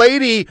puts a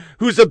lady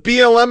who's a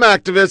BLM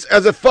activist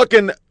as a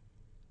fucking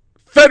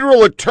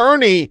federal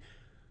attorney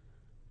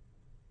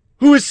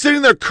who is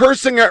sitting there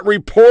cursing at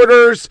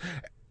reporters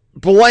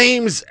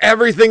blames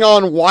everything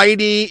on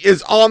Whitey,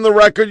 is on the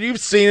record. You've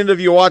seen it if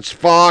you watch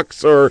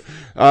Fox or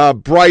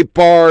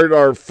Breitbart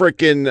or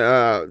frickin'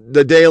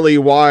 the Daily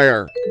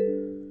Wire.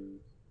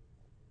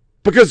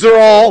 Because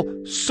they're all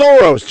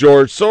Soros.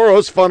 George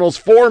Soros funnels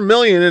 $4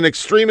 million in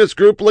extremist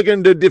group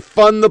looking to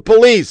defund the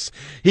police.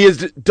 He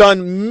has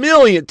done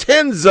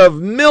tens of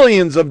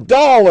millions of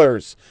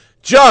dollars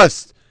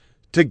just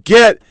to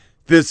get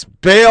this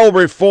bail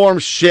reform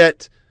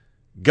shit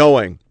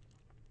going.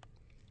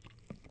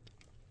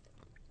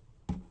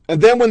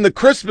 And then when the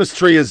Christmas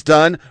tree is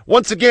done,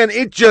 once again,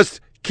 it just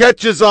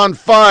catches on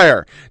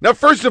fire. Now,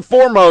 first and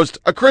foremost,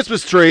 a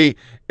Christmas tree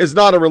is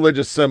not a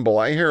religious symbol.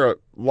 I hear a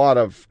lot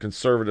of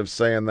conservatives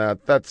saying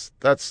that. That's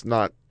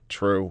not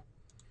true.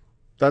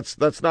 That's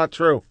not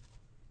true.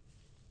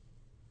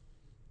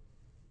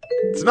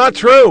 It's not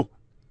true.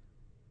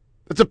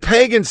 It's a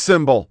pagan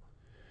symbol.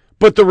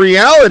 But the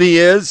reality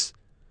is,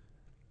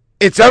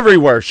 it's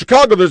everywhere.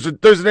 Chicago, there's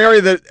an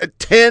area that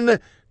 10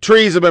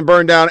 trees have been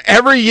burned down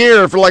every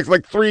year for like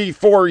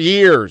 3-4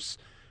 years.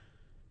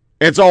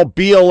 It's all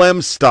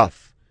BLM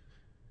stuff.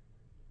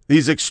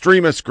 These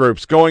extremist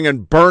groups going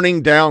and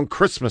burning down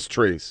Christmas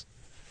trees.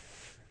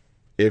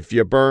 If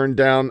you burned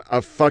a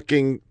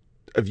frickin'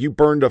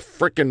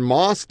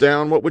 mosque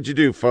down, what would you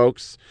do,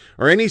 folks?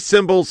 Or any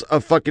symbols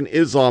of fucking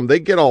Islam, they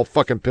get all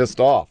fucking pissed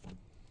off.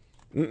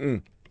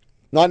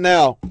 Not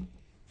now.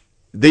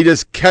 They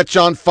just catch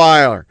on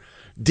fire.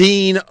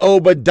 Dean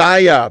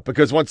Obadiah,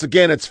 because once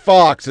again, it's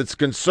Fox, it's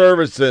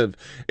conservative,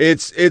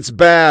 it's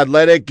bad,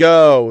 let it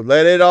go,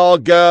 let it all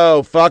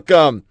go, fuck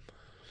them.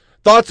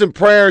 Thoughts and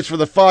prayers for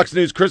the Fox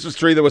News Christmas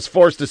tree that was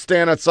forced to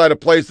stand outside a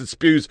place that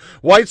spews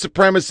white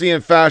supremacy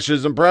and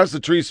fascism. Perhaps the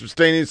tree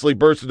spontaneously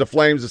burst into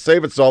flames to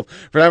save itself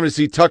from having to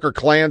see Tucker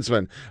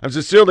Klansman. I'm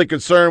sincerely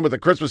concerned with the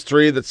Christmas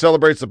tree that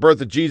celebrates the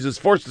birth of Jesus,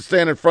 forced to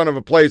stand in front of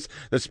a place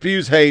that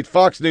spews hate.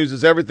 Fox News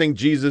is everything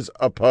Jesus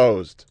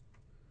opposed.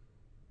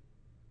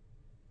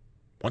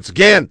 Once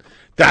again,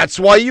 that's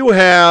why you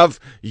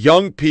have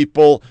young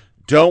people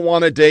don't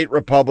want to date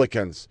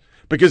Republicans.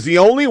 Because the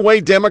only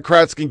way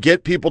Democrats can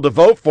get people to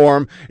vote for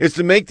them is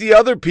to make the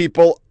other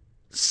people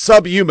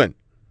subhuman.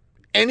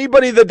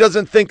 Anybody that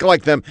doesn't think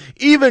like them,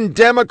 even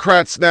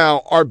Democrats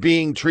now are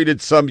being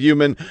treated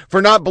subhuman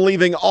for not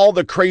believing all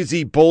the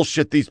crazy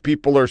bullshit these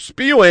people are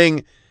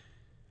spewing.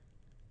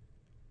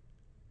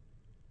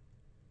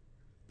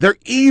 They're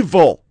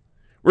evil.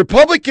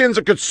 Republicans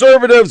or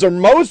conservatives or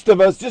most of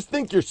us just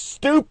think you're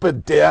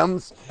stupid,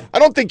 Dems. I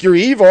don't think you're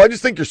evil. I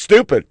just think you're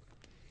stupid.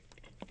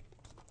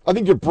 I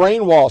think you're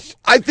brainwashed.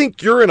 I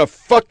think you're in a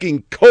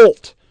fucking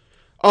cult.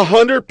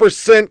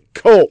 100%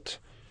 cult.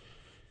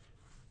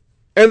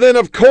 And then,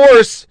 of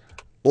course,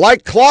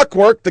 like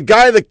clockwork, the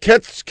guy that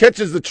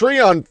catches the tree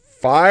on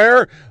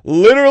fire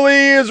literally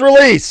is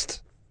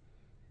released.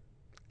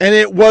 And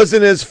it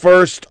wasn't his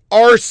first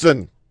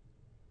arson.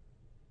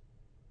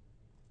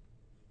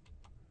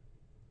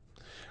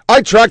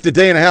 I tracked a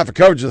day and a half of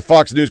coverage of the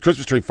Fox News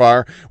Christmas tree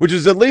fire, which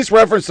is at least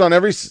referenced on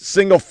every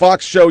single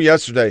Fox show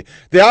yesterday.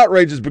 The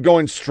outrage has been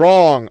going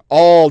strong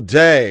all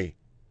day.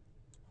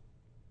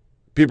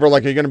 People are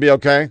like, are you going to be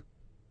okay?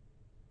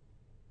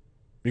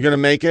 You going to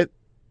make it?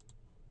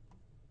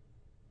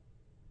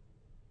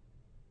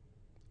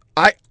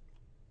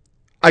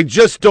 I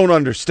just don't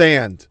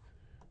understand.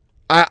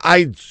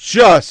 I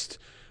just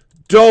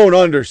don't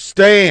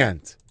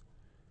understand.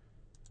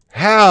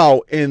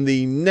 How in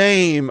the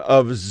name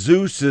of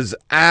Zeus's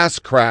ass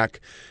crack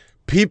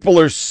people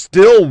are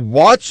still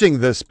watching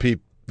this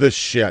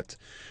shit.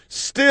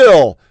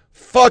 Still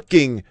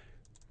fucking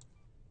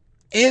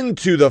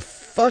into the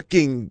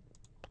fucking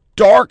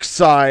dark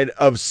side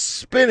of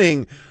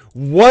spinning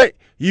what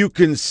you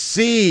can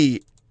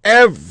see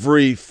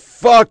every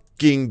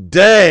fucking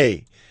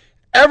day.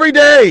 Every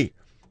day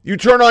you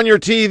turn on your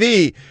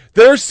TV,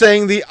 they're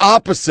saying the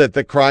opposite,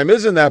 that crime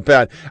isn't that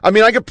bad. I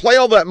mean, I could play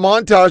all that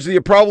montage that you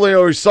probably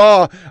already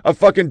saw of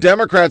fucking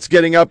Democrats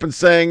getting up and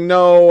saying,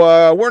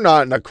 no, we're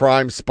not in a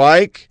crime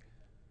spike.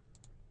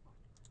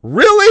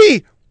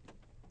 Really?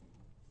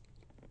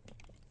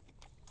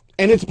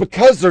 And it's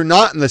because they're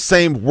not in the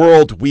same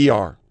world we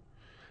are.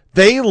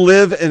 They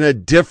live in a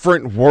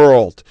different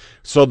world.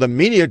 So the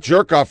media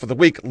jerk-off of the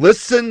week,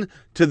 listen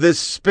to this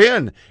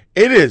spin.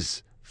 It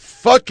is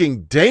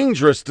fucking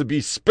dangerous to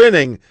be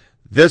spinning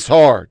this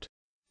hard.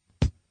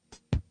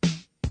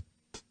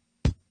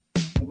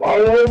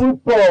 Miami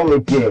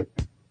politics,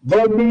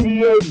 the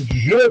media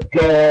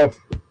jerk-off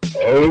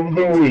of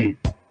the week.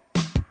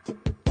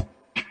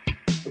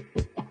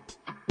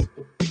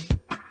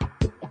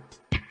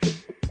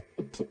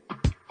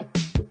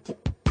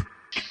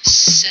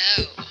 So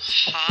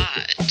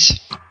hot.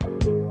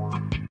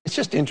 It's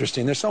just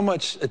interesting. There's so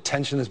much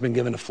attention that's been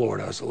given to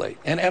Florida as of late.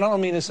 And I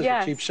don't mean this as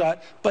a cheap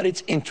shot, but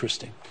it's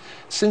interesting.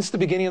 Since the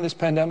beginning of this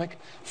pandemic,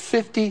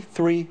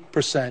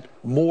 53%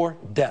 more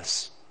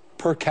deaths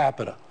per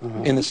capita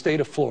in the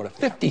state of Florida.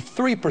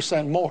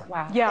 53% more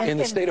in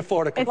the state of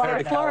Florida compared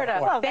to California.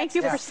 Well, thank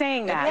you for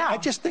saying that. I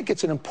just think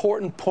it's an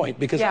important point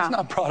because that's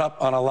not brought up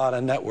on a lot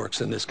of networks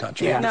in this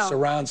country, on the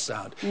surround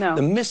sound.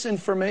 The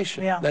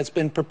misinformation that's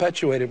been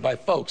perpetuated by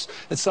folks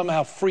that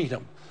somehow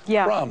freedom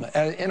from,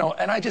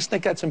 and I just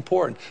think that's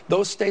important.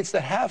 Those states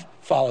that have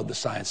followed the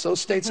science,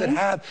 those states that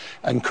have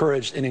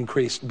encouraged and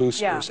increased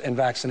boosters and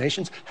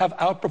vaccinations have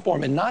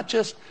outperformed, and not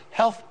just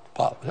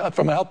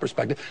from a health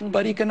perspective,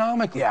 but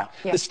economically.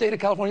 The state of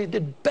California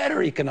did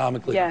better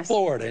economically than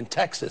Florida and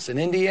Texas and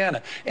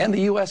Indiana and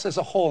the U.S. as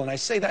a whole. And I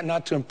say that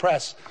not to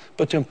impress,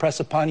 but to impress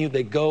upon you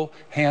they go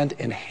hand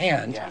in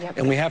hand,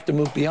 and we have to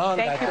move beyond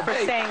that debate. Thank you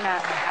for saying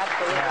that.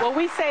 Absolutely. Well,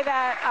 we say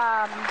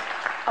that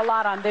a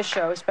lot on this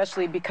show,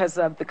 especially because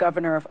of the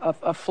governor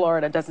of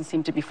Florida doesn't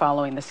seem to be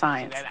following the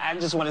science. And I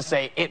just want to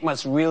say it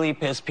must really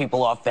piss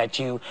people off that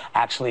you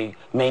actually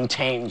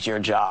maintained your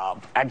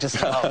job. I just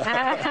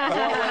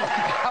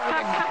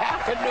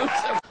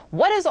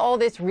What does all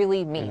this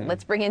really mean?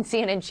 Let's bring in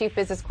CNN chief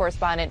business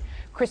correspondent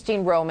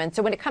Christine Roman.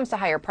 So when it comes to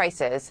higher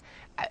prices,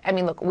 I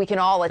mean, look, we can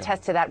all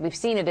attest to that. We've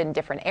seen it in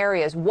different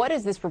areas. What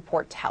does this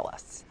report tell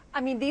us? I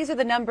mean, these are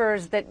the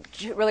numbers that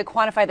really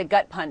quantify the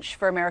gut punch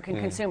for American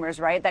consumers,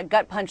 right? That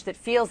gut punch that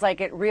feels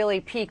like it really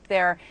peaked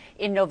there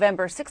in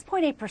November.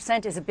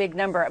 6.8% is a big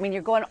number. I mean,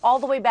 you're going all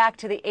the way back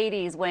to the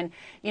 80s when,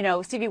 you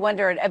know, Stevie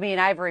Wonder and Ebony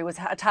and Ivory was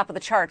atop of the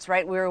charts,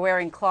 right? We were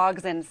wearing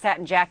clogs and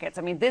satin jackets.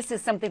 I mean, this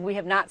is something we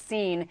have not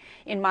seen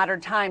in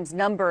modern times,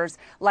 numbers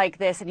like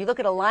this. And you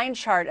look at a line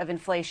chart of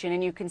inflation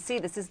and you can see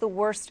this is the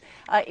worst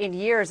in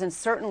years, and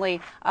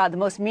certainly the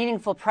most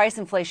meaningful price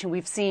inflation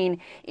we've seen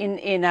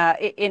in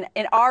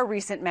our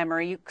recent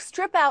memory. You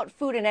strip out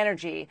food and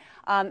energy,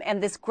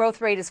 and this growth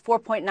rate is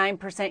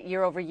 4.9%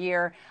 year over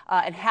year,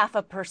 and half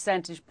a percent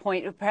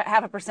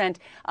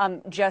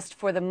just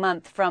for the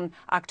month from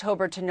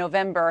October to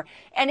November.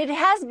 And it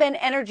has been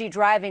energy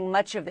driving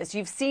much of this.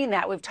 You've seen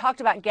that. We've talked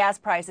about gas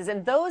prices,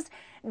 and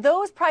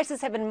those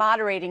prices have been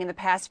moderating in the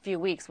past few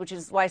weeks, which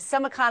is why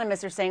some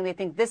economists are saying they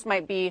think this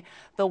might be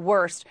the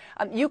worst.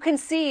 You can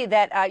see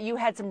that you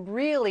had some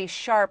really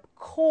sharp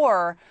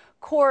core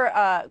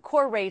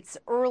rates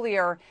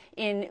earlier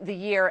in the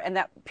year, and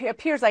that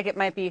appears like it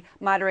might be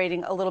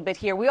moderating a little bit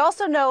here. We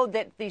also know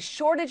that the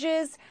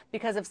shortages,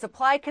 because of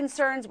supply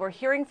concerns, we're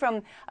hearing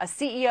from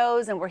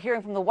CEOs, and we're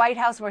hearing from the White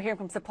House, and we're hearing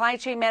from supply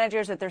chain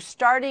managers that they're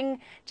starting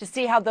to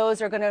see how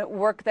those are going to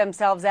work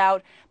themselves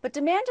out. But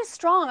demand is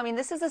strong. I mean,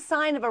 this is a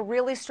sign of a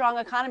really strong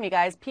economy,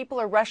 guys. People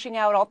are rushing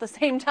out all at the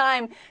same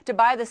time to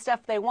buy the stuff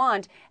they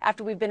want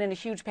after we've been in a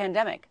huge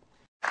pandemic.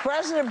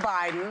 President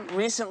Biden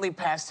recently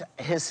passed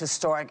his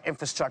historic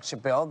infrastructure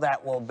bill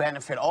that will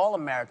benefit all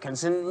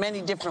Americans in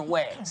many different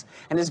ways.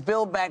 And his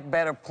Build Back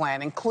Better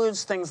plan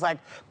includes things like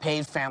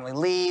paid family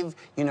leave,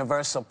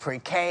 universal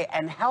pre-K,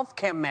 and health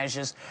care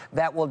measures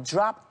that will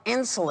drop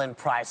insulin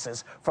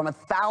prices from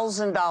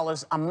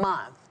 $1,000 a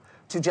month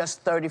to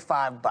just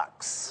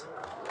 $35.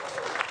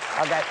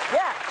 Okay,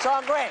 yeah, it's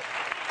all great.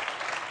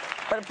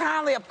 But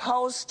apparently a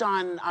post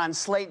on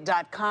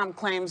Slate.com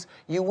claims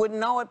you wouldn't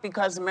know it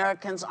because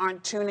Americans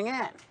aren't tuning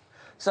in.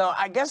 So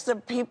I guess the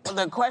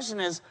question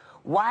is,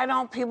 why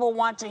don't people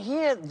want to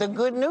hear the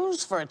good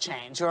news for a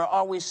change? Or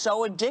are we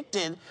so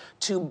addicted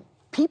to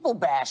people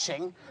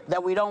bashing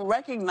that we don't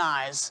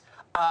recognize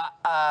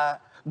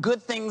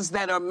good things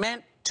that are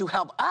meant to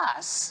help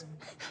us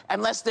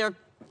unless they're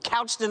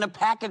couched in a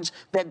package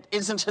that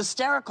isn't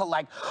hysterical,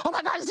 like, oh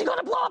my God, is he going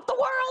to blow up the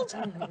world?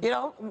 You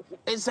know,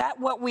 is that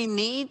what we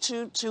need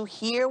to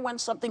hear when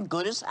something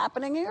good is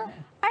happening here?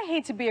 I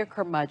hate to be a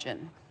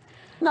curmudgeon.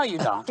 No, you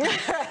don't. She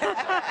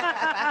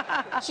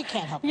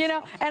can't help it. You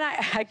know, and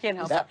I can't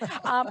help it.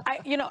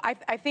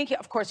 I think,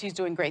 of course, he's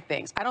doing great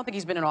things. I don't think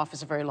he's been in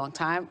office a very long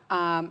time.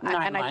 9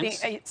 months. I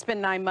think it's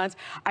been 9 months.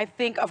 I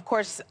think, of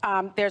course,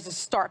 there's a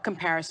stark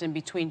comparison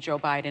between Joe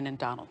Biden and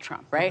Donald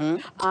Trump,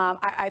 right?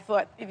 I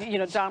thought, you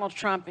know, Donald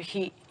Trump,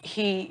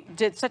 he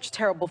did such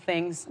terrible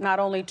things, not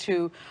only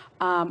to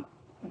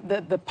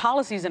the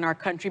policies in our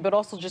country, but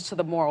also just to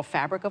the moral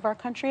fabric of our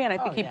country. And I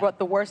think he brought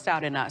the worst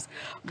out in us.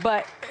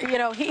 But, you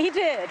know, he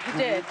did.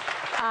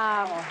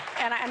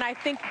 And I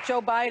think Joe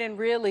Biden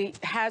really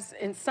has,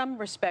 in some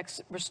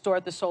respects,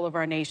 restored the soul of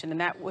our nation, and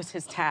that was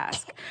his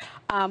task.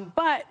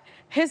 But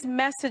his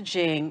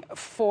messaging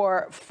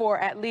for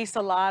at least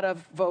a lot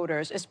of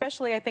voters,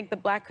 especially I think the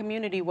Black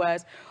community,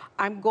 was,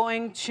 I'm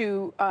going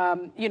to,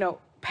 you know,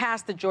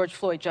 pass the George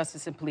Floyd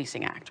Justice and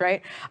Policing Act,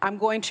 right? I'm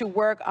going to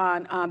work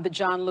on the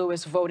John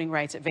Lewis Voting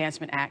Rights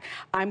Advancement Act.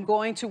 I'm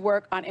going to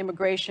work on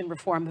immigration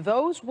reform.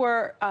 Those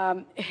were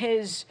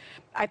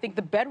I think,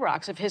 the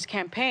bedrocks of his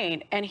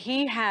campaign, and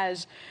he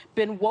has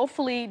been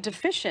woefully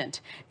deficient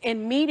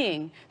in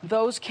meeting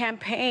those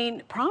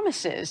campaign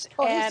promises.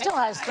 Well, he still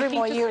has 3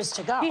 more years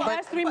to go. He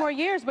has 3 more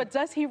years, but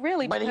does he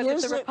really?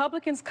 Because if the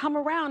Republicans come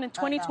around in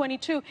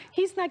 2022,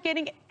 he's not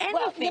getting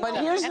anything. But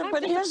here's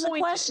the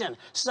question.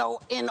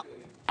 So in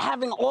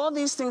having all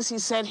these things he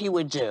said he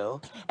would do,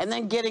 and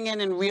then getting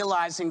in and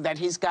realizing that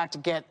he's got to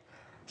get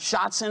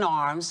shots in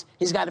arms.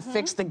 He's got to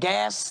fix the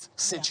gas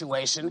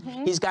situation.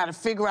 He's got to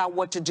figure out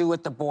what to do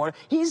at the border.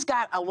 He's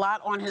got a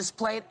lot on his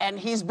plate, and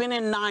he's been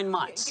in 9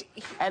 months.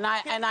 And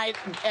I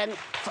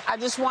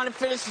just want to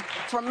finish.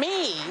 For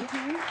me,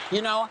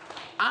 you know,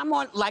 I'm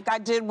on, like I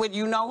did with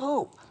you know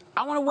who.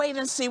 I want to wait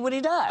and see what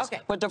he does.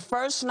 Okay. But the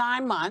first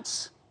 9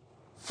 months,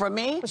 for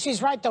me, well,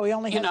 she's right though. He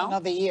only has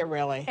another year,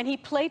 really. And he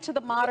played to the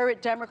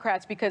moderate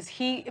Democrats because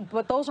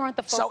but those aren't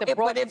the folks that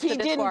brought him to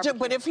this barbecue.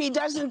 But if he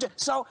doesn't do,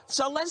 so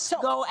let's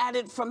go at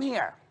it from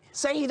here.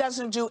 Say he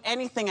doesn't do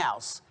anything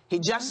else. He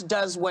just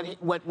does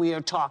what we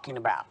are talking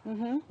about.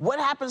 What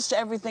happens to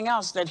everything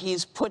else that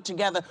he's put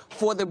together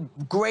for the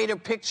greater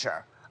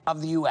picture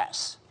of the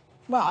U.S.?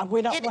 Well,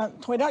 we don't.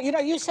 You know,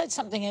 you said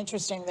something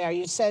interesting there.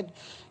 You said,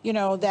 you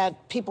know,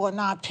 that people are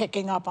not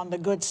picking up on the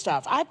good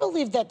stuff. I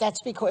believe that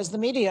that's because the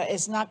media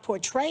is not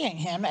portraying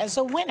him as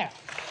a winner.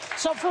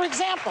 So, for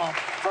example,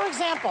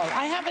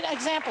 I have an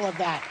example of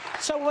that.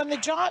 So when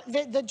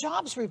the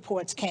jobs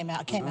reports came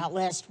out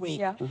last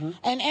week,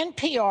 and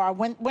NPR,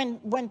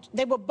 when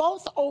they were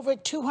both over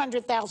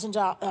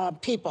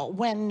 200,000 people,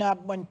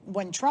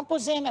 when Trump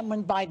was in and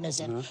when Biden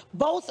is in,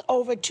 both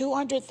over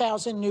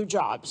 200,000 new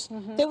jobs.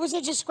 There was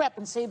a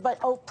discrepancy, but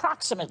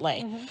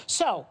approximately.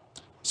 So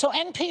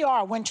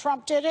NPR, when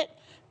Trump did it,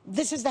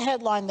 this is the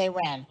headline they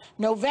ran.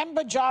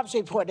 November jobs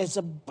report is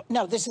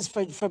no, this is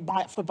for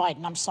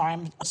Biden. I'm sorry,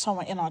 I'm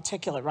somewhat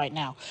inarticulate right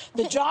now.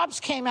 The jobs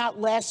came out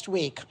last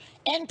week.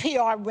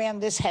 NPR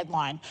ran this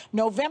headline.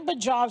 November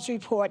jobs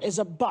report is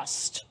a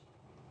bust.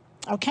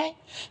 Okay?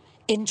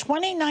 In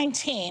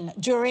 2019,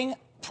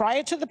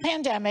 prior to the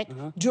pandemic,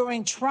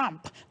 during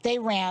Trump, they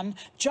ran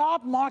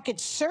job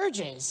market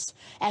surges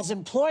as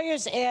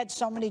employers add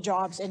so many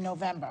jobs in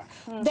November.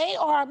 They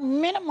are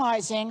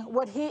minimizing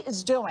what he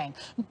is doing.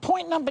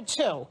 Point number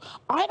 2,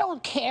 I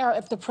don't care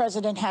if the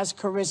president has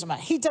charisma.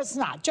 He does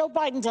not. Joe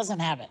Biden doesn't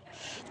have it.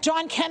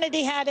 John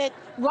Kennedy had it.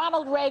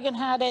 Ronald Reagan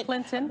had it.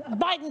 Clinton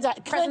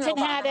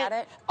had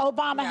it.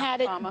 Obama had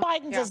it.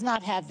 Biden does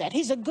not have that.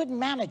 He's a good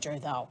manager,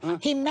 though.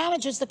 He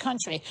manages the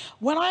country.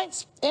 When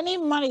any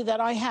money that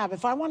I have,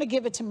 if I want to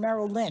give it to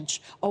Merrill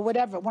Lynch or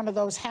whatever, one of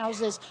those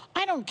houses,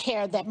 I don't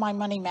care that my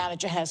money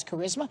manager has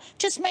charisma.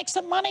 Just make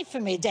some money for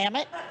me, damn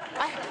it.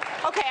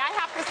 Okay, I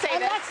have to say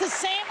and that's the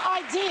same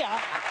idea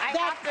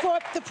for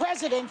the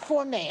president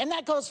for me. And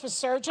that goes for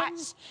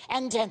surgeons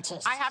and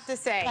dentists. I have to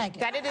say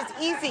that it is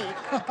easy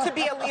to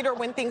be a leader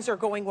when things are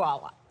going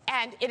well.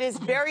 And it is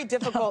very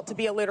difficult to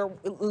be a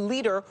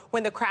leader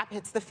when the crap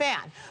hits the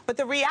fan. But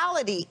the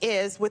reality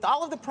is, with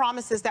all of the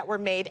promises that were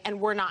made and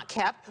were not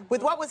kept,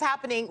 with what's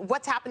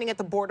happening at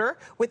the border,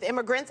 with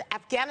immigrants,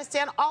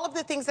 Afghanistan, all of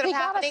the things that are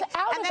happening,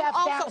 and then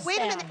also, wait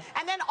a minute,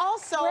 and then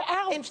also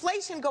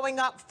inflation going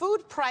up, food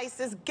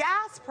prices,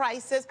 gas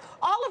prices,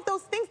 all of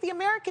those things, the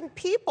American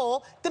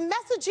people, the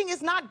messaging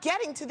is not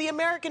getting to the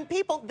American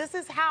people. This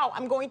is how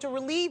I'm going to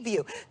relieve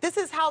you. This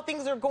is how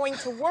things are going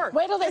to work.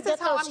 Wait till they this is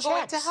how I'm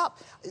going to help.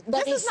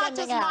 This is not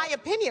just my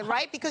opinion,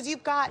 right? Because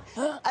you've got,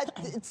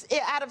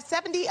 out of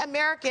 70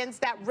 Americans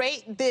that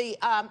rate the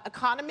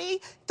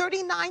economy,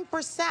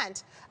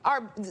 39%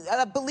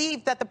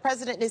 believe that the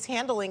president is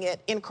handling it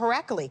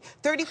incorrectly.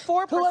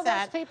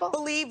 34%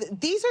 believe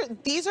these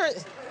are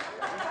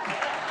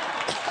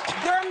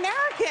they're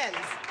Americans.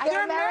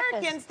 They're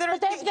Americans that are.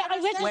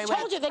 I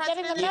told you they're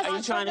getting the message. Are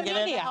you trying to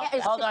get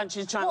in? Hold on,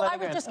 she's trying to let her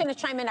in. I was just going to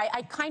chime in.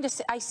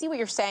 I see what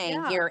you're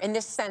saying here in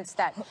this sense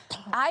that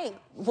I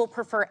will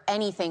prefer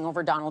anything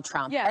over Donald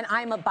Trump, and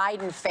I'm a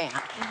Biden fan.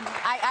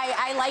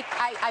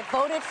 I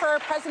voted for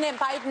President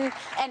Biden,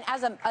 and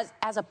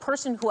as a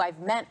person who I've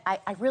met,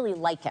 I really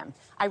like him.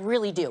 I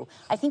really do.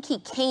 I think he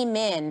came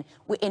in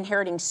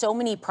inheriting so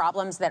many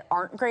problems that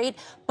aren't great,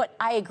 but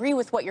I agree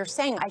with what you're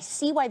saying. I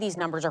see why these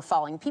numbers are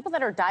falling. People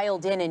that are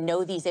dialed in and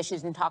know these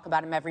issues and talk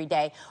about them every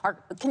day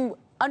can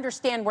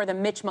understand where the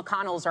Mitch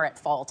McConnells are at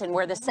fault and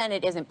where the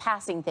Senate isn't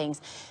passing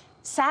things.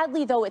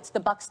 Sadly, though, it's the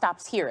buck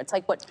stops here. It's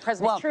like what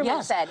President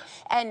Truman said.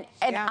 And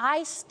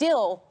I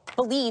still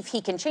believe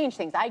he can change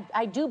things.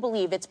 I do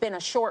believe it's been a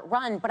short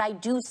run, but I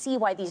do see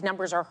why these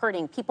numbers are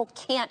hurting. People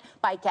can't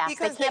buy gas.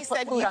 Because they can't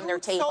put food on their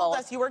table. You told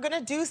us you were going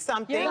to do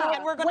something,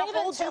 and we're going to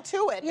hold you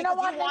to it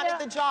because you wanted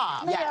the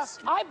job. Yes.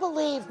 I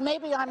believe,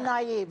 maybe I'm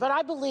naive, but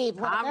I believe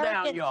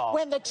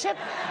when the chip...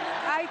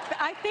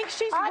 I think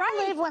she's right. I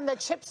believe when the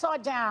chips are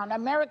down,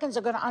 Americans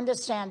are going to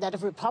understand that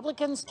if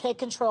Republicans take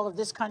control of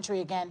this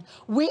country again,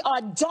 we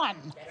are done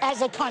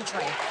as a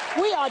country.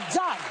 We are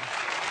done.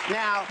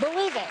 Now,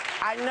 believe it.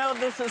 I know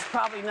this is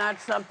probably not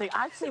something,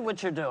 I see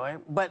what you're doing,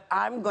 but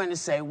I'm going to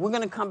say we're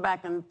going to come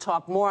back and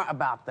talk more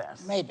about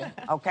this. Maybe.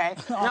 Okay?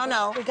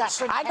 No.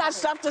 I got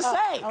stuff to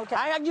say. Okay.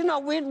 You know,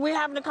 we're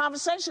having a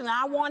conversation, and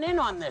I want in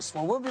on this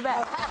one. We'll be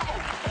back.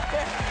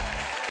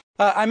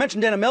 I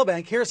mentioned Dana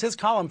Milbank. Here's his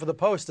column for The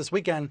Post this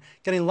weekend,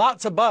 getting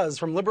lots of buzz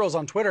from liberals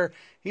on Twitter.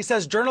 He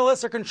says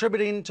journalists are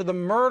contributing to the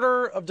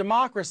murder of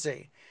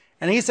democracy.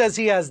 And he says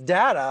he has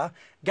data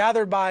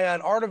gathered by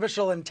an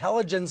artificial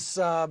intelligence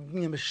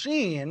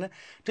machine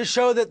to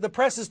show that the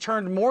press has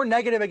turned more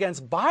negative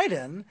against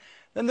Biden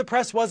than the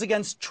press was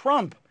against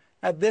Trump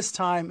at this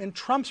time in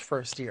Trump's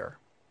first year.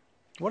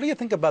 What do you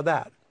think about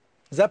that?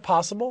 Is that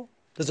possible?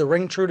 Does it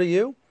ring true to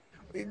you?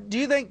 Do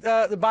you think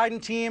the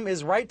Biden team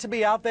is right to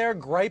be out there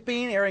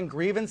griping, airing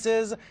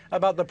grievances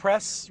about the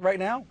press right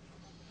now?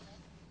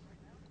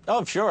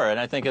 Oh, sure, and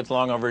I think it's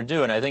long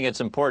overdue, and I think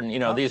it's important. You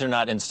know, these are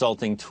not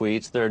insulting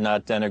tweets. They're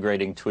not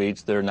denigrating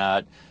tweets. They're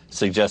not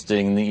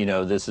suggesting, you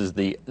know, this is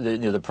the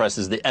press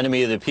is the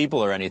enemy of the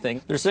people or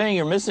anything. They're saying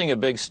you're missing a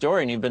big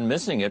story, and you've been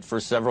missing it for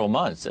several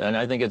months, and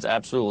I think it's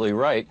absolutely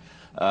right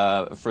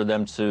for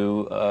them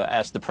to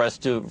ask the press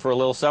for a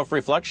little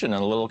self-reflection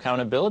and a little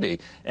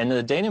accountability. And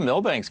the Dana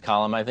Milbank's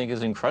column, I think,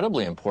 is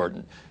incredibly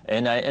important,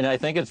 and I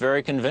think it's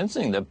very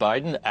convincing that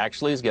Biden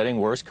actually is getting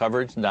worse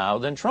coverage now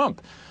than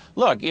Trump.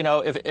 Look, you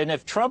know,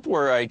 if Trump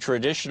were a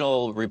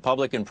traditional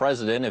Republican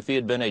president, if he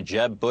had been a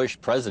Jeb Bush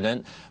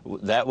president,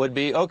 that would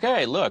be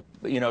okay. Look,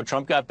 you know,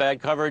 Trump got bad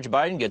coverage,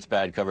 Biden gets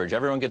bad coverage,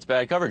 everyone gets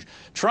bad coverage.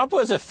 Trump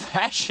was a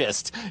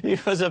fascist. He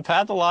was a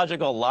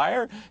pathological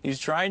liar. He's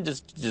trying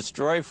to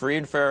destroy free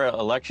and fair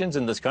elections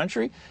in this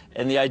country.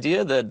 And the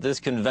idea that this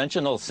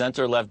conventional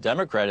center-left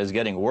Democrat is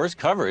getting worse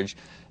coverage,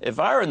 if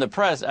I were in the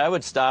press, I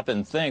would stop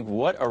and think,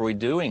 what are we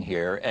doing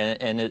here?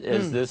 And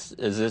is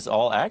this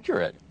all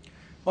accurate?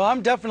 Well,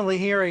 I'm definitely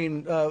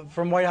hearing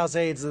from White House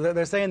aides that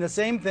they're saying the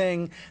same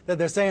thing that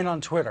they're saying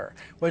on Twitter,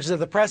 which is that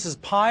the press is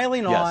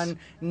piling on,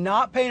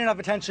 not paying enough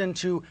attention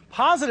to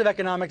positive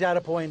economic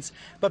data points,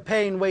 but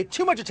paying way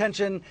too much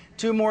attention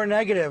to more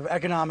negative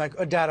economic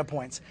data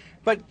points.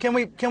 But can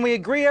we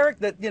agree, Eric,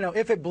 that, you know,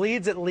 if it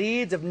bleeds, it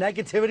leads, if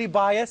negativity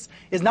bias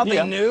is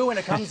nothing new when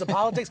it comes to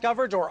politics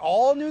coverage or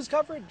all news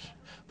coverage?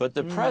 But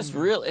the press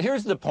really,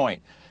 here's the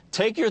point.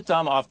 Take your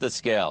thumb off the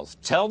scales.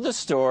 Tell the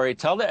story,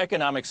 tell the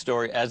economic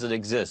story as it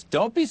exists.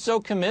 Don't be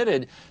so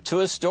committed to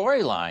a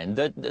storyline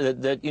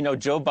that you know,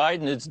 Joe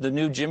Biden is the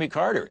new Jimmy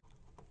Carter.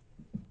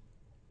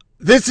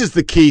 This is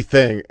the key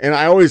thing, and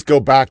I always go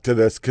back to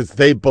this because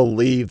they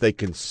believe they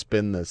can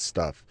spin this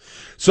stuff.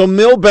 So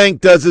Milbank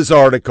does his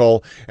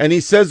article, and he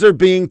says they're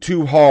being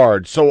too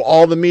hard. So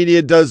all the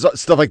media does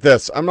stuff like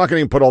this. I'm not going to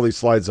even put all these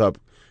slides up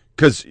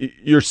because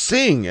you're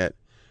seeing it.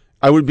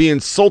 I would be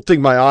insulting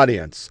my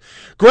audience.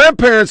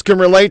 Grandparents can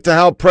relate to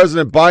how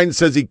President Biden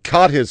says he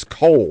caught his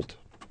cold.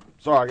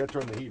 Sorry, I got to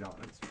turn the heat on.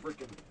 It's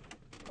freaking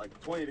like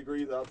 20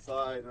 degrees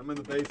outside. I'm in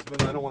the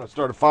basement. I don't want to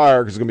start a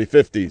fire because it's going to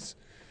be 50s.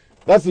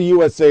 That's the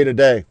USA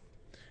Today.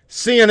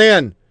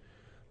 CNN.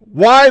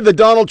 Why the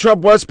Donald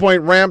Trump West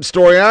Point ramp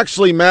story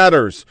actually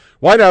matters.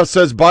 White House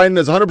says Biden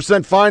is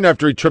 100% fine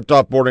after he tripped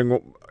off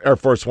boarding Air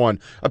Force One.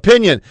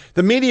 Opinion.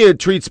 The media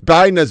treats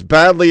Biden as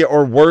badly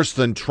or worse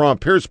than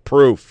Trump. Here's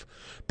proof.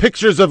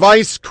 Pictures of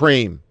ice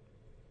cream.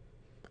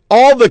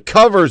 All the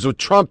covers with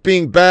Trump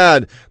being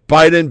bad,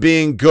 Biden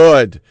being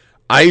good.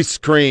 Ice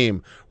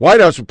cream. White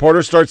House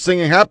reporter starts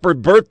singing happy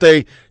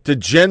birthday to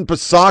Jen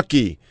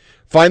Psaki.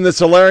 Find this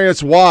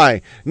hilarious.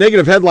 Why?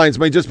 Negative headlines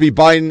may just be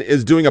Biden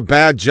is doing a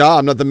bad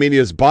job, not the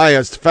media is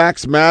biased.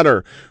 Facts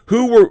matter.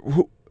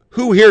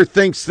 Who here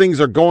thinks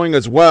things are going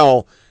as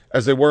well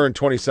as they were in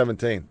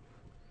 2017?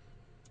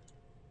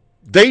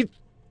 They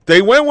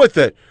went with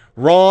it.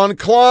 Ron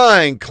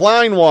Klein,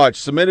 Klein Watch,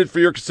 submitted for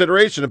your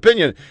consideration.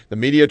 Opinion, the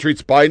media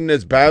treats Biden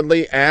as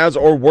badly as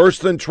or worse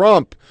than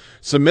Trump.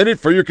 Submitted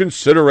for your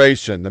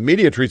consideration. The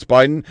media treats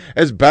Biden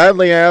as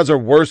badly as or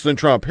worse than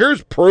Trump.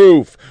 Here's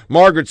proof.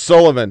 Margaret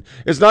Sullivan.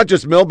 It's not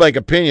just Milbank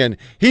opinion.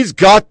 He's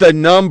got the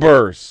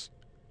numbers.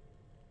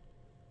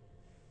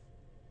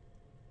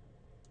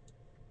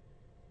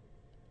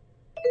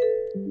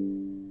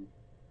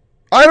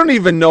 I don't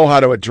even know how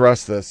to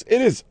address this.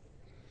 It is...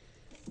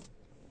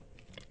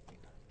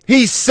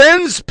 He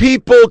sends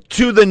people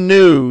to the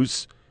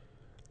news.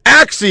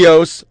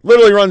 Axios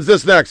literally runs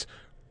this next.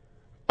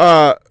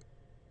 Where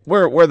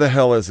the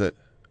hell is it?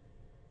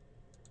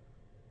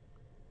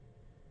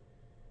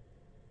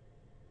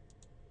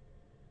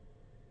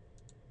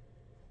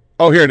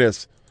 Oh, here it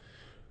is.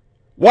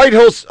 White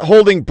House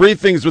holding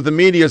briefings with the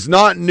media is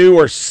not new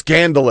or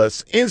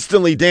scandalous.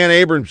 Instantly, Dan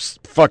Abrams'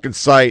 fucking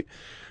site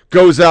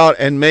goes out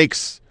and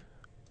makes...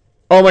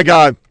 Oh, my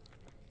God.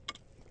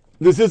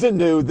 This isn't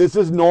new. This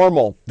is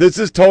normal. This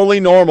is totally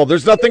normal.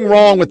 There's nothing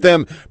wrong with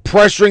them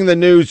pressuring the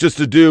news just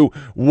to do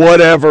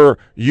whatever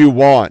you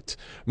want.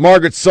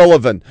 Margaret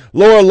Sullivan.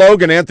 Laura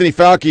Logan, Anthony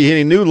Fauci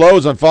hitting new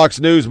lows on Fox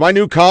News. My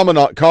new column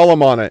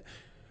on it.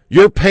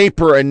 Your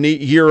paper a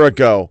year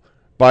ago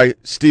by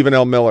Stephen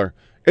L. Miller.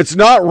 It's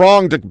not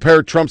wrong to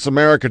compare Trump's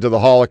America to the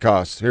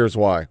Holocaust. Here's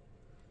why.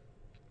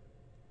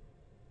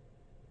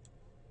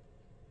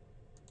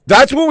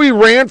 That's what we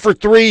ran for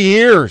 3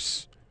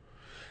 years.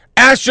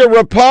 Asha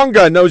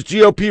Rapanga knows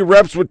GOP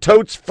reps would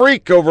totes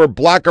freak over a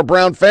black or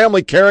brown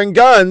family carrying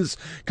guns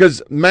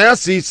because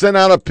Massey sent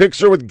out a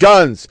picture with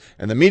guns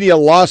and the media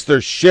lost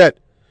their shit.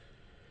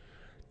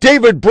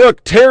 David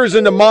Brooke tears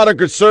into modern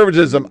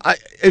conservatism.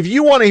 If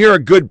you want to hear a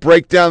good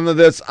breakdown of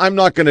this, I'm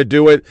not going to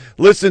do it.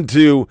 Listen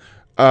to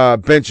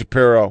Ben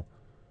Shapiro.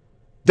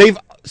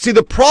 see,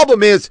 the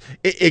problem is,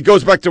 it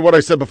goes back to what I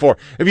said before.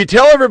 If you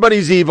tell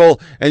everybody's evil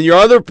and your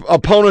other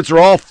opponents are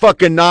all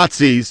fucking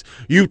Nazis,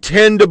 you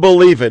tend to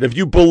believe it. If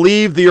you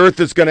believe the earth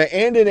is going to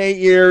end in 8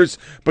 years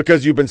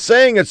because you've been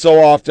saying it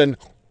so often,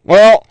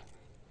 well,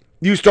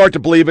 you start to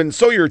believe it, and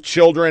so your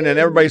children, and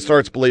everybody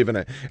starts believing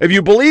it. If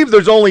you believe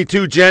there's only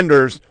 2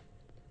 genders,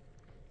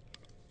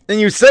 and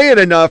you say it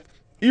enough,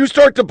 you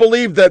start to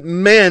believe that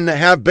men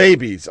have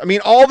babies. I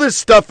mean, all this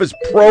stuff is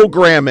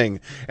programming,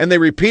 and they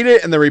repeat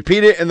it, and they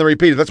repeat it, and they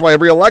repeat it. That's why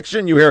every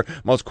election you hear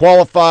most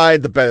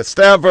qualified, the best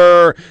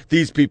ever,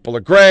 these people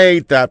are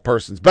great, that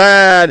person's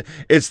bad.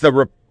 It's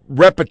the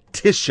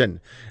repetition.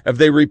 If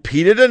they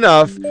repeat it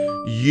enough,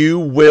 you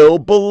will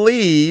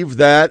believe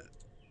that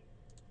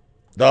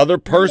the other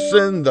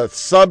person, the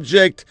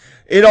subject,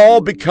 it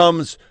all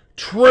becomes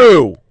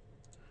true.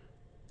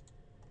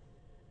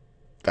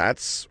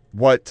 That's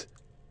what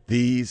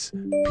these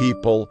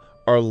people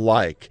are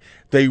like.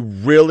 They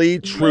really,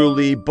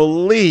 truly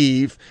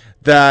believe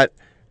that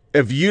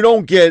if you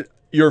don't get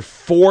your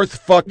 4th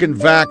fucking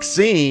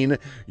vaccine,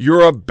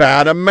 you're a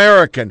bad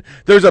American.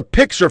 There's a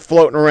picture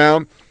floating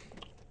around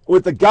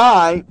with a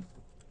guy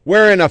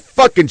wearing a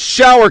fucking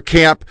shower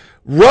cap,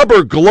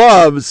 rubber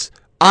gloves,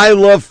 I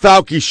Love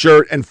Fauci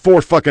shirt, and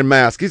 4 fucking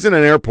masks. He's in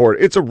an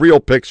airport. It's a real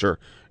picture.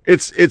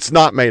 It's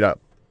not made up.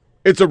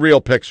 It's a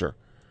real picture.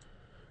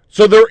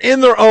 So they're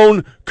in their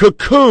own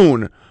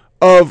cocoon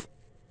of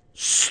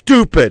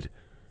stupid.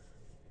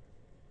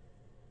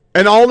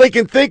 And all they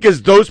can think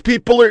is those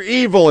people are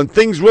evil and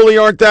things really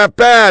aren't that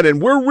bad and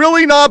we're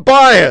really not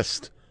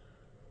biased.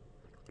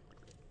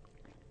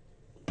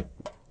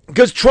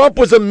 Because Trump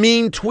was a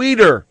mean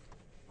tweeter.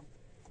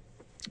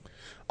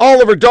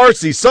 Oliver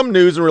Darcy, some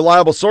news and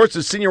reliable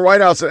sources, senior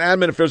White House and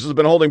admin officials have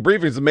been holding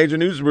briefings in major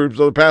news groups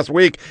over the past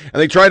week,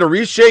 and they try to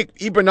reshape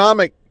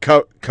economic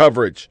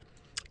coverage.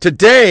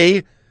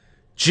 Today,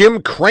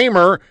 Jim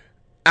Cramer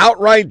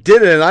outright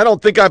did it, and I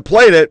don't think I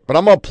played it, but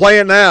I'm going to play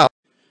it now.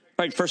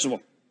 Right, first of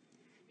all,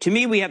 to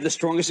me, we have the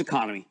strongest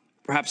economy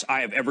perhaps I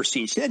have ever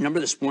seen. See that number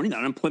this morning, the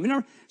unemployment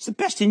number? It's the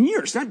best in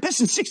years, not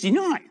best in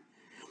 69.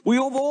 We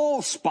have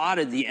all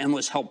spotted the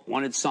endless help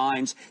wanted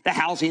signs, the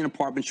housing and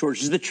apartment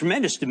shortages, the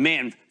tremendous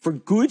demand for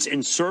goods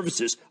and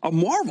services, a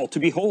marvel to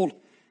behold.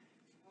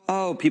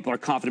 Oh, people are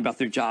confident about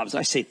their jobs.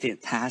 I say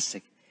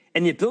fantastic.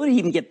 And the ability to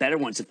even get better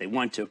ones if they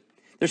want to.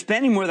 They're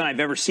spending more than I've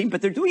ever seen,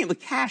 but they're doing it with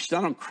cash,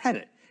 not on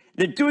credit.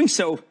 They're doing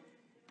so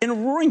in a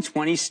Roaring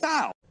 '20s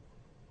style.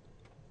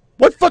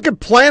 What fucking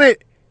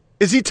planet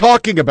is he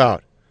talking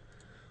about?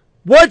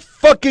 What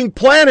fucking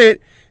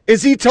planet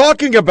is he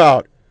talking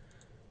about?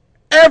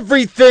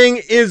 Everything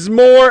is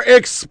more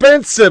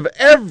expensive.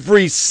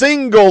 Every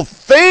single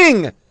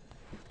thing.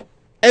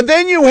 And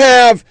then you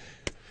have,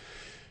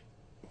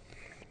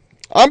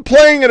 I'm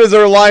playing it as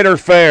a lighter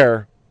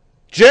fare,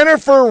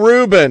 Jennifer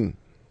Rubin.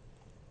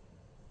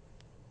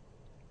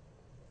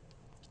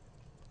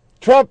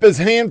 Trump has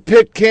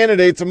handpicked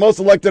candidates, and most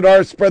elected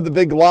are spread the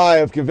big lie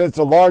of convinced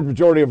a large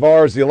majority of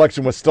ours the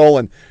election was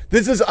stolen.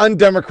 This is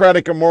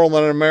undemocratic, immoral,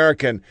 and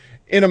un-American.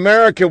 In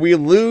America, we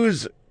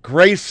lose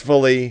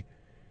gracefully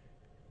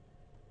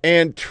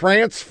and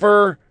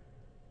transfer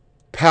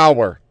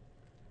power.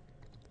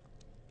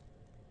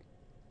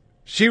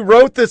 She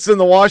wrote this in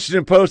the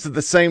Washington Post at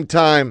the same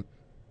time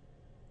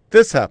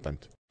this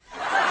happened.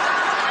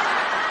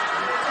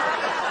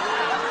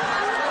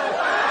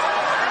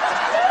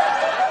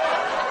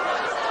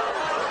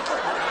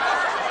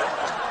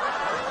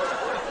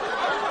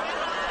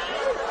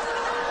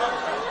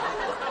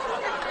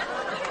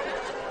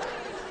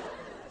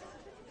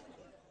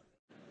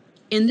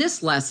 In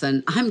this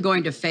lesson, I'm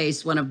going to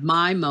face one of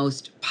my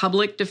most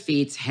public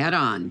defeats head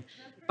on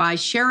by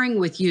sharing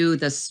with you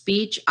the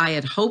speech I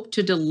had hoped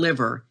to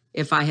deliver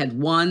if I had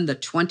won the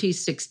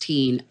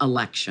 2016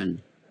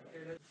 election.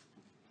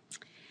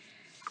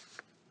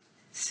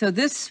 So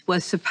this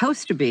was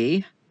supposed to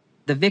be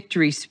the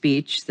victory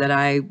speech that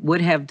I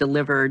would have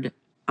delivered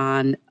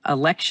on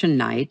election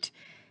night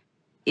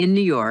in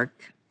New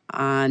York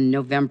on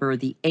November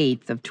the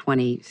 8th of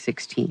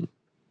 2016.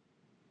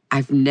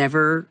 I've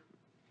never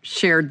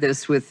shared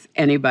this with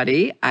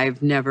anybody.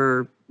 I've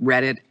never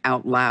read it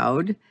out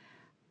loud,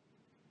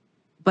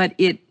 but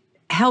it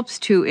helps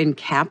to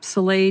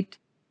encapsulate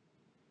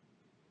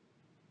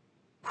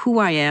who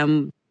I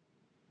am,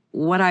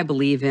 what I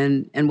believe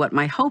in, and what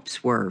my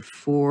hopes were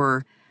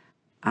for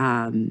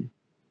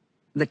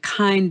the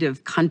kind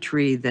of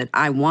country that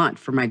I want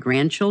for my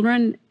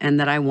grandchildren and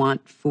that I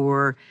want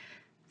for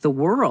the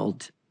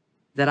world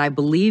that I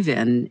believe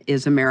in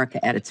is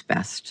America at its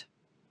best.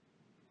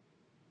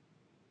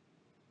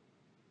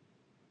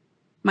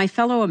 My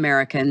fellow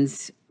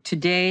Americans,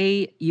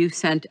 today you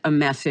sent a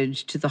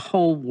message to the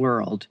whole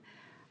world.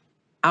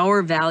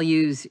 Our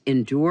values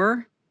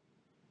endure,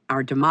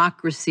 our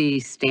democracy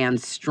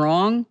stands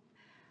strong,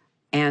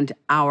 and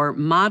our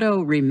motto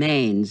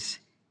remains,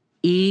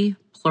 E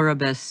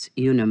pluribus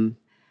unum,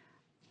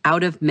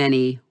 out of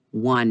many,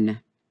 one.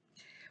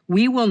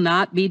 We will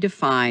not be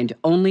defined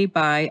only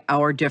by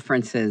our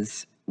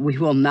differences, We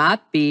will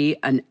not be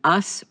an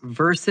us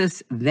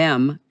versus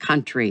them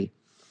country.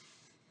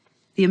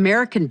 The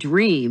American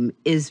dream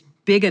is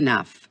big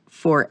enough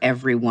for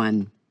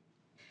everyone.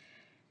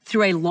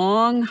 Through a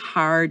long,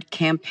 hard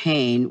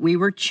campaign, we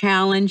were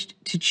challenged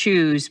to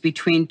choose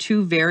between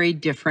two very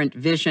different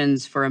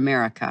visions for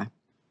America: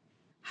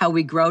 how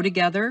we grow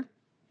together,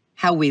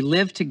 how we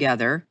live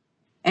together,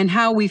 and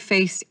how we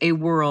face a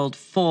world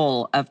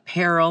full of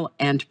peril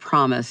and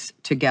promise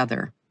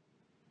together.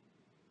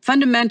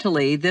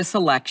 Fundamentally, this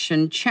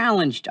election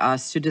challenged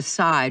us to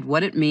decide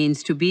what it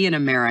means to be an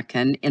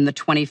American in the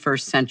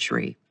 21st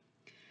century.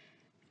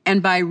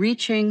 And by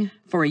reaching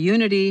for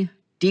unity,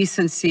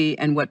 decency,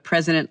 and what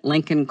President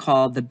Lincoln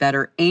called the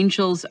better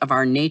angels of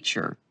our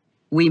nature,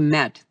 we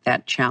met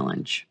that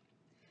challenge.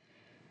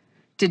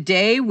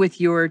 Today,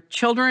 with your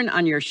children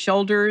on your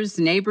shoulders,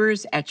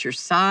 neighbors at your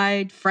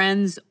side,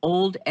 friends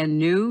old and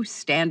new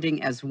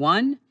standing as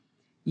one,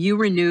 you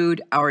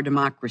renewed our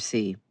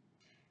democracy.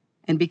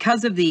 And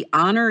because of the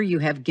honor you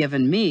have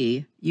given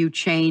me, you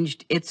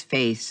changed its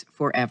face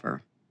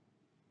forever.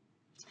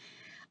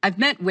 I've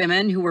met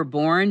women who were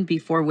born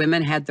before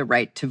women had the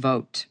right to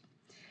vote.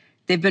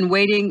 They've been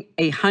waiting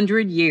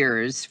 100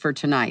 years for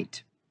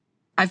tonight.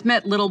 I've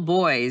met little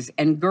boys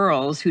and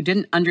girls who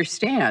didn't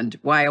understand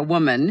why a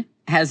woman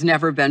has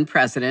never been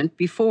president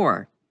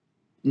before.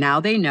 Now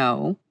they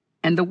know,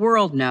 and the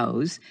world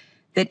knows,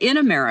 that in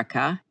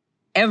America,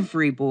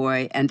 every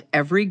boy and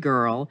every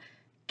girl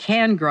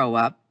can grow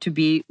up to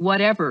be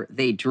whatever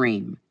they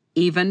dream,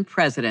 even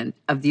President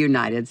of the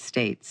United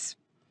States.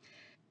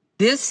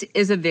 This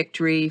is a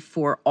victory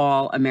for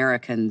all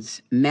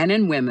Americans, men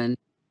and women,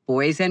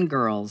 boys and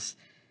girls,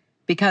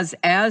 because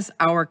as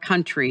our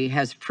country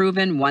has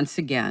proven once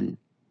again,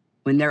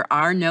 when there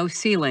are no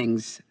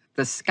ceilings,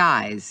 the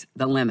sky's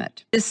the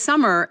limit. This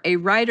summer, a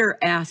writer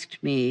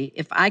asked me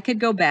if I could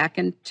go back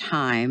in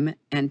time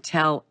and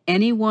tell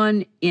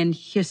anyone in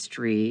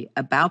history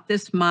about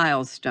this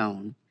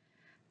milestone,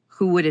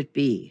 who would it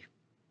be?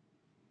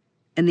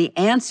 And the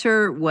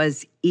answer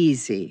was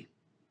easy.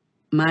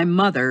 My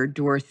mother,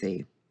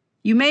 Dorothy.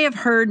 You may have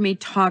heard me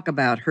talk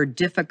about her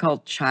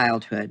difficult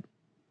childhood.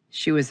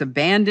 She was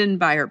abandoned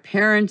by her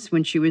parents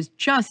when she was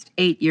just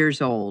 8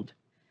 years old.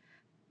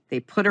 They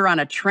put her on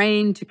a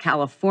train to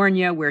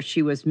California where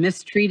she was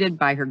mistreated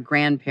by her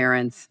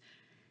grandparents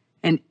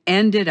and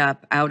ended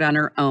up out on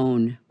her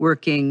own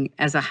working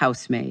as a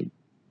housemaid.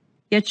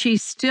 Yet she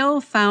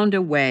still found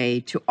a way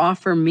to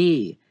offer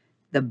me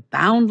the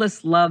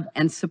boundless love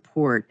and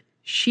support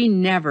she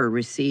never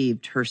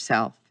received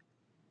herself.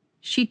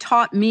 She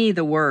taught me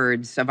the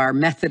words of our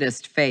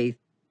Methodist faith: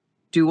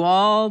 do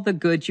all the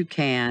good you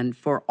can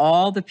for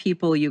all the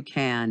people you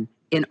can,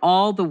 in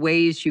all the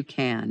ways you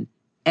can,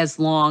 as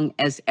long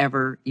as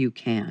ever you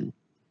can.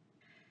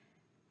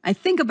 I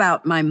think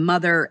about my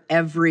mother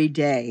every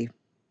day.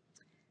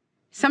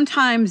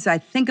 Sometimes I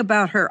think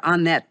about her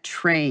on that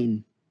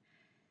train.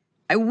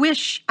 I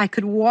wish I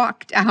could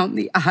walk down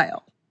the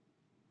aisle.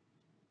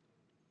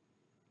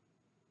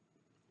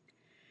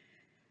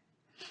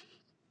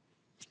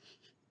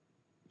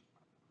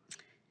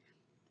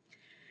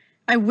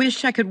 I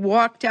wish I could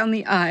walk down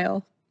the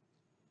aisle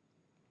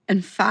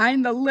and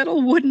find the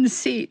little wooden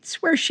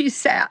seats where she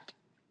sat,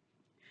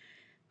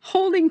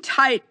 holding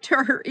tight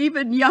to her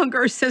even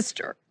younger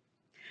sister,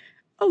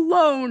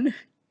 alone,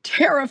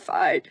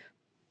 terrified.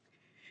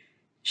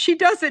 She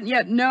doesn't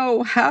yet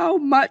know how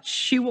much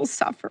she will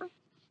suffer.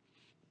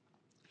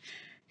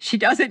 She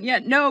doesn't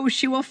yet know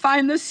she will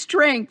find the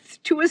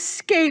strength to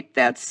escape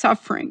that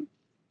suffering.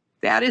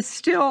 That is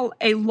still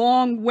a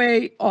long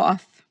way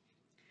off.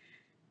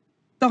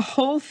 The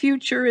whole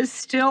future is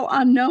still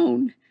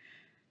unknown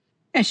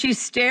as she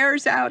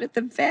stares out at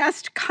the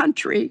vast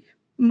country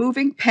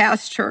moving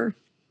past her.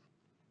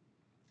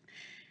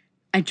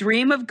 I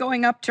dream of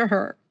going up to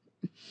her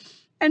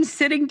and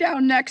sitting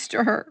down next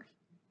to her,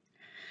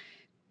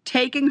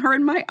 taking her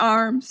in my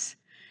arms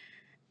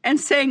and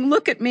saying,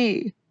 "Look at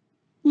me,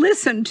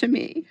 listen to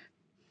me.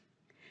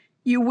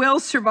 You will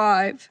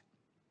survive.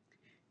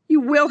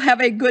 You will have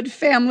a good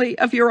family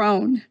of your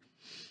own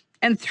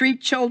and 3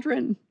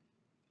 children.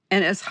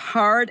 And as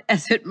hard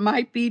as it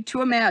might be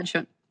to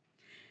imagine,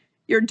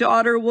 your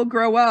daughter will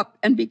grow up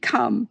and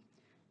become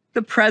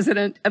the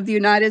President of the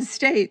United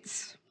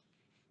States."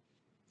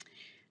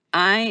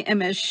 I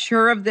am as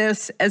sure of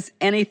this as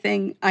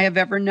anything I have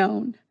ever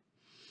known.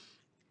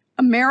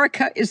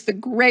 America is the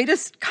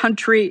greatest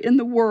country in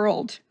the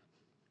world.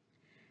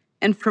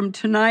 And from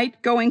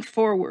tonight going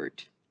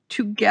forward,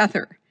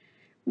 together,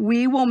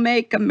 we will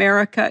make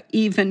America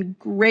even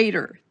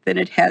greater than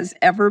it has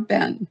ever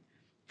been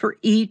for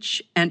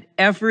each and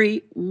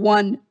every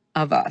one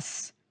of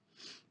us.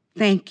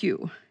 Thank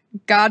you.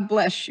 God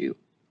bless you.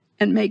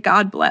 And may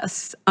God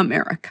bless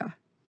America.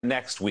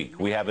 Next week,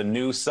 we have a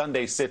new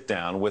Sunday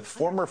sit-down with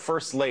former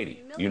First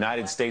Lady,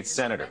 United States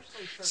Senator,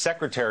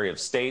 Secretary of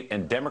State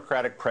and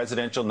Democratic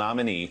presidential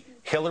nominee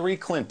Hillary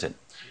Clinton,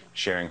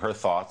 sharing her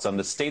thoughts on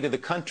the state of the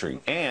country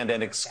and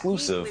an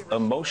exclusive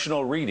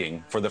emotional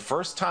reading for the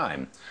first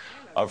time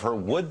of her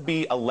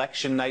would-be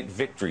election night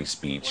victory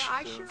speech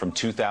from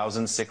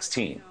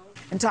 2016.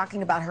 And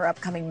talking about her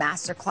upcoming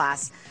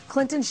masterclass,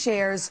 Clinton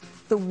shares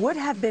the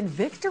would-have-been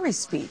victory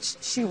speech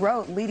she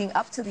wrote leading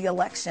up to the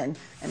election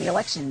and the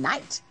election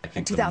night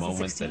in 2016. I think the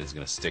moment that is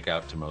going to stick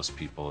out to most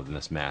people in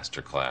this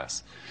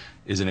masterclass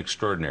is an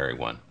extraordinary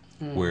one,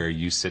 where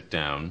you sit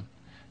down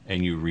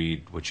and you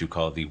read what you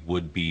call the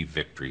would-be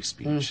victory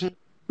speech.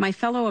 My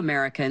fellow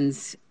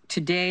Americans,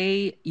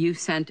 today you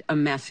sent a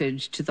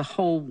message to the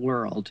whole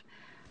world.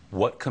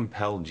 What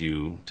compelled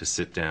you to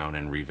sit down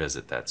and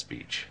revisit that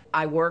speech?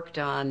 I worked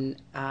on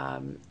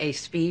a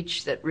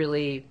speech that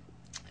really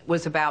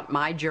was about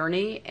my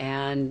journey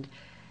and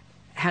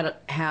had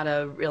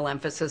a real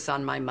emphasis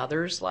on my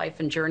mother's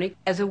life and journey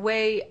as a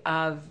way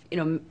of,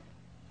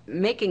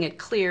 making it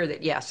clear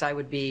that, yes, I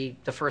would be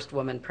the first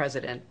woman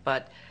president,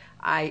 but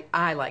I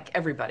like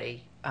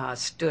everybody,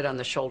 stood on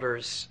the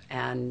shoulders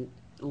and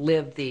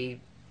lived the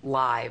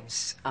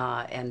lives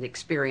and the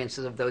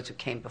experiences of those who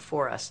came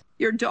before us.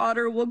 Your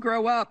daughter will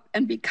grow up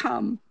and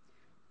become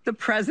the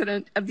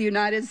President of the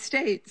United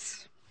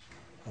States.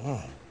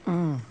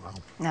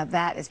 Now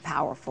that is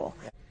powerful.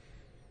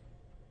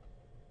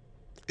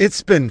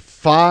 It's been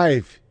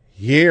 5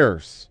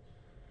 years.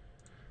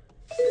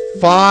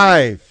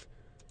 5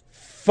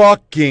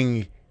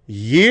 fucking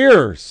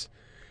years.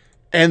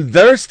 And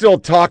they're still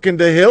talking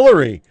to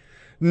Hillary.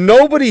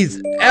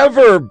 Nobody's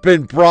ever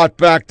been brought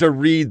back to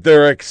read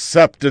their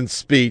acceptance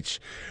speech.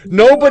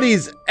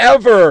 Nobody's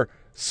ever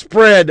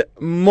spread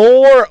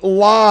more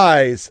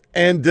lies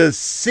and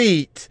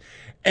deceit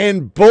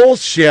and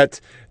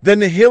bullshit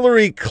than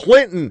Hillary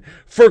Clinton.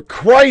 For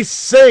Christ's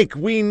sake,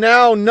 we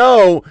now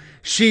know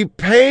she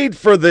paid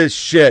for this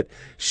shit.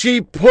 She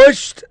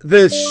pushed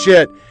this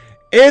shit.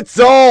 It's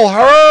all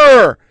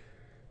her.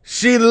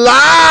 She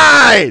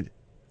lied.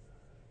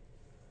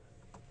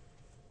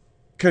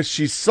 Because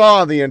she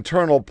saw the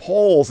internal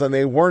polls and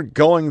they weren't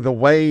going the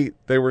way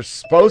they were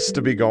supposed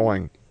to be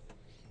going.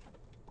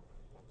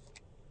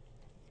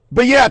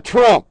 But yeah,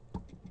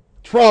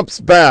 Trump's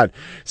bad.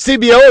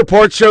 CBO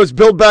report shows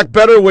Build Back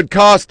Better would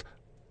cost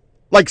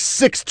like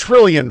 $6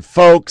 trillion,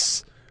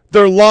 folks.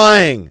 They're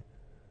lying.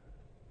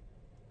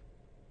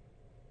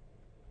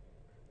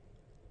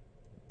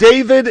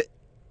 David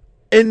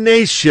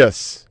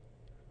Ignatius.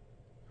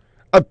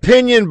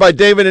 Opinion by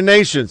David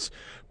Ignatius.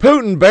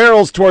 Putin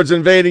barrels towards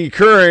invading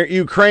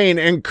Ukraine,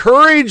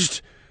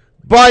 encouraged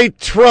by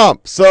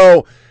Trump.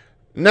 So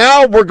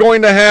now we're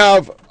going to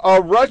have a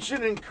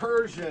Russian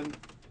incursion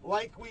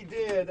like we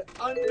did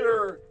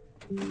under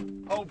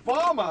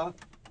Obama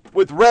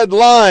with red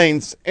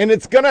lines, and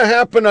it's going to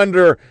happen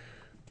under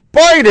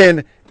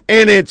Biden,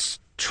 and it's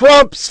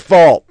Trump's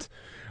fault.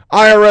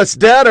 IRS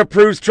data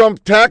proves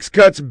Trump tax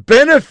cuts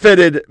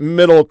benefited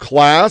middle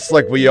class,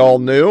 like we all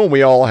knew and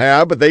we all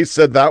have, but they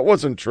said that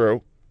wasn't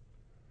true.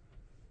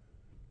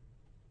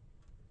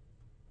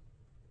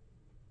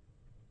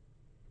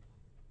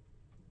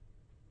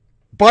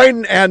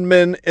 Biden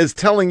admin is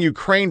telling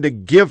Ukraine to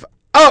give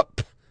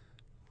up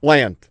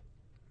land.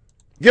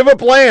 Give up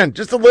land,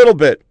 just a little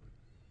bit.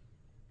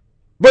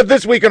 But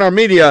this week in our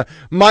media,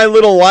 My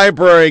Little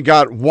Library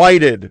got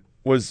whited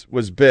was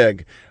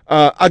big.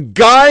 A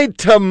guide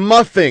to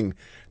muffing,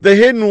 the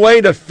hidden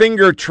way to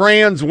finger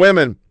trans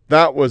women.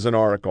 That was an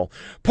article.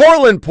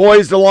 Portland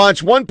poised to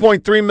launch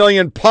 1.3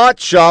 million pot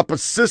shop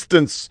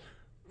assistance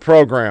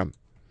program.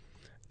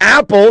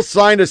 Apple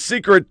signed a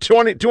secret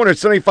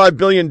 $275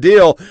 billion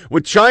deal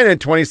with China in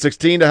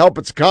 2016 to help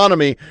its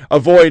economy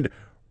avoid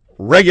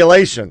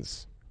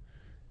regulations.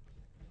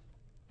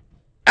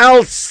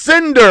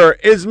 Alcindor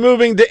is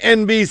moving to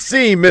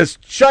NBC, Miss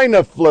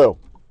China Flu.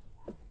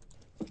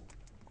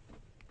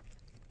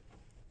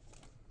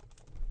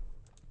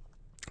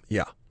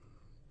 Yeah,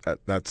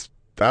 that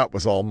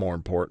was all more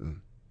important.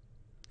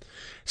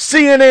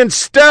 CNN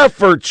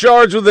staffer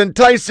charged with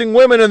enticing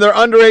women and their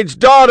underage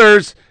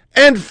daughters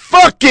and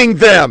fucking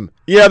them.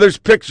 Yeah, there's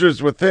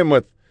pictures with him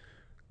with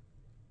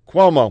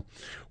Cuomo.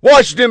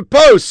 Washington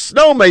Post,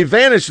 snow may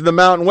vanish in the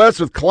Mountain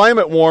West with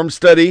climate warm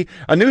study.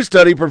 A new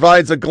study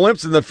provides a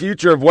glimpse in the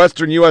future of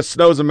western U.S.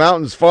 snows and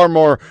mountains far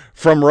more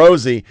from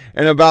rosy.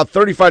 In about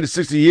 35 to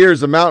 60 years,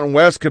 the Mountain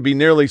West could be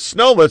nearly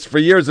snowless for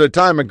years at a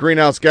time of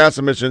greenhouse gas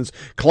emissions,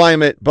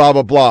 climate, blah,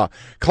 blah, blah.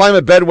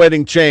 Climate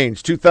bedwetting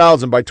change,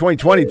 2000. By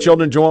 2020,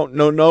 children won't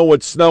know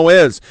what snow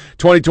is.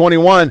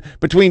 2021,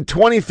 between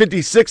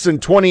 2056 and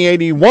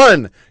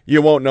 2081,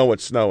 you won't know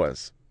what snow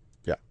is.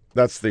 Yeah,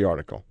 that's the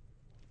article.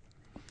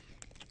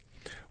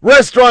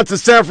 Restaurants in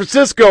San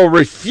Francisco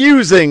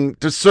refusing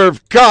to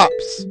serve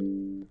cops.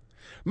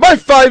 My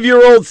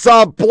 5-year-old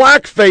saw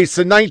blackface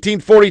in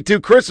 1942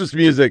 Christmas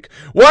music.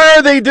 Why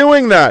are they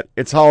doing that?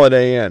 It's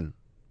Holiday Inn.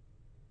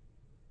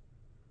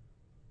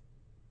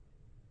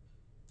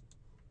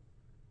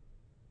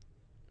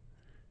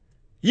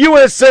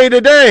 USA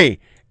Today.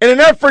 In an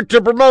effort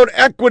to promote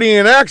equity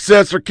and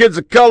access for kids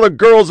of color,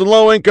 girls, and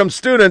low-income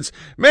students,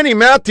 many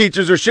math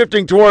teachers are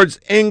shifting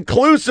towards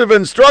inclusive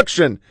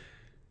instruction.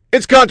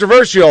 It's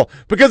controversial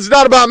because it's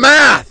not about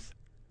math.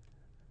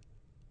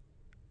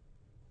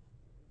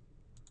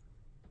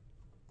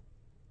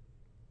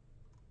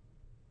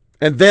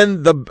 And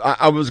then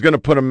I was going to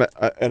put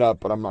it up,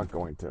 but I'm not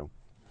going to.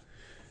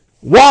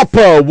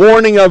 WAPO,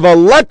 warning of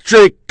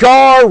electric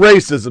car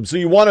racism. So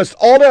you want us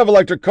all to have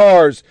electric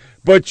cars,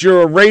 but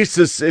you're a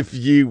racist if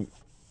you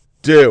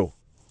do.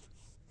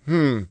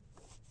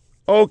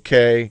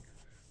 Okay.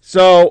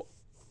 So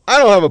I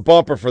don't have a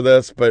bumper for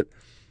this, but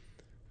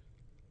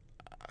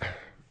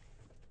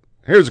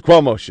here's a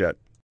Cuomo shit.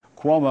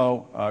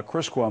 Cuomo,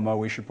 Chris Cuomo,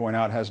 we should point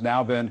out, has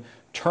now been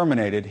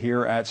terminated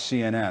here at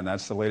CNN.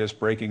 That's the latest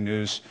breaking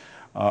news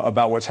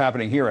about what's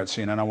happening here at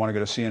CNN. I want to go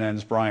to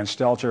CNN's Brian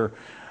Stelter.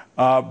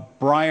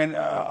 Brian,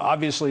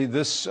 obviously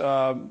this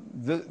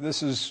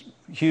is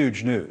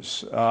huge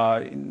news,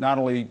 not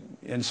only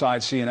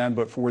inside CNN,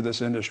 but for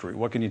this industry.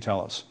 What can you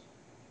tell us?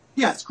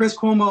 Yes, Chris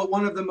Cuomo,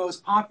 one of the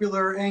most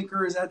popular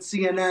anchors at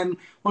CNN,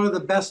 one of the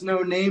best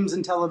known names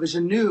in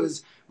television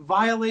news,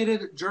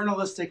 violated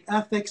journalistic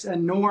ethics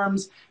and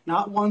norms,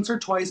 not once or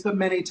twice, but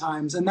many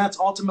times. And that's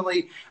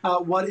ultimately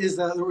what is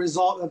the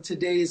result of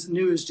today's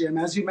news, Jim.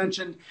 As you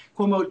mentioned,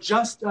 Cuomo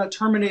just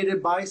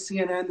terminated by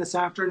CNN this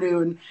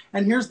afternoon.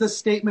 And here's the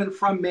statement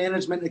from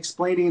management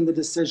explaining the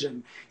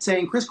decision,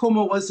 saying Chris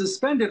Cuomo was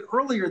suspended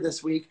earlier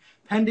this week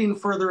pending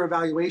further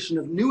evaluation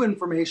of new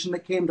information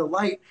that came to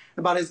light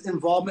about his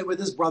involvement with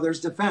his brother's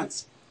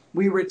defense.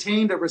 We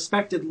retained a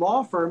respected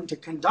law firm to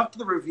conduct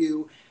the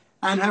review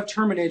and have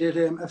terminated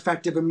him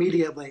effective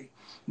immediately.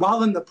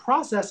 While in the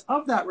process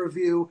of that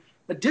review,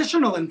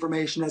 additional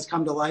information has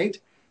come to light.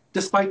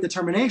 Despite the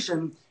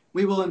termination,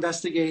 we will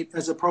investigate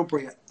as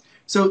appropriate.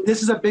 So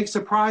this is a big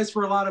surprise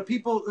for a lot of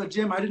people.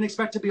 Jim, I didn't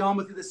expect to be on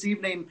with you this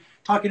evening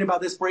talking about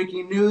this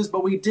breaking news,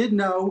 but we did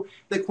know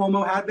that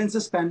Cuomo had been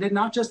suspended,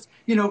 not just,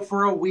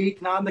 for a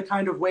week, not in the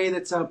kind of way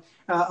that's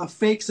a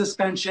fake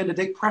suspension to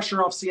take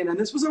pressure off CNN.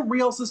 This was a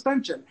real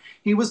suspension.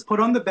 He was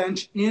put on the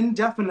bench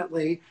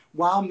indefinitely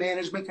while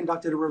management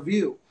conducted a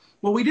review.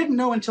 What we didn't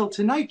know until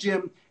tonight,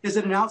 Jim, is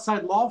that an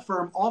outside law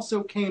firm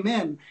also came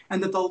in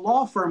and that the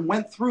law firm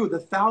went through the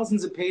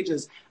thousands of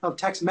pages of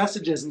text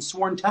messages and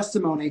sworn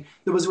testimony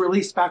that was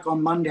released back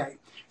on Monday.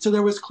 So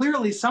there was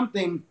clearly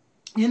something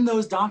in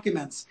those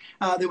documents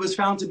that was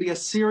found to be a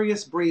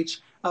serious breach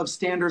of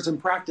standards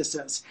and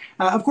practices.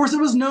 Of course, it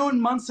was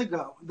known months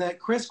ago that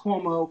Chris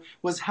Cuomo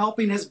was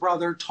helping his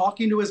brother,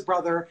 talking to his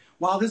brother,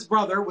 while his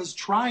brother was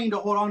trying to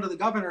hold on to the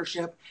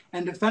governorship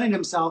and defending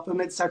himself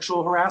amid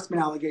sexual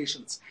harassment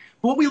allegations.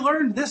 What we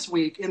learned this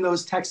week in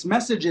those text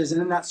messages and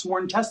in that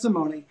sworn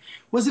testimony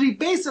was that he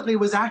basically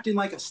was acting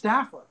like a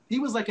staffer. He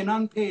was like an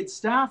unpaid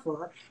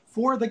staffer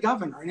for the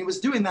governor, and he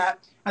was doing that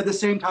at the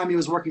same time he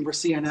was working for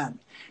CNN.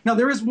 Now,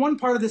 there is one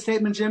part of the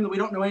statement, Jim, that we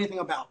don't know anything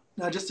about.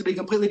 Just to be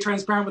completely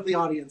transparent with the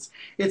audience,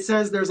 it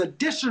says there's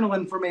additional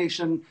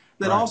information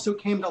that also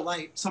came to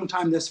light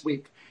sometime this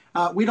week.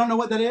 We don't know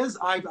what that is.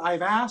 I've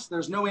asked.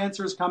 There's no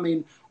answers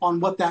coming on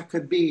what that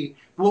could be.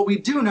 What we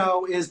do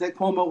know is that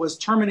Cuomo was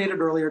terminated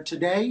earlier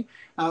today.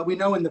 We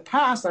know in the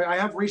past, I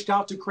have reached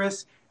out to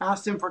Chris,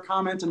 asked him for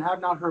comment, and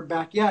have not heard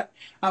back yet.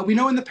 We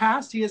know in the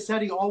past he has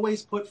said he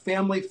always put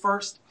family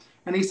first,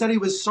 and he said he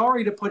was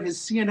sorry to put his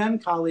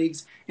CNN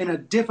colleagues in a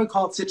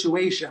difficult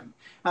situation.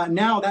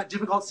 Now that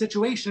difficult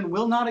situation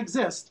will not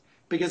exist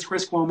because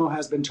Chris Cuomo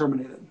has been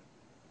terminated.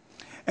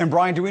 And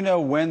Brian, do we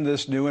know when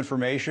this new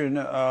information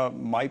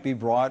might be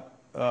brought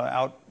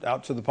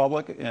out to the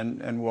public,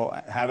 and we'll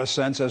have a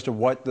sense as to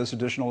what this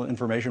additional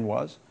information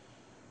was?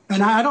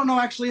 And I don't know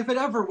actually if it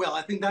ever will.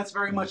 I think that's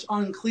very much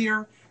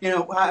unclear.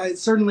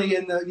 Certainly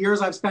in the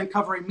years I've spent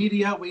covering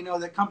media, we know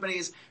that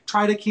companies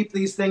try to keep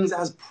these things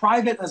as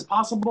private as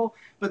possible,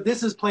 but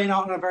this is playing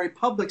out on a very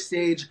public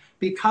stage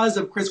because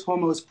of Chris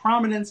Cuomo's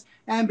prominence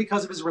and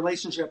because of his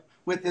relationship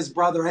with his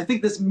brother. I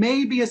think this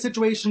may be a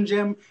situation,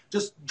 Jim,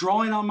 just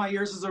drawing on my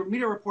years as a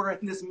media reporter, I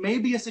think this may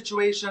be a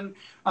situation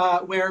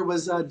where it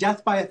was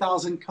death by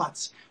 1,000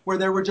 cuts, where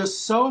there were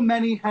just so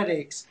many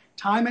headaches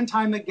time and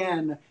time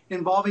again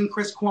involving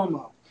Chris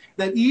Cuomo,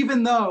 that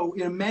even though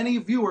many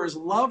viewers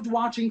loved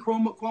watching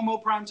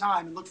Cuomo Prime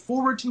Time and looked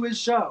forward to his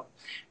show,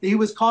 he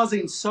was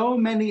causing so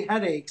many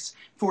headaches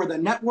for the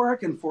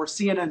network and for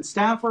CNN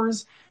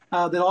staffers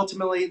that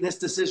ultimately this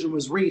decision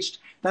was reached.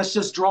 That's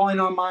just drawing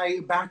on my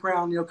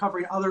background,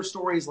 covering other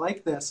stories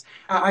like this.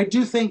 I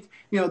do think,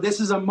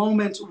 this is a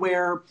moment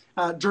where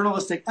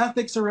journalistic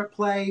ethics are at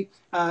play.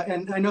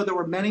 And I know there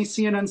were many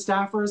CNN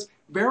staffers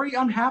very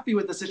unhappy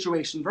with the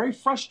situation, very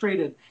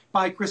frustrated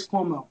by Chris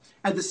Cuomo.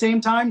 At the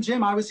same time,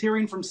 Jim, I was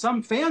hearing from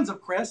some fans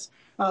of Chris,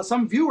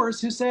 some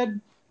viewers who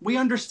said, we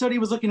understood he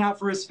was looking out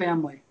for his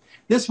family.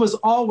 This was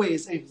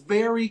always a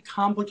very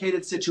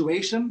complicated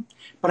situation,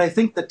 but I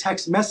think the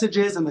text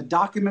messages and the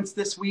documents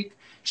this week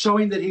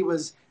showing that he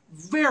was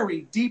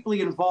very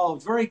deeply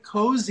involved, very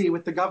cozy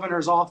with the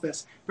governor's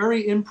office,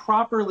 very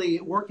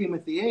improperly working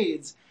with the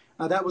aides,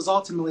 that was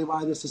ultimately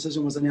why this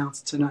decision was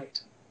announced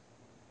tonight.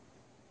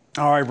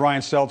 All right,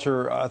 Brian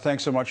Stelter,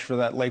 thanks so much for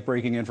that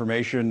late-breaking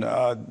information.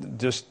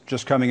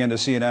 Just coming into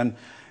CNN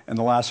in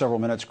the last several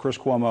minutes, Chris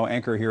Cuomo,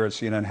 anchor here at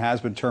CNN, has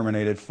been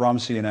terminated from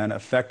CNN,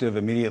 effective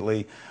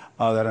immediately.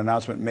 That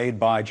announcement made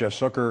by Jeff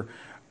Zucker.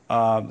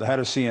 the head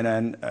of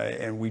CNN,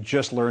 and we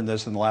just learned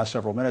this in the last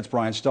several minutes,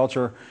 Brian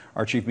Stelter,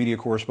 our chief media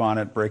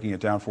correspondent, breaking it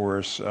down for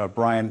us.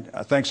 Brian,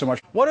 thanks so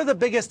much. What are the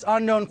biggest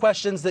unknown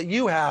questions that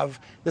you have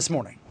this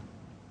morning?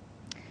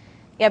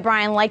 Yeah,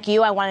 Brian, like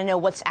you, I want to know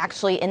what's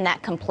actually in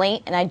that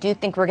complaint, and I do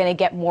think we're going to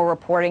get more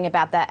reporting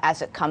about that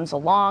as it comes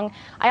along.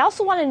 I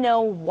also want to know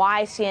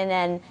why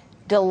CNN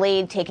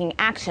delayed taking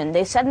action.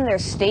 They said in their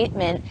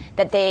statement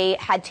that they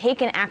had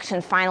taken action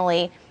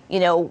finally,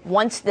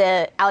 once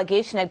the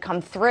allegation had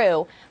come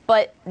through,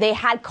 but they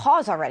had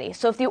cause already.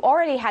 So if you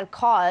already had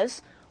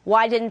cause,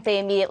 why didn't they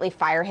immediately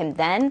fire him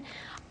then?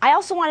 I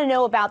also want to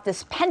know about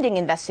this pending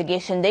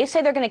investigation. They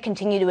say they're going to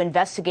continue to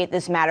investigate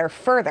this matter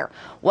further.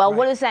 Well,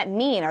 What does that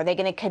mean? Are they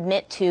going to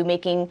commit to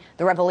making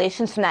the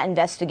revelations from that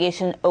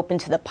investigation open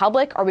to the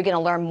public? Are we going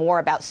to learn more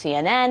about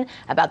CNN,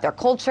 about their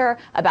culture,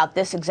 about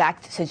this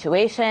exact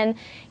situation?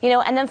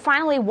 And then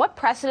finally, what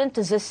precedent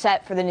does this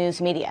set for the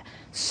news media?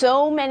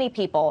 So many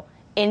people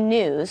in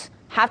news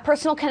have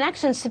personal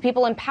connections to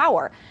people in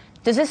power.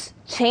 Does this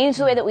change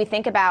the way that we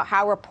think about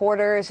how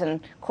reporters and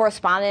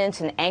correspondents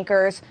and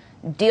anchors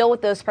deal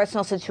with those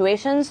personal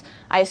situations?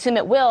 I assume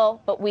it will,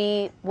 but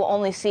we will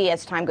only see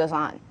as time goes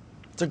on.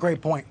 It's a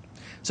great point.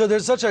 So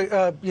there's such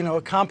a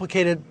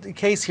complicated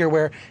case here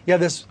where you have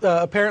this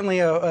apparently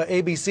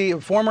a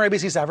former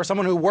ABC staffer,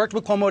 someone who worked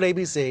with Cuomo at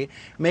ABC,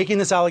 making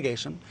this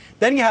allegation.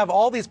 Then you have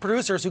all these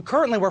producers who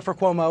currently work for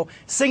Cuomo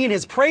singing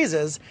his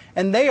praises,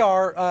 and they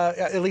are,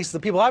 at least the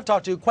people I've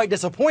talked to, quite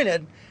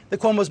disappointed that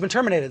Cuomo's been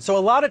terminated. So a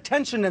lot of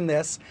tension in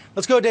this.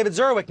 Let's go to David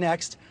Zurwick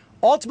next.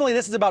 Ultimately,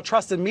 this is about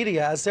trust in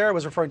media, as Sarah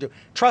was referring to.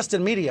 Trust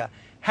in media.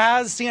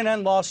 Has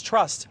CNN lost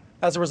trust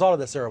as a result of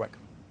this, Zurwick?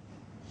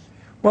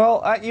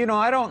 Well, I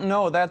don't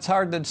know. That's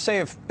hard to say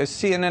if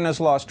CNN has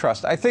lost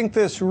trust. I think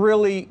this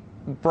really,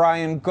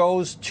 Brian,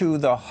 goes to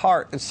the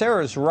heart.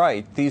 Sarah's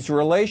right. These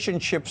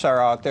relationships are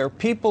out there.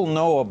 People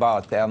know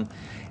about them.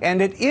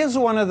 And it is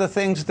one of the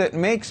things that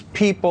makes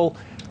people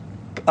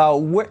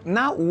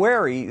not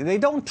wary. They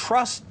don't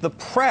trust the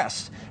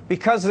press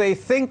because they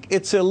think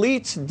it's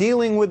elites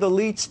dealing with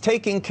elites,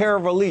 taking care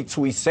of elites.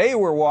 We say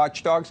we're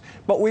watchdogs,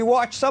 but we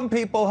watch some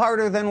people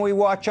harder than we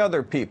watch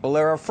other people.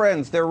 There are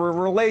friends, there are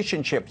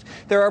relationships,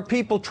 there are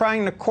people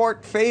trying to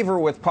court favor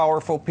with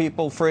powerful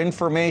people for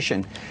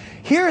information.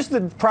 Here's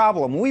the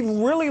problem. We've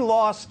really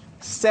lost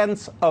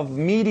sense of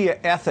media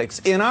ethics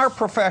in our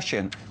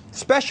profession,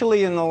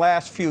 especially in the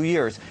last few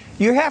years.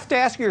 You have to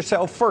ask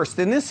yourself first,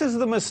 and this is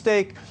the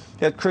mistake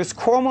that Chris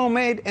Cuomo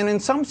made, and in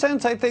some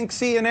sense I think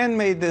CNN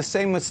made this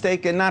same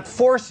mistake in not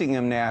forcing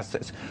him to ask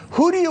this.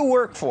 Who do you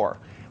work for?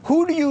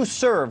 Who do you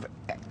serve?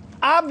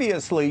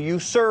 Obviously you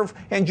serve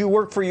and you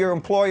work for your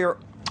employer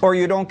or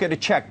you don't get a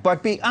check.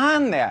 But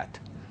beyond that,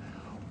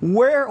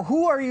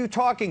 who are you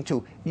talking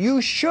to?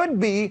 You should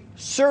be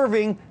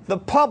serving the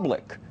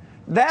public.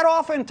 That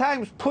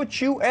oftentimes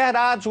puts you at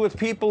odds with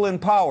people in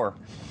power.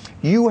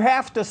 You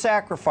have to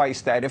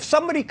sacrifice that. If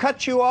somebody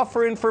cuts you off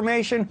for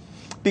information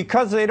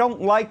because they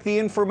don't like the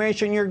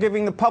information you're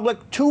giving the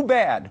public, too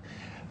bad.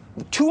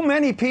 Too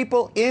many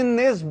people in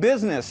this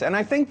business, and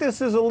I think this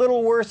is a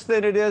little worse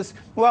than it is.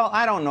 Well,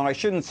 I don't know. I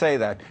shouldn't say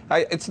that.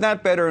 It's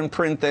not better in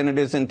print than it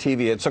is in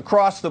TV. It's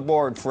across the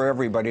board for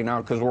everybody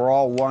now because we're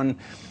all one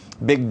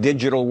big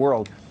digital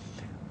world.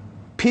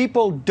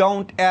 People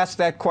don't ask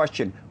that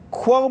question.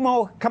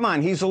 Cuomo, come on,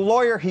 he's a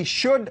lawyer. He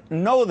should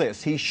know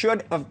this. He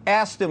should have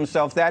asked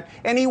himself that,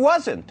 and he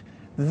wasn't.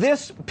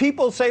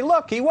 People say,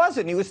 look, he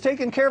wasn't. He was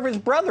taking care of his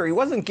brother. He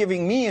wasn't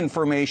giving me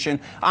information.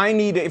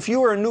 If you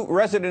were a new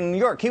resident in New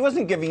York, he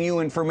wasn't giving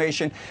you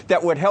information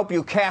that would help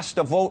you cast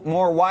a vote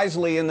more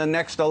wisely in the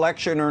next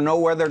election or know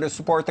whether to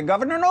support the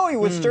governor. No, he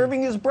was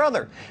serving his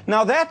brother.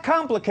 Now, that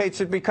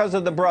complicates it because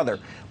of the brother.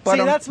 But,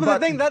 see, that's the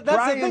thing. That's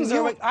Brian, the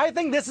thing. I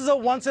think this is a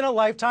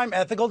once-in-a-lifetime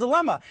ethical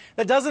dilemma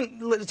that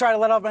doesn't try to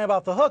let everybody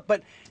off the hook,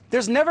 but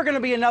there's never going to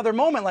be another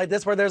moment like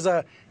this where there's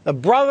a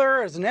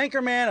brother as an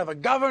anchorman of a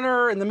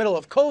governor in the middle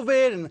of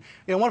COVID,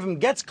 and one of them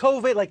gets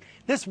COVID. Like,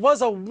 this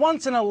was a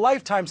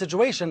once-in-a-lifetime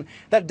situation.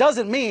 That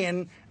doesn't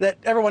mean that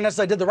everyone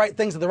necessarily did the right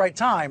things at the right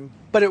time,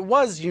 but it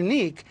was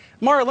unique.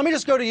 Mara, let me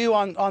just go to you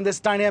on this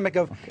dynamic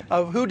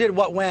of who did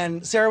what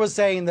when. Sarah was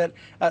saying that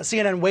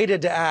CNN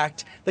waited to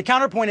act. The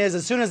counterpoint is,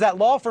 as soon as that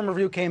law firm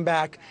review came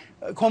back,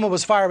 Cuomo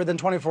was fired within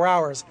 24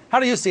 hours. How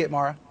do you see it,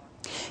 Mara?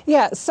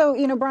 Yeah, so,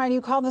 Brian,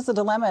 you call this a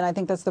dilemma, and I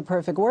think that's the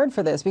perfect word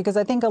for this, because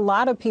I think a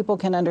lot of people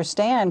can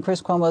understand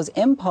Chris Cuomo's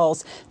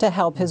impulse to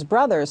help his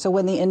brother. So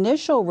when the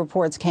initial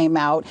reports came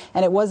out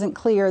and it wasn't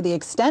clear the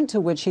extent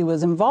to which he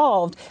was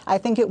involved, I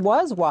think it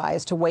was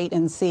wise to wait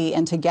and see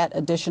and to get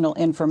additional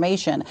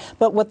information.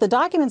 But what the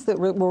documents that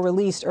were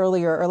released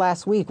earlier, or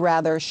last week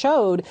rather,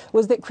 showed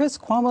was that Chris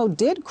Cuomo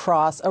did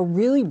cross a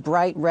really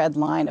bright red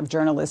line of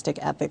journalistic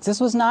ethics.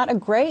 This was not a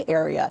gray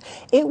area.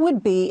 It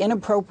would be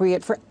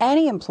inappropriate for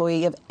any employee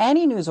responsibility of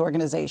any news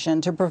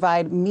organization to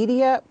provide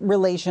media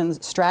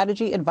relations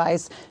strategy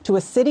advice to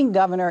a sitting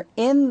governor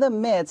in the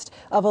midst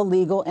of a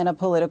legal and a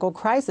political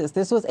crisis.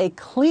 This was a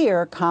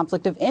clear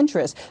conflict of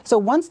interest. So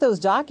once those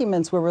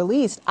documents were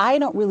released, I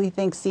don't really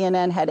think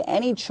CNN had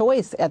any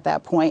choice at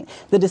that point.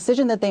 The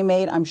decision that they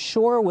made, I'm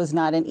sure, was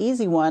not an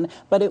easy one,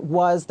 but it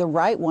was the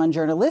right one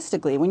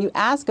journalistically. When you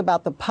ask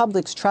about the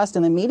public's trust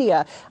in the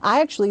media,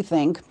 I actually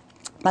think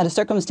that a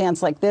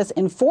circumstance like this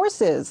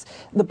enforces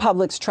the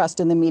public's trust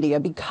in the media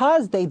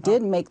because they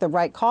did make the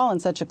right call in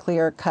such a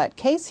clear-cut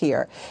case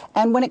here.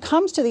 And when it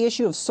comes to the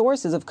issue of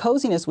sources, of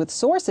coziness with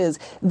sources,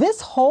 this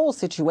whole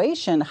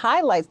situation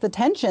highlights the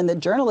tension that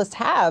journalists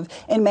have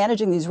in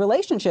managing these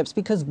relationships,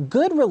 because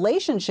good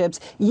relationships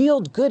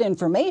yield good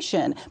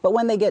information. But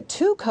when they get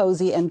too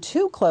cozy and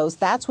too close,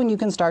 that's when you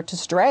can start to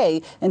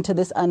stray into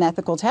this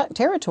unethical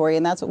territory,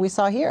 and that's what we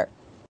saw here.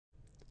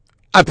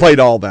 I played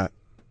all that.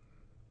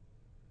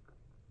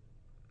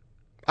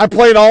 I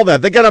played all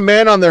that. They got a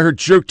man on there who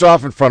jerked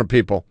off in front of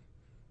people.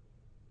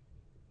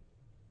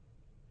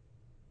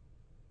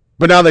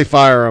 But now they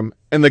fire him.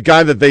 And the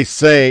guy that they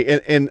say,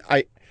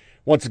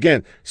 once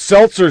again,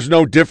 Seltzer's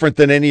no different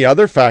than any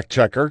other fact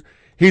checker.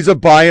 He's a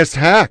biased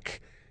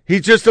hack.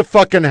 He's just a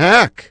fucking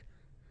hack.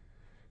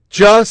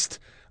 Just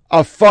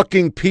a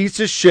fucking piece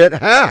of shit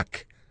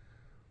hack.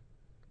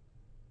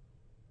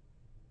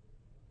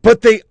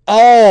 But they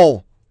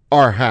all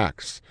are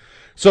hacks.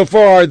 So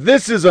for our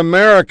This Is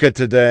America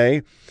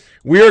today,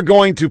 we are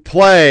going to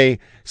play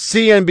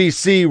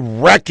CNBC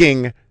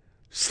wrecking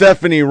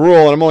Stephanie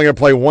Ruhle. And I'm only going to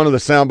play one of the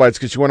sound bites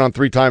because she went on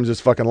 3 times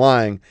just fucking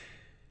lying.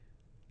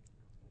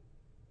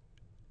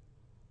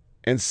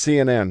 And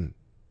CNN.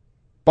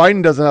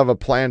 Biden doesn't have a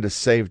plan to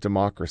save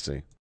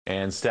democracy.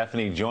 And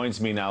Stephanie joins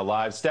me now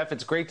live. Steph,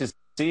 it's great to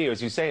see you.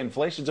 As you say,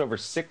 inflation's over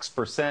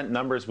 6%,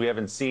 numbers we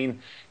haven't seen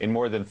in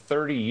more than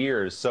 30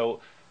 years. So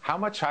how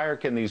much higher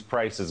can these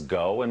prices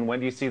go, and when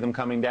do you see them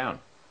coming down?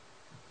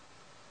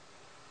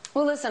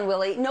 Well, listen,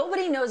 Willie,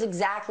 nobody knows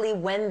exactly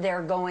when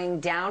they're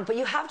going down, but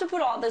you have to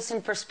put all this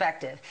in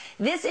perspective.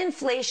 This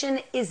inflation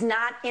is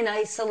not in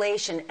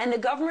isolation, and the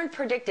government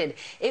predicted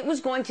it was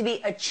going to be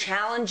a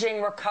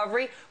challenging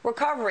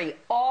recovery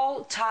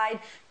all tied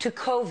to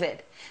COVID.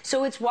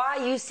 So it's why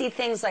you see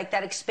things like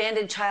that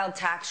expanded child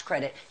tax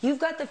credit. You've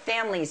got the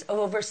families of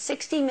over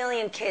 60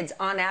 million kids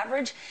on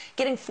average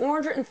getting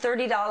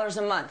 $430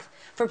 a month.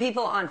 For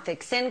people on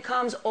fixed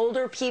incomes,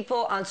 older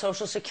people on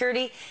Social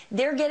Security,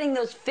 they're getting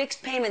those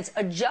fixed payments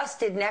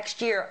adjusted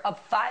next year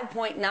up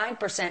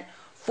 5.9%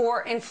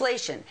 for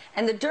inflation.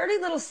 And the dirty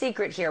little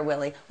secret here,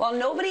 Willie, while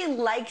nobody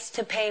likes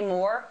to pay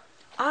more,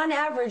 on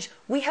average,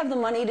 we have the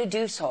money to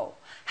do so.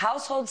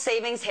 Household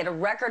savings hit a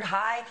record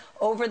high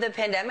over the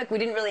pandemic. We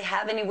didn't really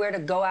have anywhere to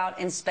go out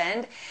and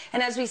spend.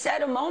 And as we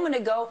said a moment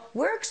ago,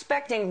 we're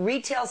expecting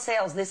retail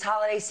sales this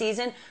holiday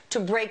season to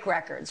break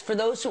records. For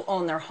those who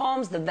own their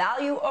homes, the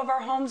value of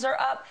our homes are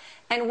up.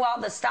 And while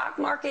the stock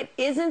market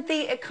isn't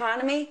the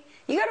economy,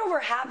 you got over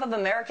half of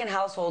American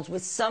households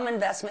with some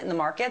investment in the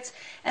markets,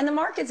 and the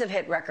markets have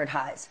hit record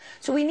highs.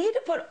 So we need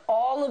to put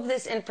all of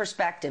this in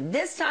perspective.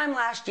 This time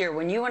last year,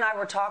 when you and I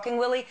were talking,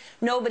 Willie,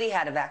 nobody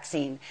had a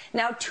vaccine.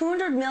 Now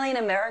 200 million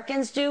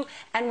Americans do,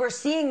 and we're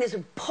seeing this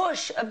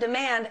push of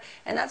demand,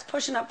 and that's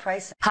pushing up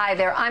prices. Hi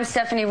there, I'm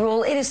Stephanie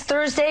Ruhle. It is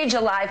Thursday,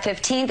 July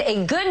 15th,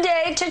 a good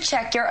day to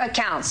check your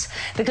accounts,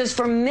 because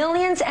for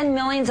millions and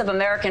millions of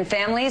American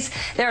families,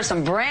 there's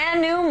some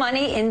brand new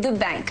money in the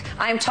bank.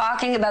 I'm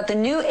talking about the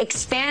new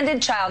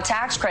expanded child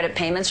tax credit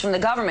payments from the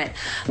government.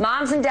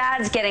 Moms and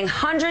dads getting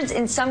hundreds,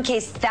 in some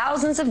cases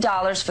thousands of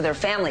dollars for their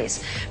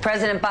families.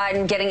 President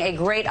Biden getting a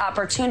great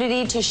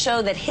opportunity to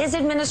show that his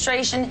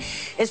administration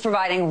is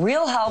providing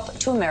real help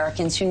to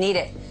Americans who need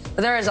it.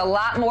 But there is a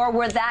lot more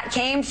where that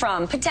came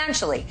from,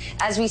 potentially,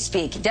 as we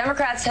speak.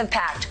 Democrats have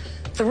packed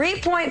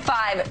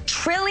 $3.5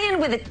 trillion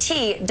with a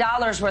T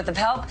dollars worth of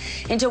help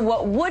into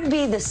what would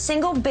be the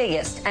single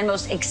biggest and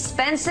most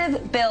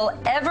expensive bill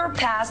ever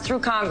passed through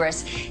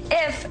Congress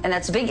if, and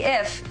that's a big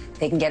if,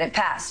 they can get it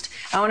passed.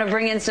 I want to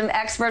bring in some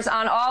experts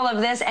on all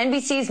of this.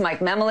 NBC's Mike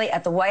Memoli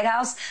at the White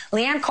House,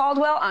 Leanne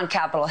Caldwell on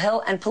Capitol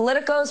Hill, and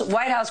Politico's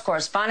White House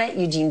correspondent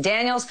Eugene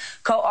Daniels,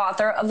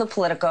 co-author of the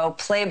Politico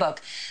Playbook.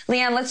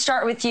 Leanne, let's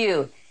start with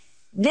you.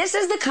 This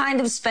is the kind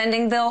of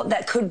spending bill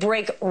that could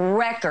break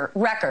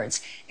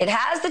records. It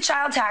has the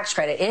child tax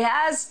credit. It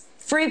has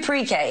free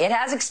pre-K. It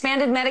has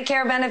expanded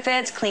Medicare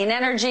benefits, clean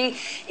energy.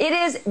 It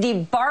is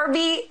the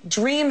Barbie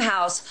dream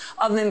house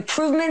of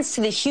improvements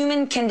to the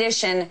human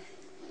condition.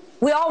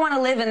 We all want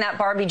to live in that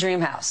Barbie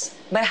dream house.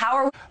 But how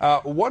are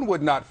we? One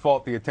would not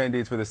fault the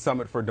attendees for the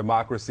Summit for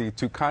Democracy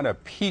to kind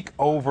of peek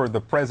over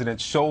the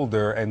president's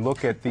shoulder and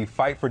look at the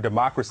fight for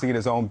democracy in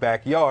his own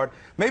backyard.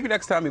 Maybe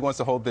next time he wants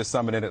to hold this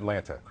summit in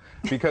Atlanta.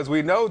 Because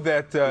we know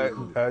that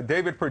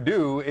David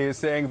Perdue is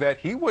saying that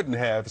he wouldn't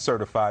have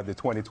certified the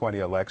 2020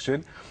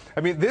 election. I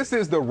mean, this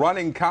is the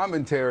running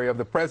commentary of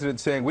the president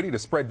saying we need to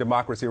spread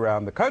democracy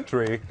around the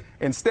country.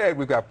 Instead,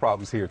 we've got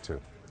problems here, too.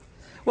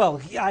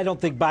 Well, I don't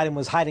think Biden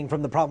was hiding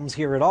from the problems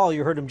here at all.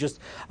 You heard him just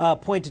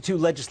point to 2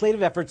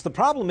 legislative efforts. The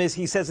problem is,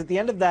 he says at the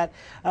end of that,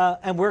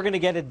 and we're going to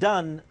get it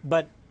done,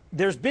 but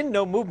there's been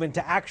no movement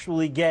to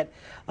actually get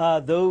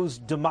those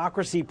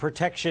democracy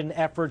protection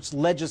efforts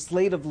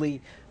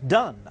legislatively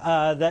done.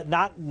 That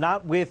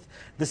not with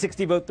the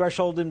 60-vote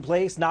threshold in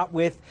place, not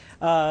with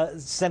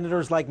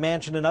senators like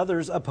Manchin and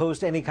others opposed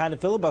to any kind of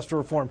filibuster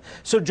reform.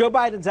 So Joe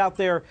Biden's out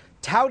there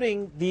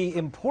touting the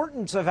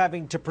importance of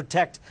having to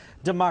protect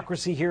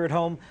democracy here at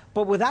home,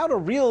 but without a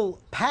real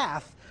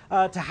path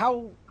to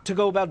how to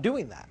go about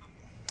doing that.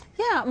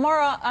 Yeah,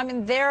 Mara, I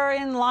mean,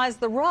 therein lies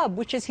the rub,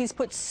 which is he's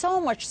put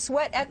so much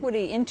sweat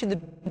equity into the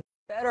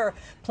better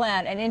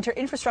plan and into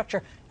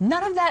infrastructure.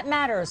 None of that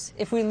matters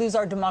if we lose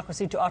our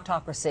democracy to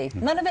autocracy.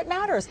 None of it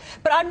matters.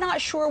 But I'm not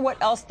sure what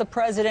else the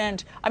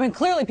president, I mean,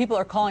 clearly people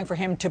are calling for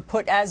him to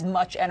put as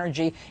much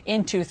energy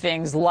into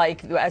things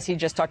like, as he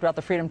just talked about,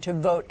 the Freedom to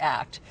Vote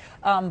Act.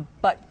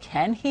 But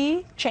can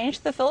he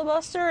change the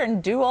filibuster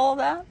and do all of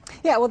that?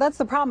 Yeah, well, that's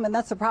the problem. And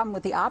that's the problem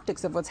with the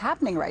optics of what's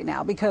happening right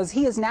now, because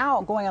he is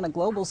now going on a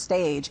global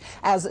stage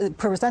as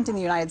presenting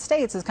the United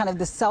States as kind of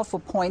the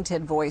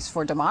self-appointed voice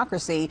for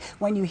democracy.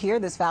 When you hear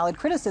this valid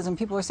criticism,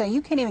 people are saying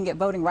you can't even get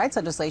voting rights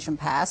legislation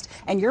passed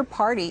and your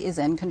party is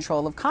in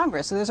control of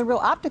Congress. So there's a real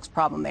optics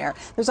problem there.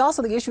 There's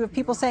also the issue of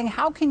people saying,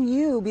 how can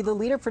you be the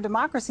leader for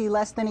democracy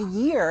less than a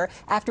year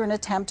after an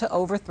attempt to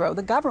overthrow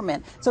the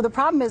government? So the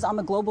problem is, on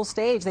the global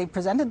stage, they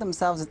presented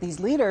themselves as these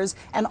leaders,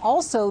 and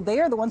also they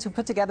are the ones who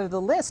put together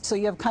the list. So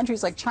you have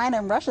countries like China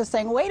and Russia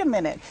saying, wait a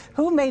minute,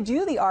 who made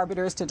you the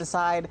arbiters to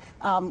decide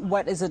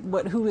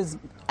who is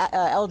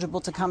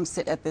eligible to come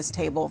sit at this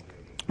table?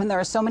 And there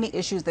are so many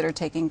issues that are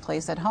taking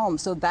place at home.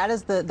 So that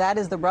is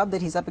the rub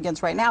that he's up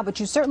against right now. But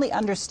you certainly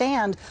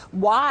understand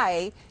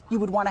why you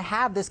would want to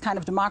have this kind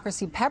of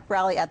democracy pep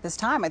rally at this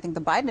time. I think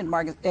the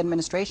Biden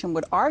administration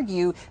would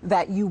argue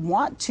that you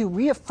want to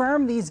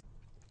reaffirm these.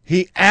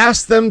 He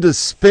asked them to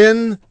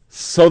spin,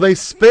 so they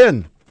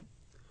spin.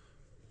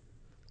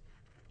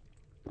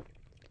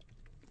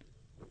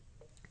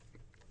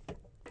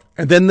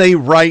 And then they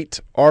write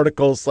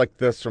articles like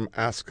this from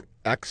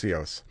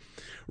Axios.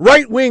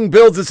 Right wing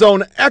builds its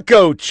own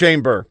echo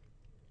chamber.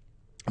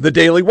 The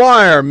Daily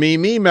Wire,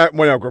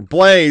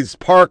 Blaze,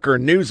 Parker,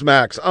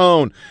 Newsmax,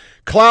 OWN,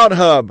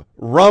 CloutHub,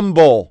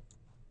 Rumble.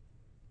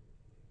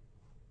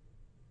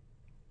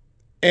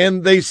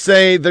 And they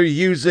say they're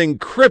using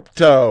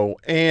crypto.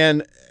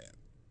 And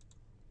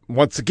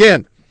once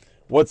again,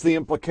 what's the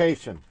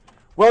implication?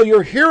 Well,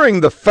 you're hearing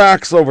the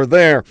facts over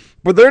there,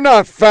 but they're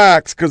not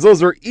facts because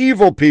those are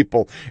evil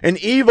people. And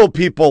evil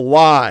people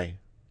lie.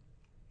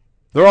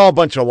 They're all a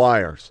bunch of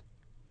liars.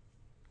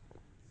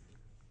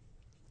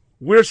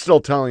 We're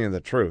still telling you the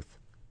truth.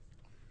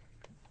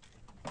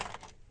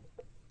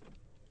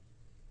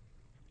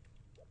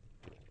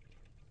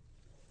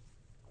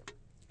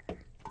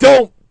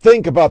 Don't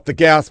think about the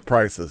gas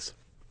prices.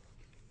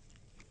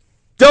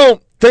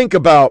 Don't think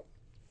about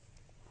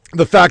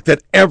the fact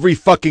that every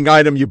fucking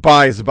item you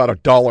buy is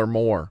about $1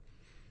 more.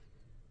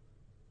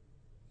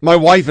 My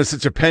wife is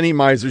such a penny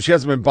miser. She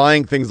hasn't been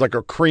buying things like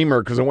her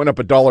creamer because it went up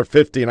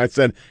 $1.50, and I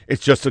said,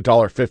 it's just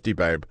 $1.50,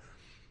 babe.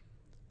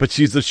 But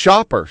she's the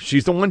shopper.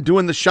 She's the one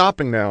doing the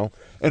shopping now,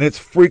 and it's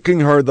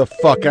freaking her the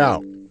fuck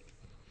out.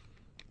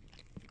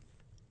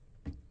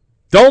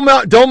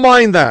 Don't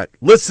mind that.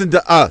 Listen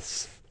to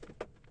us.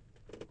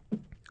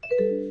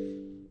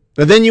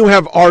 And then you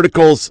have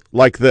articles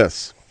like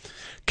this.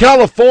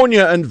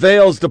 California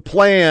unveils the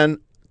plan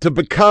to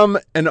become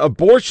an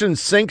abortion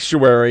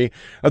sanctuary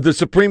if the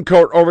Supreme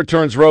Court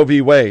overturns Roe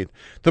v. Wade.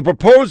 The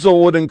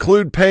proposal would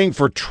include paying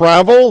for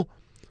travel,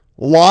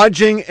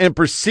 lodging, and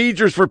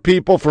procedures for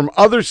people from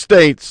other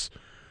states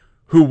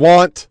who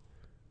want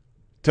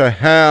to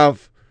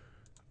have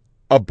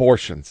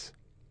abortions.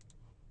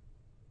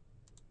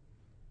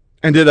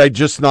 And did I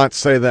just not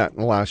say that in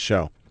the last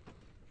show?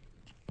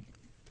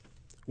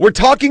 We're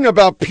talking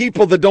about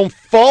people that don't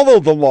follow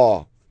the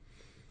law.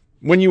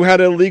 When you had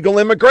illegal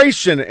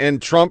immigration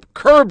and Trump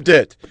curbed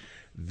it,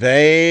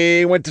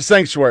 they went to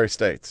sanctuary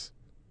states.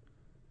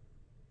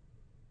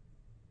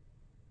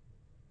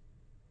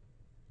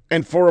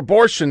 And for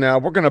abortion now,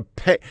 we're going to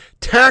pay,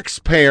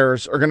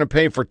 taxpayers are going to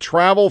pay for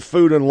travel,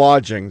 food, and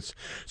lodgings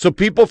so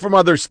people from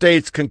other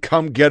states can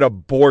come get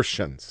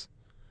abortions.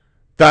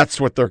 That's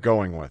what they're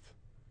going with.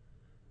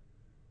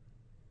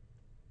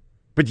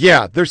 But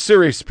yeah, they're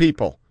serious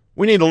people.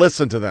 We need to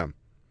listen to them.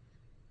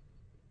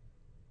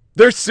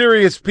 They're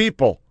serious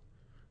people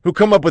who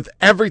come up with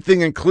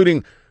everything,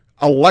 including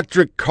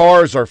electric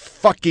cars are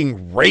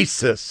fucking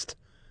racist.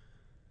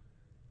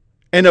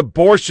 And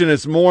abortion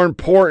is more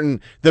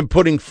important than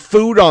putting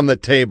food on the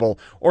table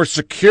or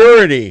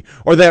security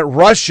or that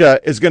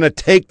Russia is going to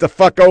take the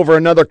fuck over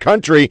another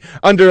country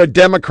under a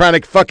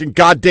democratic fucking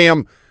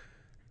goddamn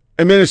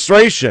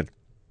administration.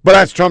 But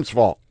that's Trump's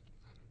fault.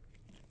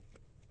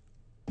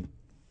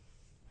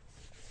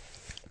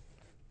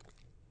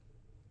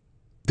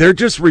 They're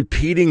just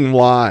repeating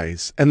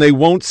lies, and they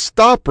won't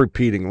stop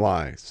repeating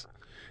lies.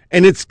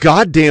 And it's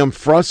goddamn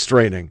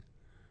frustrating.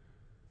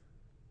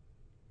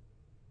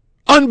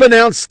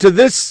 Unbeknownst to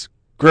this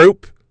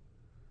group,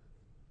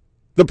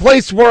 the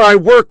place where I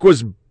work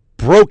was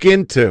broke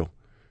into.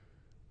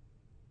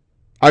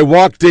 I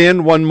walked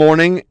in one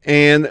morning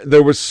and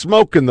there was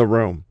smoke in the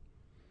room.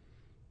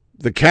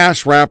 The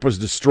cash wrap was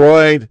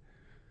destroyed.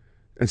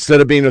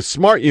 Instead of being a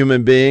smart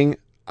human being,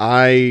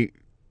 I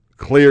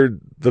cleared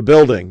the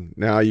building.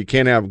 Now, you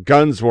can't have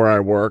guns where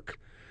I work,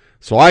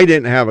 so I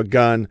didn't have a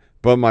gun,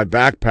 but my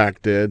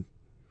backpack did.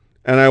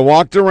 And I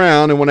walked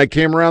around, and when I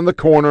came around the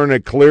corner and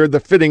it cleared the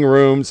fitting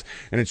rooms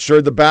and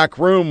ensured the back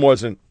room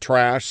wasn't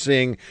trash,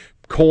 seeing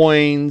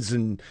coins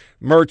and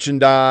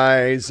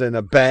merchandise and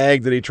a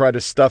bag that he tried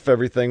to stuff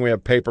everything. We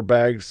have paper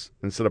bags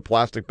instead of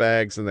plastic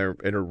bags, and they're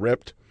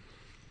ripped.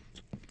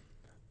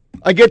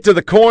 I get to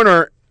the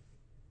corner.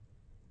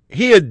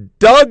 He had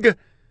dug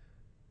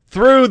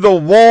through the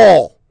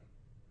wall.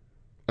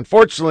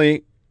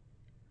 Unfortunately,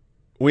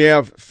 we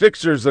have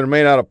fixtures that are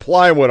made out of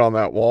plywood on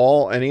that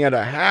wall, and he had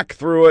to hack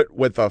through it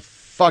with a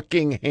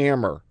fucking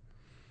hammer.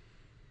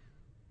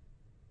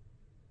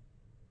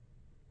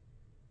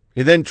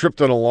 He then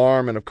tripped an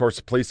alarm, and of course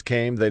the police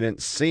came. They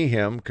didn't see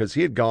him because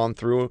he had gone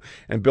through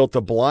and built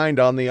a blind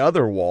on the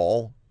other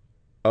wall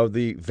of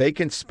the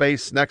vacant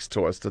space next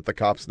to us that the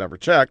cops never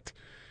checked,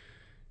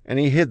 and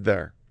he hid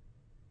there.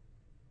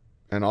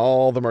 And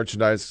all the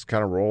merchandise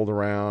kind of rolled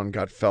around,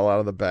 fell out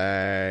of the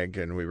bag,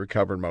 and we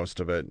recovered most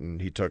of it,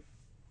 and he took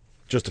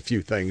just a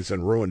few things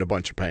and ruined a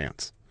bunch of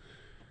pants.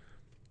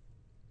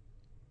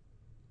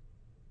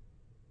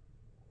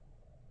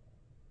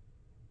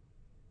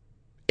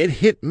 It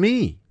hit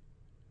me.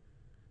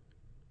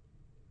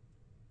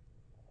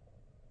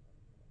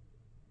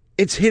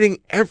 It's hitting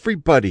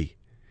everybody.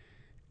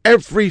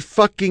 Every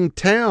fucking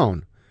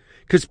town.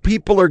 Because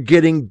people are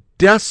getting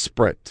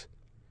desperate.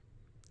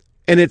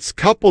 And it's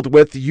coupled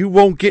with you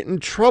won't get in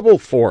trouble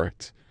for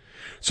it.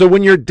 So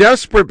when you're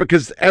desperate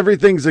because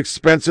everything's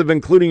expensive,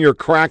 including your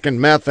crack and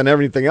meth and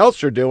everything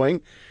else you're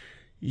doing,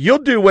 you'll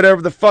do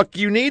whatever the fuck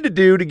you need to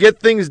do to get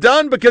things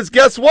done, because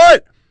guess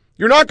what?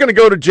 You're not going to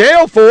go to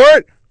jail for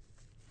it.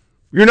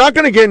 You're not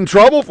going to get in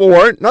trouble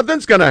for it.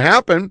 Nothing's going to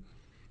happen.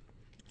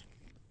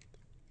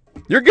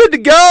 You're good to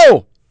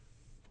go.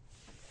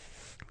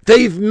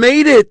 They've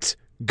made it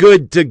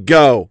good to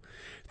go.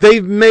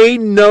 They've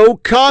made no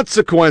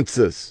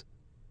consequences.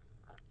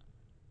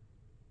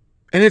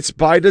 And it's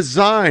by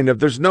design. If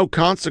there's no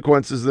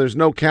consequences, there's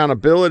no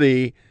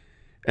accountability,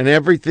 and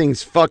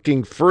everything's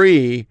fucking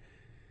free,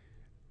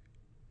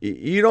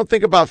 you don't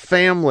think about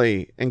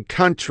family and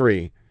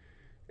country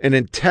and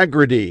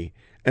integrity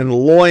and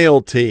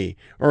loyalty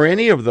or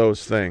any of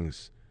those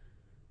things.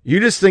 You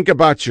just think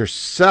about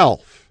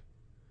yourself.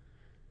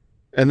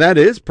 And that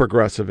is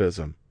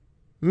progressivism.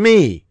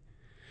 Me.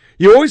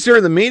 You always hear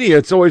in the media,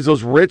 it's always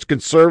those rich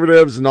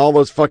conservatives and all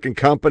those fucking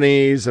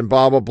companies and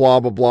blah, blah, blah,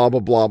 blah, blah, blah,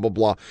 blah, blah,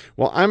 blah.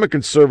 Well, I'm a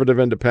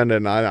conservative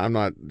independent, and I'm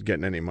not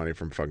getting any money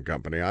from fucking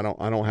company. I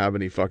don't have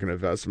any fucking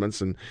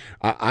investments, and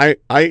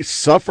I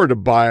suffered a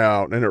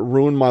buyout, and it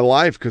ruined my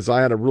life because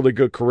I had a really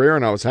good career,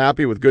 and I was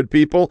happy with good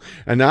people,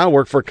 and now I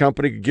work for a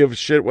company that gives a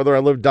shit whether I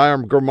live, die, or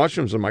grow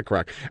mushrooms in my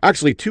crack.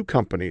 Actually, 2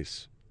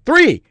 companies.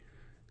 3,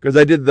 because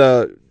I did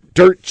the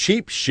dirt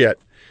cheap shit.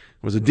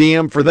 Was a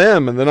DM for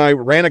them, and then I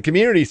ran a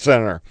community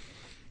center.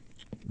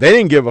 They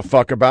didn't give a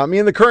fuck about me,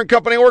 and the current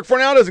company I work for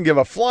now doesn't give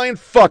a flying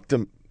fuck to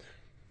them.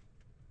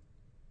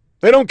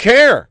 They don't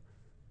care.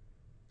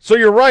 So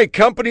you're right,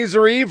 companies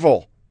are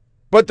evil.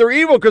 But they're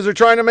evil because they're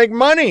trying to make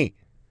money.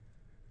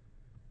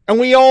 And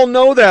we all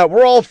know that.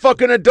 We're all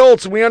fucking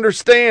adults, and we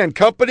understand.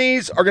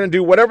 Companies are going to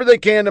do whatever they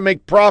can to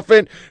make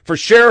profit for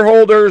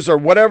shareholders or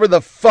whatever the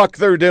fuck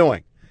they're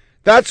doing.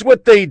 That's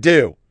what they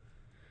do.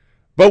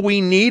 But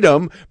we need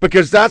them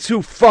because that's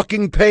who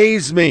fucking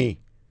pays me.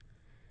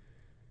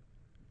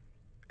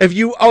 If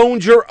you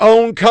owned your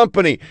own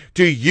company,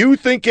 do you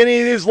think any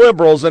of these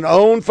liberals that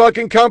own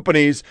fucking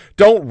companies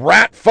don't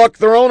rat fuck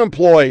their own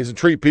employees and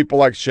treat people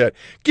like shit?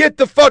 Get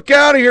the fuck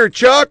out of here,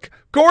 Chuck.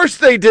 Of course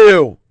they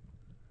do.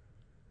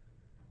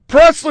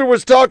 Pressler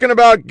was talking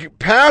about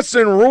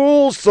passing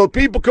rules so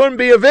people couldn't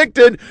be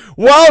evicted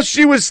while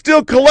she was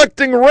still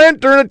collecting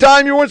rent during a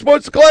time you weren't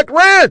supposed to collect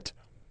rent.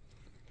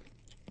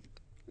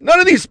 None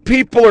of these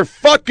people are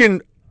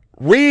fucking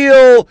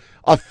real,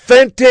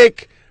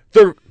 authentic.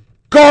 They're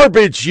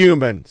garbage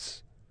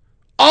humans.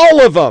 All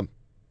of them.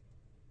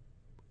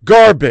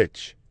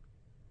 Garbage.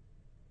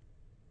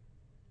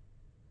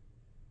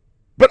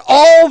 But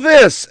all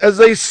this, as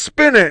they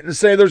spin it and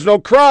say there's no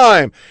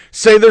crime,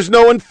 say there's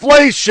no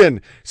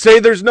inflation, say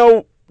there's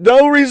no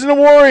reason to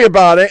worry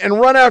about it, and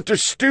run after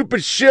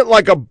stupid shit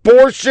like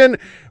abortion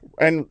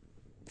and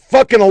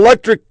fucking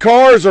electric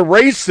cars are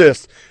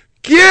racist.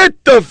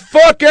 Get the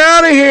fuck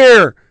out of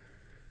here.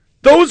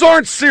 Those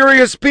aren't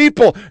serious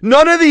people.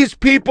 None of these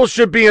people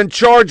should be in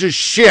charge of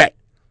shit.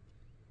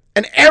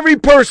 And every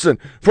person,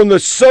 from the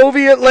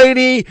Soviet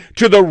lady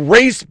to the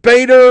race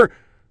baiter,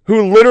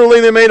 who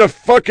literally they made a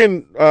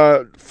fucking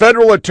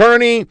federal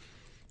attorney.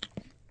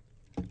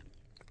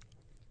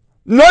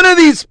 None of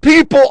these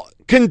people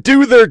can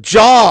do their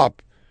job.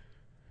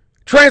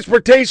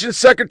 Transportation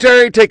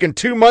secretary taking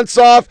 2 months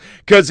off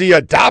because he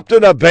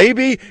adopted a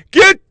baby.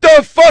 Get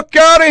the fuck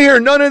out of here.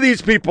 None of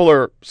these people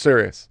are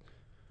serious.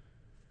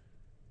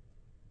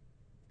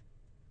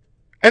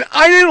 And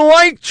I didn't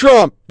like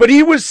Trump, but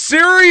he was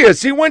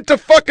serious. He went to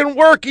fucking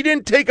work. He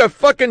didn't take a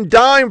fucking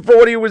dime for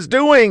what he was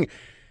doing.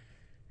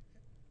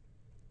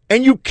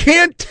 And you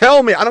can't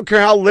tell me, I don't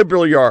care how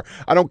liberal you are,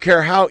 I don't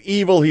care how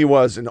evil he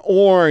was, and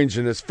orange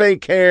and his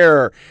fake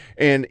hair,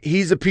 and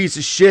he's a piece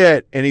of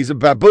shit, and he's a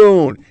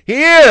baboon.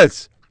 He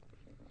is.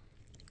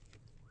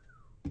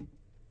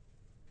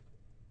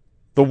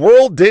 The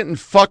world didn't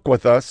fuck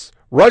with us.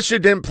 Russia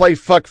didn't play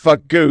fuck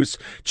goose.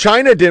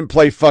 China didn't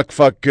play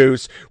fuck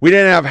goose. We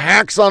didn't have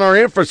hacks on our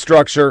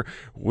infrastructure.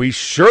 We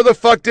sure the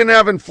fuck didn't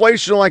have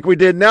inflation like we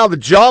did now. The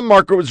job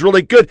market was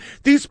really good.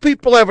 These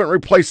people haven't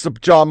replaced the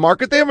job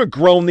market. They haven't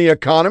grown the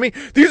economy.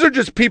 These are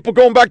just people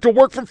going back to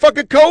work from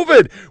fucking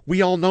COVID.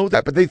 We all know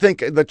that, but they think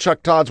the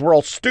Chuck Todds were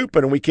all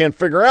stupid and we can't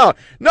figure out.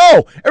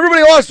 No,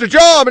 everybody lost their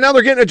job and now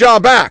they're getting a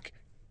job back.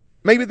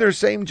 Maybe their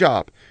same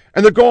job.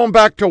 And they're going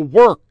back to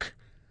work.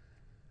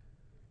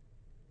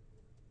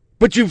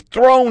 But you've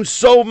thrown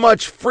so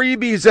much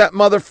freebies at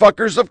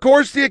motherfuckers. Of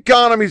course the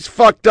economy's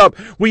fucked up.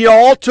 We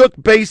all took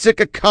basic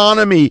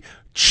economy,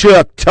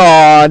 Chuck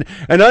Todd.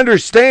 And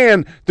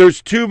understand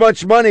there's too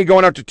much money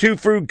going after two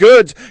food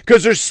goods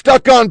because they're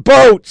stuck on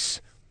boats.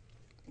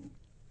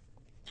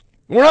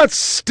 We're not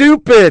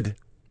stupid.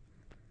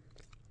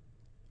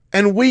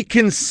 And we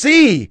can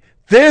see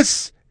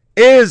this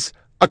is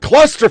a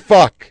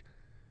clusterfuck.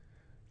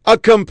 A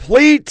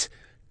complete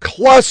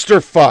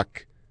clusterfuck.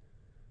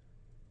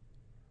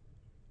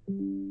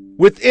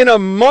 Within a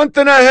month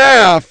and a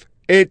half,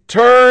 it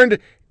turned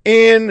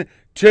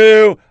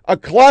into a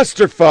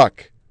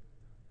clusterfuck.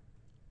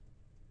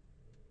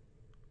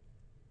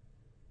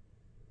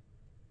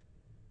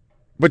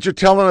 But you're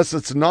telling us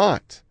it's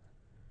not.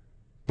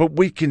 But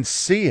we can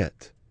see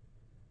it.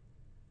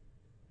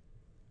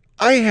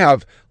 I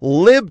have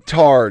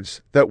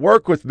libtards that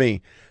work with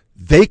me.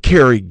 They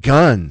carry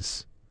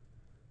guns.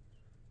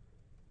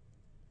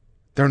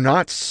 They're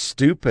not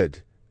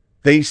stupid.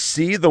 They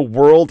see the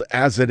world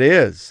as it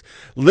is.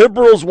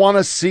 Liberals want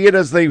to see it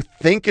as they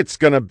think it's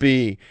going to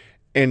be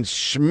and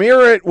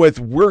smear it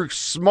with we're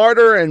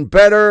smarter and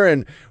better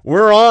and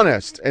we're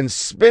honest and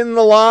spin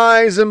the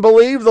lies and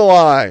believe the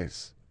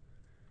lies.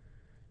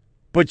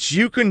 But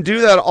you can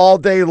do that all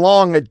day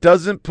long. It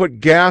doesn't put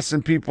gas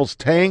in people's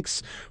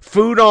tanks,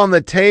 food on the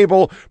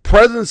table,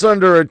 presents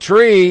under a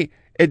tree.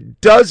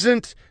 It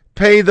doesn't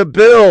pay the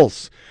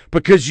bills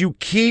because you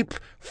keep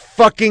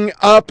fucking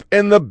up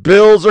and the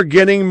bills are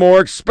getting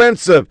more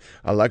expensive.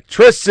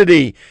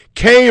 Electricity,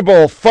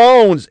 cable,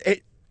 phones,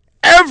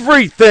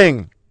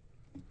 everything.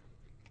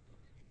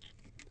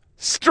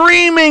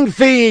 Streaming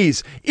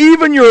fees.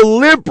 Even your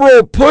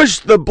liberal push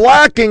the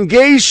black and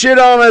gay shit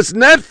on us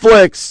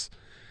Netflix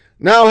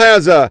now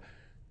has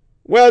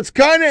well, it's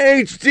kind of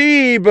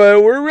HD,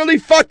 but we're really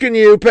fucking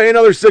you. Pay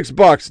another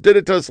 $6. Did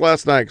it to us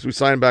last night because we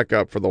signed back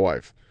up for the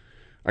wife.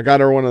 I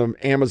got her one of them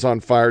Amazon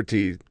Fire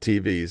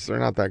TVs. They're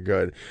not that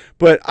good.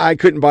 But I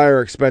couldn't buy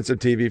her expensive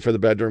TV for the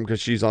bedroom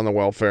because she's on the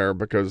welfare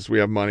because we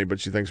have money,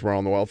 but she thinks we're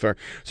on the welfare.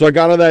 So I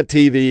got her that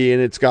TV,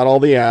 and it's got all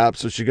the apps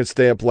so she can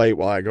stay up late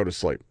while I go to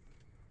sleep.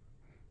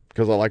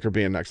 Because I like her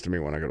being next to me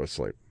when I go to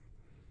sleep.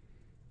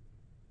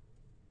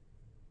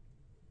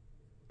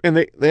 And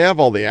they have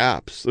all the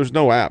apps. There's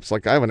no apps.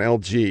 Like I have an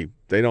LG.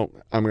 They don't,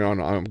 I'm going on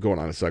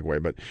a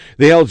segue, but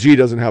the LG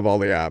doesn't have all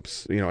the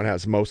apps. You know, it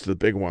has most of the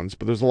big ones,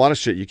 but there's a lot of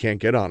shit you can't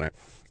get on it.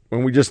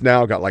 When we just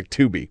now got like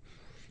Tubi.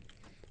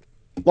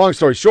 Long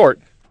story short,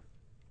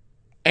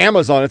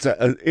 Amazon,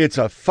 it's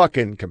a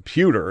fucking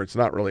computer. It's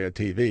not really a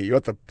TV. You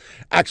have to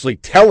actually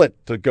tell it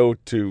to go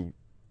to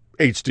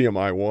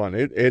HDMI 1.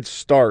 It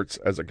starts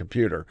as a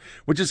computer,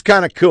 which is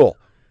kind of cool.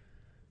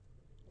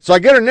 So I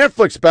get her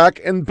Netflix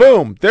back, and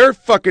boom, they're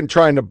fucking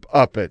trying to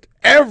up it.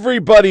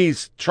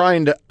 Everybody's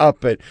trying to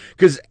up it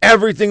because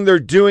everything they're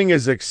doing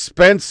is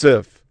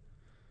expensive.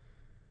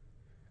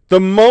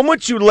 The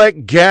moment you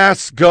let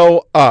gas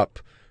go up,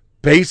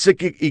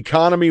 basic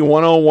economy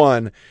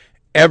 101,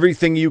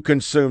 everything you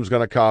consume is going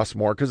to cost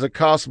more because it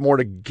costs more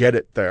to get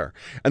it there.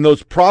 And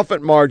those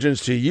profit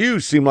margins to you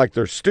seem like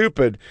they're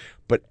stupid,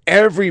 but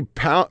every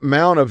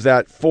amount of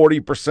that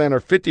 40% or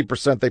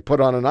 50% they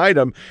put on an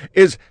item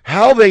is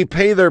how they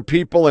pay their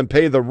people and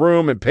pay the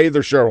room and pay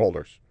their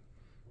shareholders.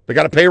 They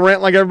got to pay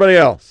rent like everybody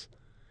else.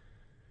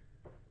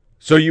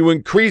 So you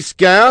increase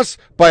gas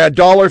by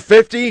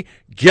 $1.50.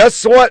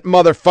 Guess what,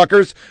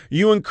 motherfuckers?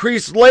 You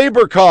increase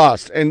labor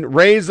costs and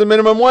raise the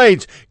minimum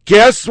wage.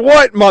 Guess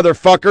what,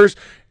 motherfuckers?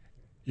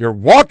 You're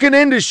walking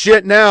into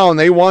shit now and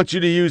they want you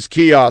to use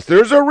kiosks.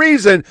 There's a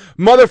reason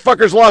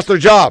motherfuckers lost their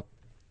job.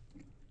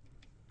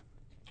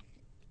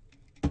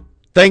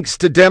 Thanks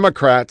to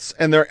Democrats,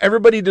 and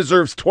everybody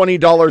deserves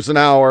 $20 an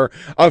hour,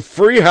 a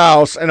free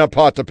house, and a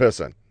pot to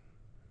piss in.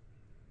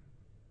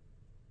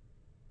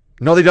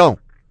 No, they don't.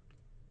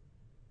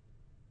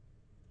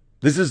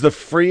 This is the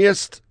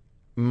freest,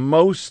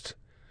 most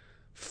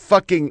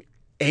fucking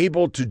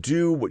able to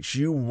do what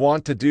you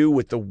want to do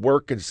with the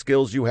work and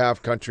skills you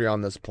have, country,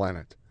 on this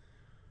planet.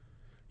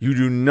 You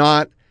do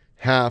not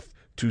have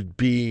to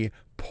be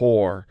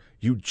poor.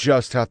 You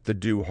just have to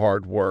do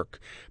hard work.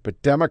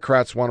 But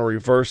Democrats want to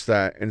reverse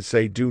that and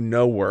say do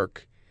no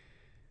work,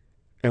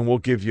 and we'll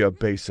give you a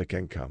basic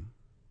income.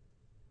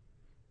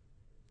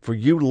 For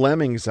you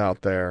lemmings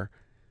out there,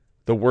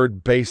 the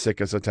word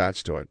basic is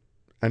attached to it.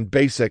 And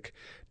basic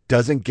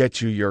doesn't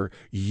get you your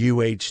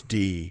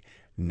UHD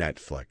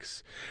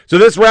Netflix. So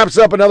this wraps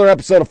up another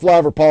episode of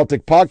Flyover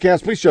Politics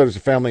Podcast. Please share this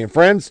with family and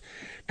friends.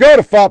 Go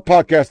to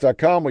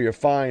foppodcast.com where you'll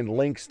find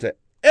links to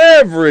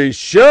every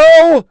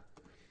show.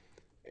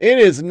 It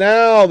is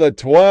now the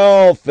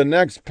 12th. The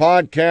next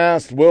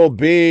podcast will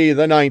be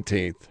the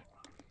 19th.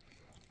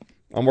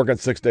 I'm working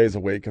 6 days a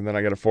week, and then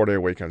I get a 4-day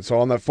weekend. So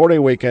on that 4-day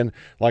weekend,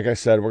 like I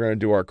said, we're going to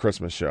do our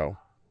Christmas show.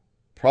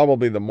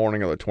 Probably the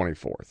morning of the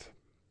 24th.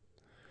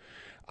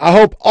 I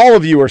hope all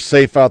of you are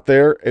safe out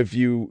there. If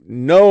you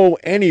know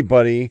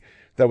anybody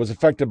that was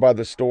affected by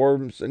the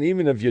storms, and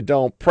even if you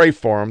don't, pray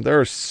for them.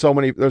 There's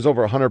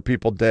over 100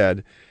 people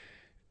dead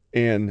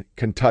in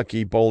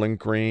Kentucky, Bowling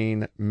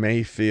Green,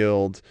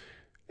 Mayfield,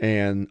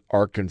 and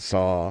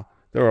Arkansas.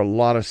 There are a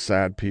lot of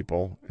sad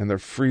people, and they're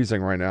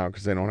freezing right now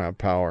because they don't have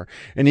power.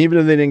 And even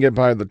if they didn't get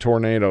by the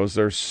tornadoes,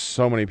 there's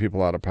so many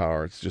people out of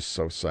power. It's just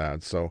so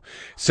sad. So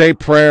say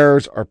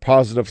prayers or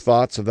positive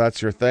thoughts if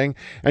that's your thing.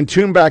 And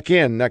tune back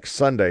in next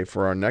Sunday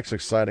for our next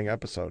exciting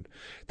episode.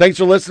 Thanks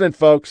for listening,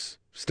 folks.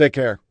 Take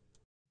care.